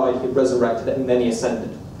 he died, he resurrected, and then he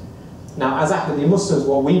ascended. Now, as Ahmadi Muslims,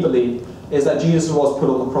 what we believe is that Jesus was put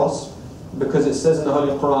on the cross, because it says in the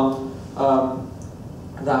Holy Quran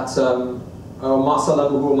that مَا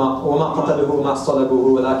صَلَبُهُ وَمَا قَتَلُهُ مَا صَلَبُهُ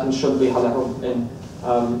وَلَكِنْ شُبِّهَ لَهُمْ in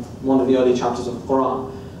one of the early chapters of the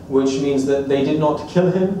Quran, which means that they did not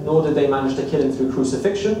kill him, nor did they manage to kill him through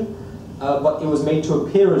crucifixion, but it was made to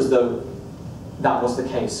appear as though that was the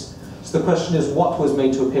case. So the question is, what was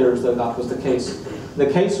made to appear as though that was the case? The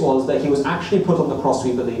case was that he was actually put on the cross,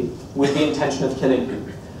 we believe, with the intention of killing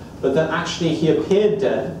him. But then actually he appeared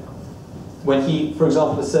dead when he, for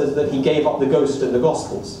example, it says that he gave up the ghost in the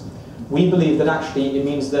Gospels. We believe that actually it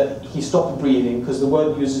means that he stopped breathing, because the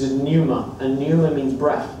word uses pneuma, and pneuma means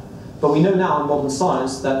breath. But we know now in modern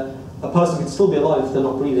science that a person can still be alive if they're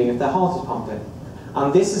not breathing, if their heart is pumping.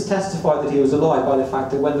 And this is testified that he was alive by the fact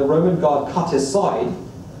that when the Roman guard cut his side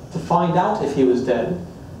to find out if he was dead,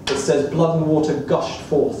 it says blood and water gushed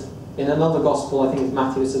forth. In another gospel, I think it's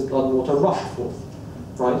Matthew, it says blood and water rushed forth.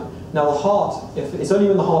 Right? Now the heart, if it's only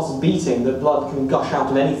when the heart is beating that blood can gush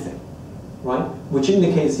out of anything, right? Which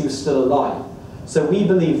indicates he was still alive. So we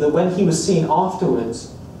believe that when he was seen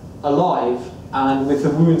afterwards, alive, and with the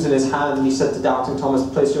wounds in his hand, and he said to doubting Thomas,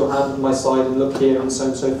 place your hand on my side and look here, and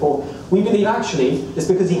so forth. We believe actually it's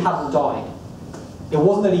because he hadn't died. It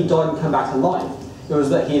wasn't that he died and came back to life, it was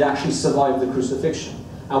that he had actually survived the crucifixion.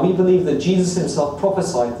 And we believe that Jesus himself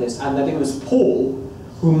prophesied this, and that it was Paul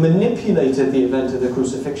who manipulated the event of the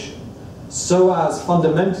crucifixion so as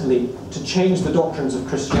fundamentally to change the doctrines of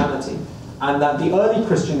Christianity. And that the early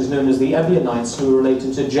Christians known as the Ebionites, who were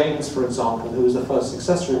related to James, for example, who was the first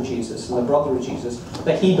successor of Jesus and the brother of Jesus,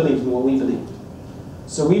 that he believed in what we believed.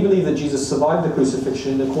 So we believe that Jesus survived the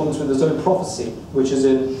crucifixion in accordance with his own prophecy, which is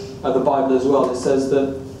in the Bible as well. It says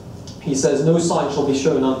that, he says, no sign shall be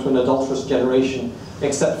shown unto an adulterous generation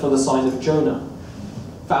except for the sign of Jonah.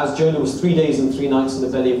 For as Jonah was 3 days and 3 nights in the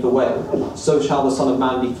belly of the whale, so shall the Son of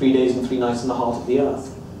Man be 3 days and 3 nights in the heart of the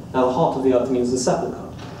earth. Now the heart of the earth means the sepulchre.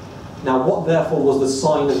 Now what therefore was the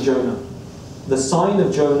sign of Jonah? The sign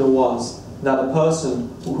of Jonah was that a person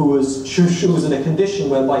who was in a condition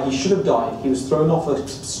whereby he should have died, he was thrown off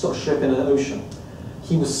a ship in an ocean,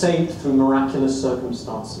 he was saved through miraculous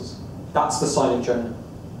circumstances. That's the sign of Jonah.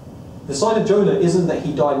 The sign of Jonah isn't that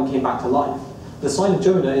he died and came back to life. The sign of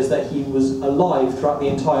Jonah is that he was alive throughout the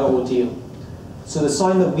entire ordeal. So the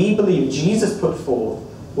sign that we believe Jesus put forth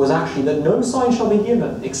was actually that no sign shall be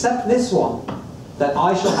given except this one, that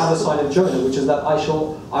I shall have a sign of Jonah, which is that I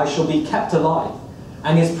shall be kept alive.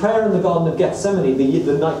 And his prayer in the Garden of Gethsemane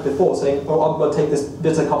the night before, saying, oh, I'm going to take this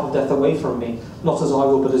bitter cup of death away from me, not as I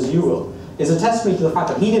will, but as you will, is a testimony to the fact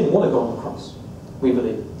that he didn't want to go on the cross, we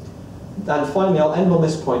believe. And finally, I'll end on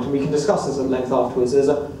this point, and we can discuss this at length afterwards. There's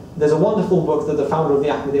a wonderful book that the founder of the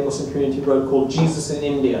Ahmadiyya Muslim community wrote called Jesus in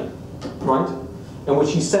India, right? In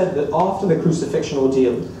which he said that after the crucifixion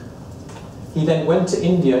ordeal, he then went to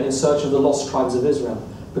India in search of the lost tribes of Israel.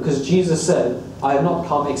 Because Jesus said, I have not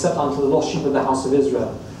come except unto the lost sheep of the house of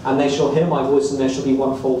Israel, and they shall hear my voice, and there shall be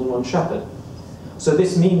one fold and one shepherd. So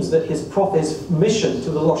this means that his mission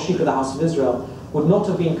to the lost sheep of the house of Israel would not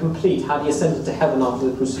have been complete had he ascended to heaven after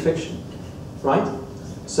the crucifixion. Right?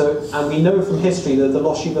 So, and we know from history that the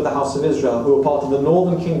lost sheep of the house of Israel, who were part of the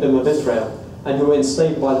northern kingdom of Israel, and who were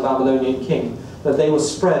enslaved by the Babylonian king, that they were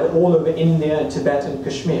spread all over India and Tibet and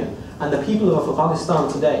Kashmir. And the people of Afghanistan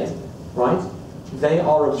today, right, they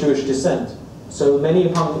are of Jewish descent. So many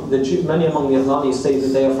among the Ahmadis say that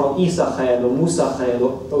they are from Isa Khair, or Musa Khair,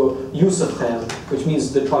 or Yusuf Khair, which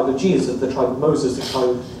means the tribe of Jesus, the tribe of Moses, the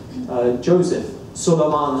tribe of Joseph,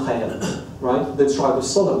 Suleiman Khair, right, the tribe of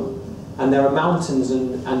Solomon. And there are mountains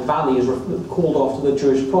and valleys called after the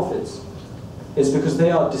Jewish prophets. It's because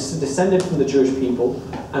they are descended from the Jewish people,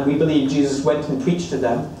 and we believe Jesus went and preached to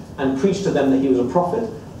them that he was a prophet,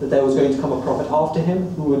 that there was going to come a prophet after him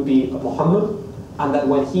who would be Muhammad, and that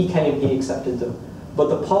when he came, he accepted them. But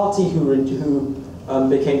the party who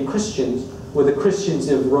became Christians were the Christians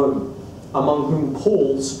of Rome, among whom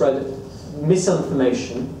Paul spread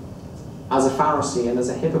misinformation as a Pharisee and as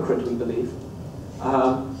a hypocrite, we believe,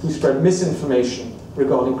 who spread misinformation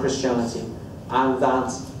regarding Christianity, and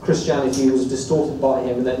that Christianity was distorted by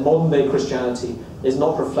him, and that modern-day Christianity is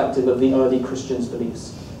not reflective of the early Christians'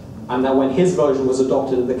 beliefs. And that when his version was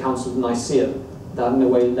adopted at the Council of Nicaea, that in a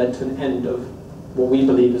way led to an end of what we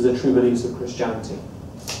believe is the true beliefs of Christianity.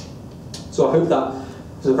 So I hope that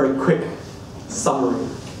was a very quick summary.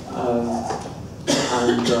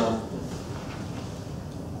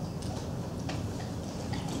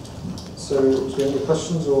 So, do you have any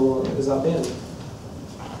questions, or is that the end?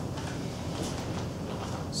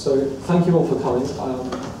 So, thank you all for coming.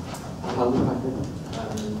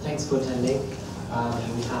 Thanks for attending.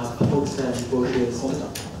 We have books and brochures.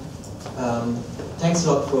 Thanks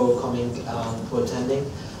a lot for coming, for attending.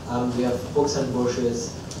 We have books and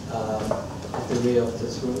brochures at the rear of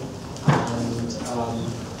this room, and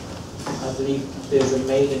I believe there's a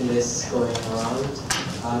mailing list going around.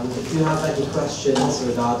 If you have any questions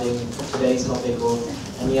regarding today's topic or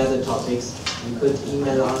any other topics, you could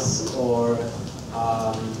email us, or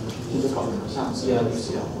our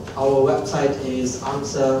website is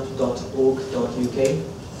amsa.org.uk.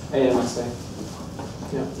 AMSA.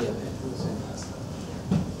 Yeah. Yeah.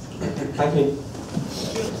 Thank you.